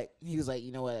goes back. He was like,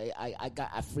 you know what?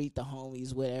 I freed the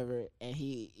homies, whatever. And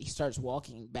he starts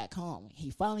walking back home. He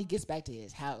finally gets back to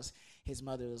his house. His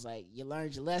mother was like, "You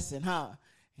learned your lesson, huh?" And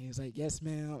he was like, "Yes,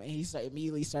 ma'am." And he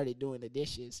immediately started doing the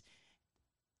dishes.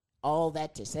 All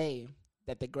that to say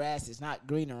that the grass is not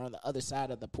greener on the other side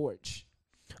of the porch.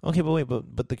 Okay, but wait,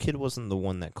 but the kid wasn't the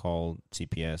one that called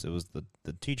CPS. It was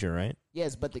the teacher, right?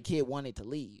 Yes, but the kid wanted to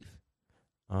leave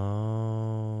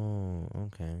Oh,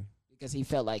 okay. because he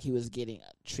felt like he was getting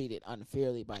treated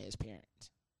unfairly by his parents.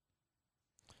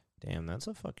 Damn, that's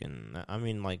a fucking... I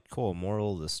mean, like, cool,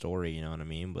 moral of the story, you know what I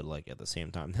mean? But, like, at the same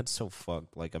time, that's so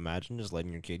fucked. Like, imagine just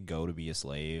letting your kid go to be a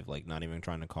slave, like, not even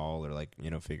trying to call or, like,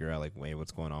 you know, figure out, like, wait,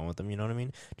 what's going on with him, you know what I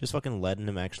mean? Just fucking letting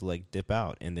him actually, like, dip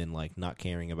out and then, like, not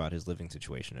caring about his living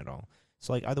situation at all.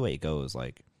 So, like, either way it goes,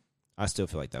 like, I still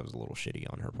feel like that was a little shitty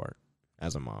on her part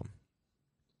as a mom.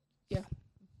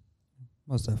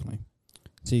 Most definitely.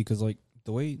 See, because like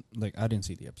the way, like I didn't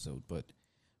see the episode, but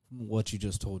from what you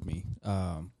just told me,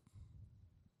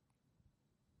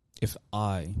 if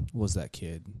I was that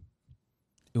kid,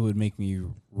 it would make me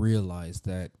realize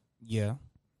that, yeah,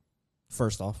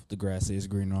 first off, the grass is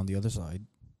greener on the other side.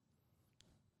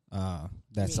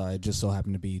 That side just so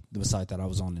happened to be the side that I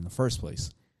was on in the first place.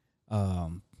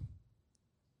 But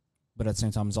at the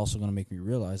same time, it's also going to make me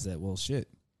realize that, well, shit,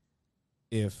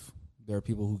 if there are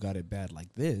people who got it bad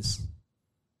like this,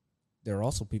 there are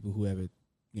also people who have it,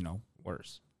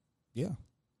 Worse. yeah.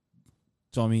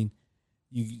 So I mean,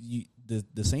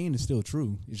 the saying is still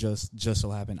true. It just so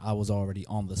happened I was already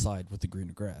on the side with the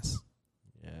greener grass.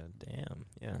 Yeah, damn.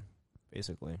 Yeah,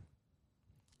 basically.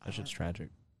 That shit's tragic.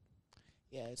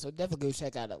 Yeah, so definitely go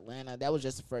check out Atlanta. That was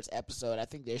just the first episode. I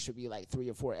think there should be like 3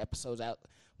 or 4 episodes out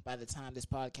by the time this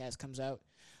podcast comes out.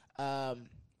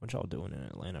 What y'all doing in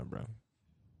Atlanta, bro?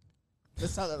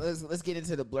 Let's get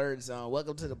into the Blurred Zone.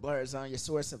 Welcome to the Blurred Zone, your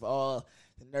source of all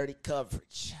the nerdy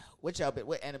coverage. What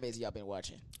animes y'all been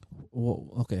watching? Well,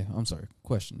 okay, I'm sorry.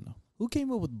 Question though. Who came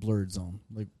up with Blurred Zone?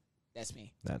 Like, That's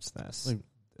me, That's Like,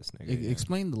 this nigga. Yeah.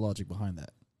 explain the logic behind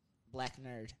that. Black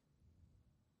Nerd.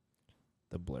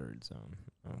 The Blurred Zone.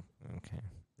 Oh, okay.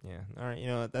 Yeah. All right. You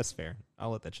know what? That's fair. I'll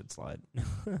let that shit slide.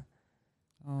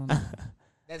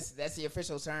 That's the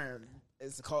official term.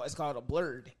 It's called a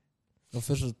blurred.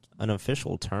 Official. An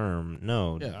official term?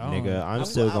 No, Yeah, I don't nigga. know. I'm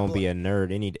still gonna be a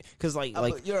nerd any day. Cause like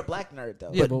You're a black nerd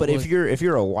though. Yeah, but but if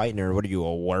you're a white nerd, what are you,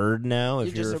 a word now? You're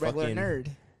If just a regular fucking nerd.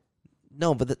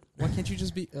 No, but Why can't you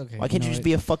just be okay? why can't you just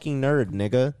be a fucking nerd,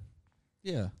 nigga?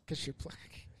 Yeah. Because you're black.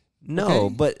 No,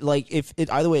 Okay. but like if it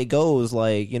either way it goes,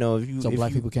 like if you So if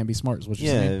black you, people can't be smart. Is what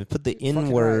you're saying? yeah, put the You're fucking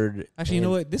N word. Actually, you know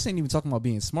what? This ain't even talking about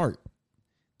being smart.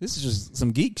 This is just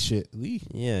some geek shit. Lee.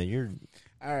 Yeah, you're.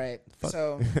 All right. Fuck.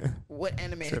 So, what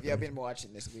anime have y'all Tripping. been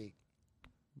watching this week?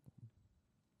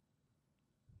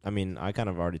 I mean, I kind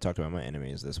of already talked about my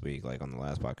enemies this week, like on the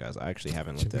last podcast. I actually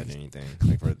haven't looked at anything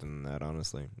like further than that.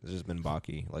 Honestly, it's just been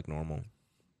Baki, like normal.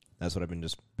 That's what I've been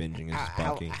just binging. Is just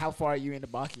Baki. How far are you into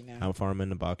Baki now? How far I'm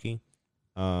into Baki?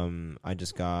 I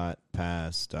just got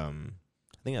past. I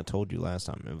think I told you last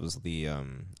time. It was the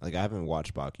like I haven't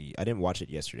watched Baki. I didn't watch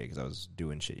it yesterday because I was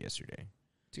doing shit yesterday.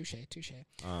 Touche.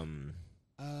 Um,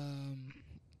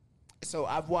 So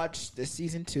I've watched the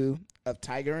season 2 of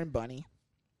Tiger and Bunny.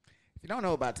 If you don't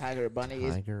know about Tiger and Bunny,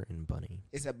 Tiger and Bunny.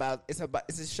 it's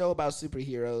a show about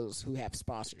superheroes who have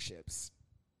sponsorships.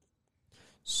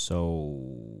 So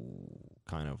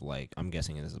kind of like I'm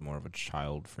guessing this is more of a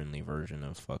child friendly version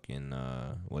of fucking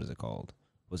what is it called?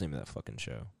 What's the name of that fucking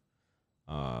show?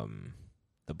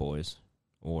 The Boys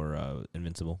or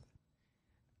Invincible.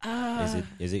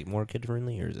 Is it more kid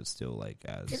friendly or is it still like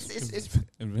as It's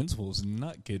Invincible is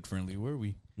not kid friendly. Were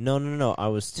we? No. I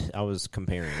was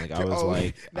comparing. Like I was I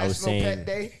was National saying Pet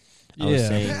Day. I was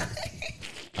saying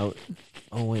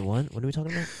oh wait, what? What are we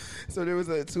talking about? So there was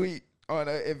a tweet on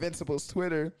Invincible's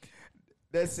Twitter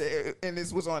that said, and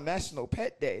this was on National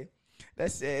Pet Day,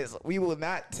 that says, "We will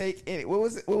not take any." What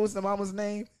was the mama's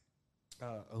name?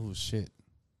 Oh shit.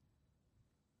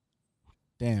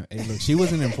 Damn. Hey, look, she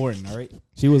wasn't important. All right,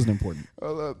 she wasn't important.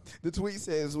 Hold up. The tweet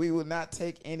says, "We will not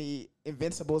take any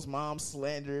Invincible's mom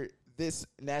slander this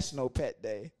National Pet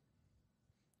Day."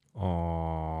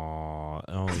 Oh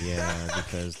yeah,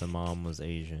 because the mom was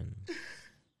Asian.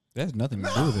 That has nothing to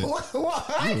do with it. What?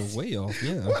 You were way off.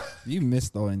 Yeah, you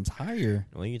missed the entire.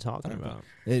 What are you talking about?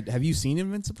 Have you seen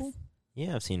Invincible?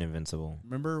 Yeah, I've seen Invincible.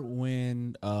 Remember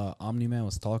when Omni-Man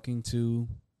was talking to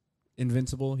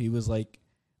Invincible? He was like,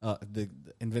 the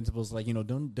Invincible's like,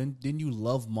 didn't you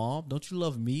love Mom? Don't you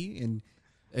love me?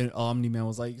 And Omni-Man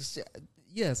was like,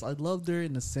 yes, I loved her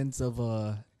in the sense of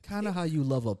kind of how you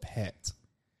love a pet.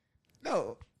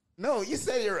 No, you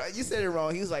said it right. You said it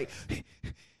wrong. He was like,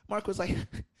 Mark was like,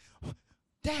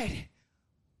 Dad,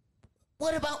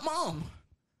 what about Mom?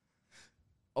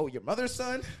 Oh, your mother's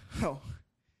son? Oh,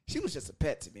 she was just a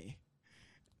pet to me.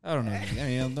 I don't know. I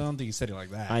mean, I don't think he said it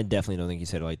like that. I definitely don't think he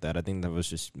said it like that. I think that was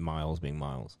just Miles being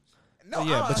Miles. No,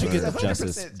 yeah, but you he's get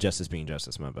 100%. Justice being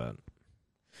Justice. My bad.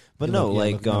 But Yeah, no, look,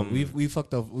 like no, we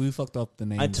fucked up. We fucked up the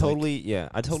name. I totally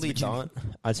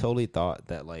thought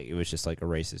that like it was just like a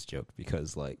racist joke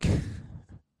because like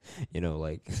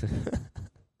like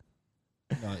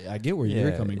No, I get where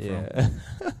you're coming from.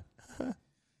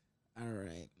 All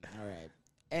right.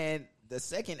 And the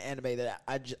second anime that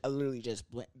I literally just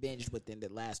binged within the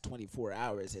last 24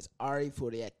 hours is Ari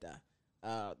Furieta,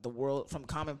 the world from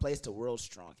Commonplace to World's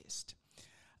Strongest.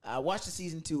 I watched the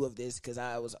season 2 of this because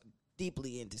I was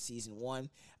deeply into season 1.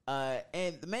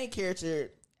 And the main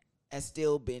character has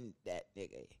still been that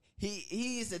nigga.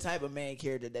 He's the type of main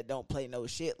character that don't play no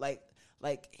shit. Like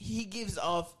he gives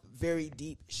off very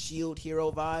deep Shield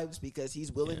hero vibes because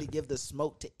he's willing to give the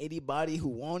smoke to anybody who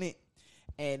want it.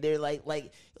 And they're like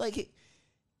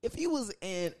if he was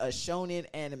in a shonen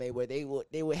anime where they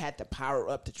would have to power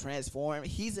up to transform,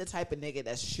 he's the type of nigga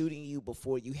that's shooting you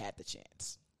before you had the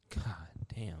chance. God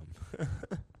damn.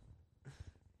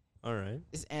 All right.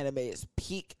 This anime is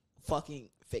peak fucking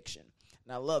fiction,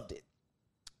 and I loved it.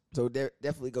 So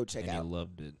definitely go check And out. I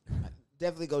loved it.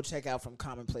 Definitely go check out From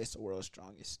Commonplace to World's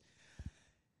Strongest.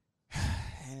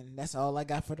 And that's all I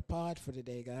got for the pod for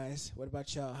today, guys. What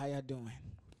about y'all? How y'all doing?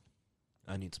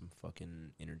 I need some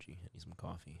fucking energy. I need some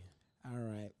coffee. All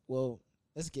right. Well,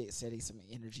 let's get Seti some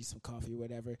energy, some coffee,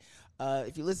 whatever.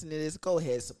 If you listen to this, go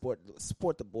ahead, support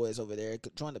the boys over there.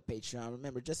 Join the Patreon.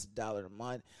 Remember, just $1 a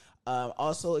month.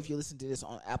 Also, if you listen to this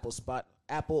on Apple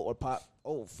Podcasts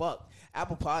or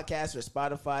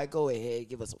Spotify, go ahead,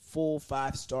 give us a full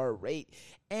 5-star rate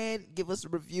and give us a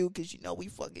review because we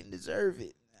fucking deserve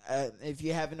it. If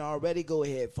you haven't already, go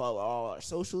ahead, follow all our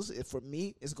socials. For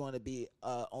me, it's going to be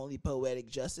Only Poetic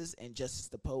Justice and Justice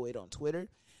the Poet on Twitter.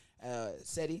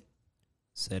 Seti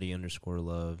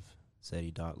SETI_love,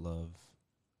 SETI.love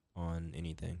on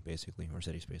anything, basically, or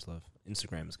SETI space love.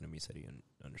 Instagram is going to be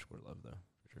SETI_love, though,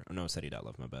 for sure. Oh, no,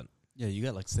 SETI.love, my bad. Yeah, you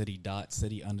got like SETI dot,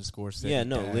 SETI underscore, SETI Yeah,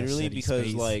 no, dash, literally SETI because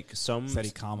space, like some SETI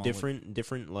comma, different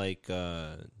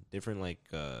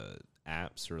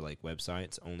apps or like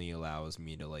websites only allows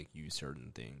me to like use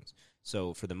certain things.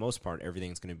 So for the most part,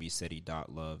 everything's going to be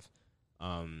SETI.love.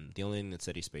 The only thing that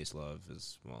SETI space love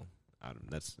is, well,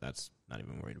 that's not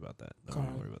even worried about that. Don't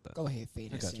even worry about that. Go ahead,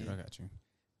 fade I us got you. in. I got you.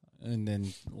 And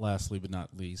then, lastly but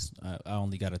not least, I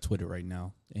only got a Twitter right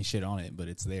now. Ain't shit on it, but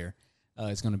it's there.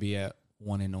 It's going to be at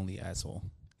One and Only Asshole.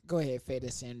 Go ahead, fade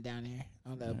us in down here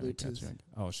on the Bluetooth.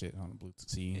 Oh shit, on the Bluetooth.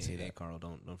 See, you didn't say Hey, that. Carl,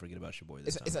 don't forget about your boy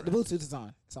this It's time. the Bluetooth is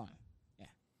on. It's on. Yeah.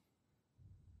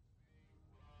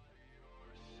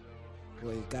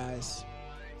 Well, guys,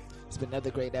 it's been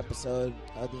another great episode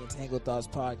of the Entangled Thoughts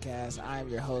podcast. I am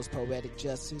your host, Poetic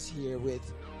Justice, here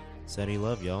with SETI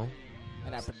love, y'all.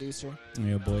 and our producer,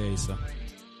 Yeah, boy, Asa.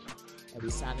 and we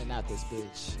signing out this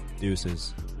bitch.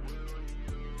 Deuces.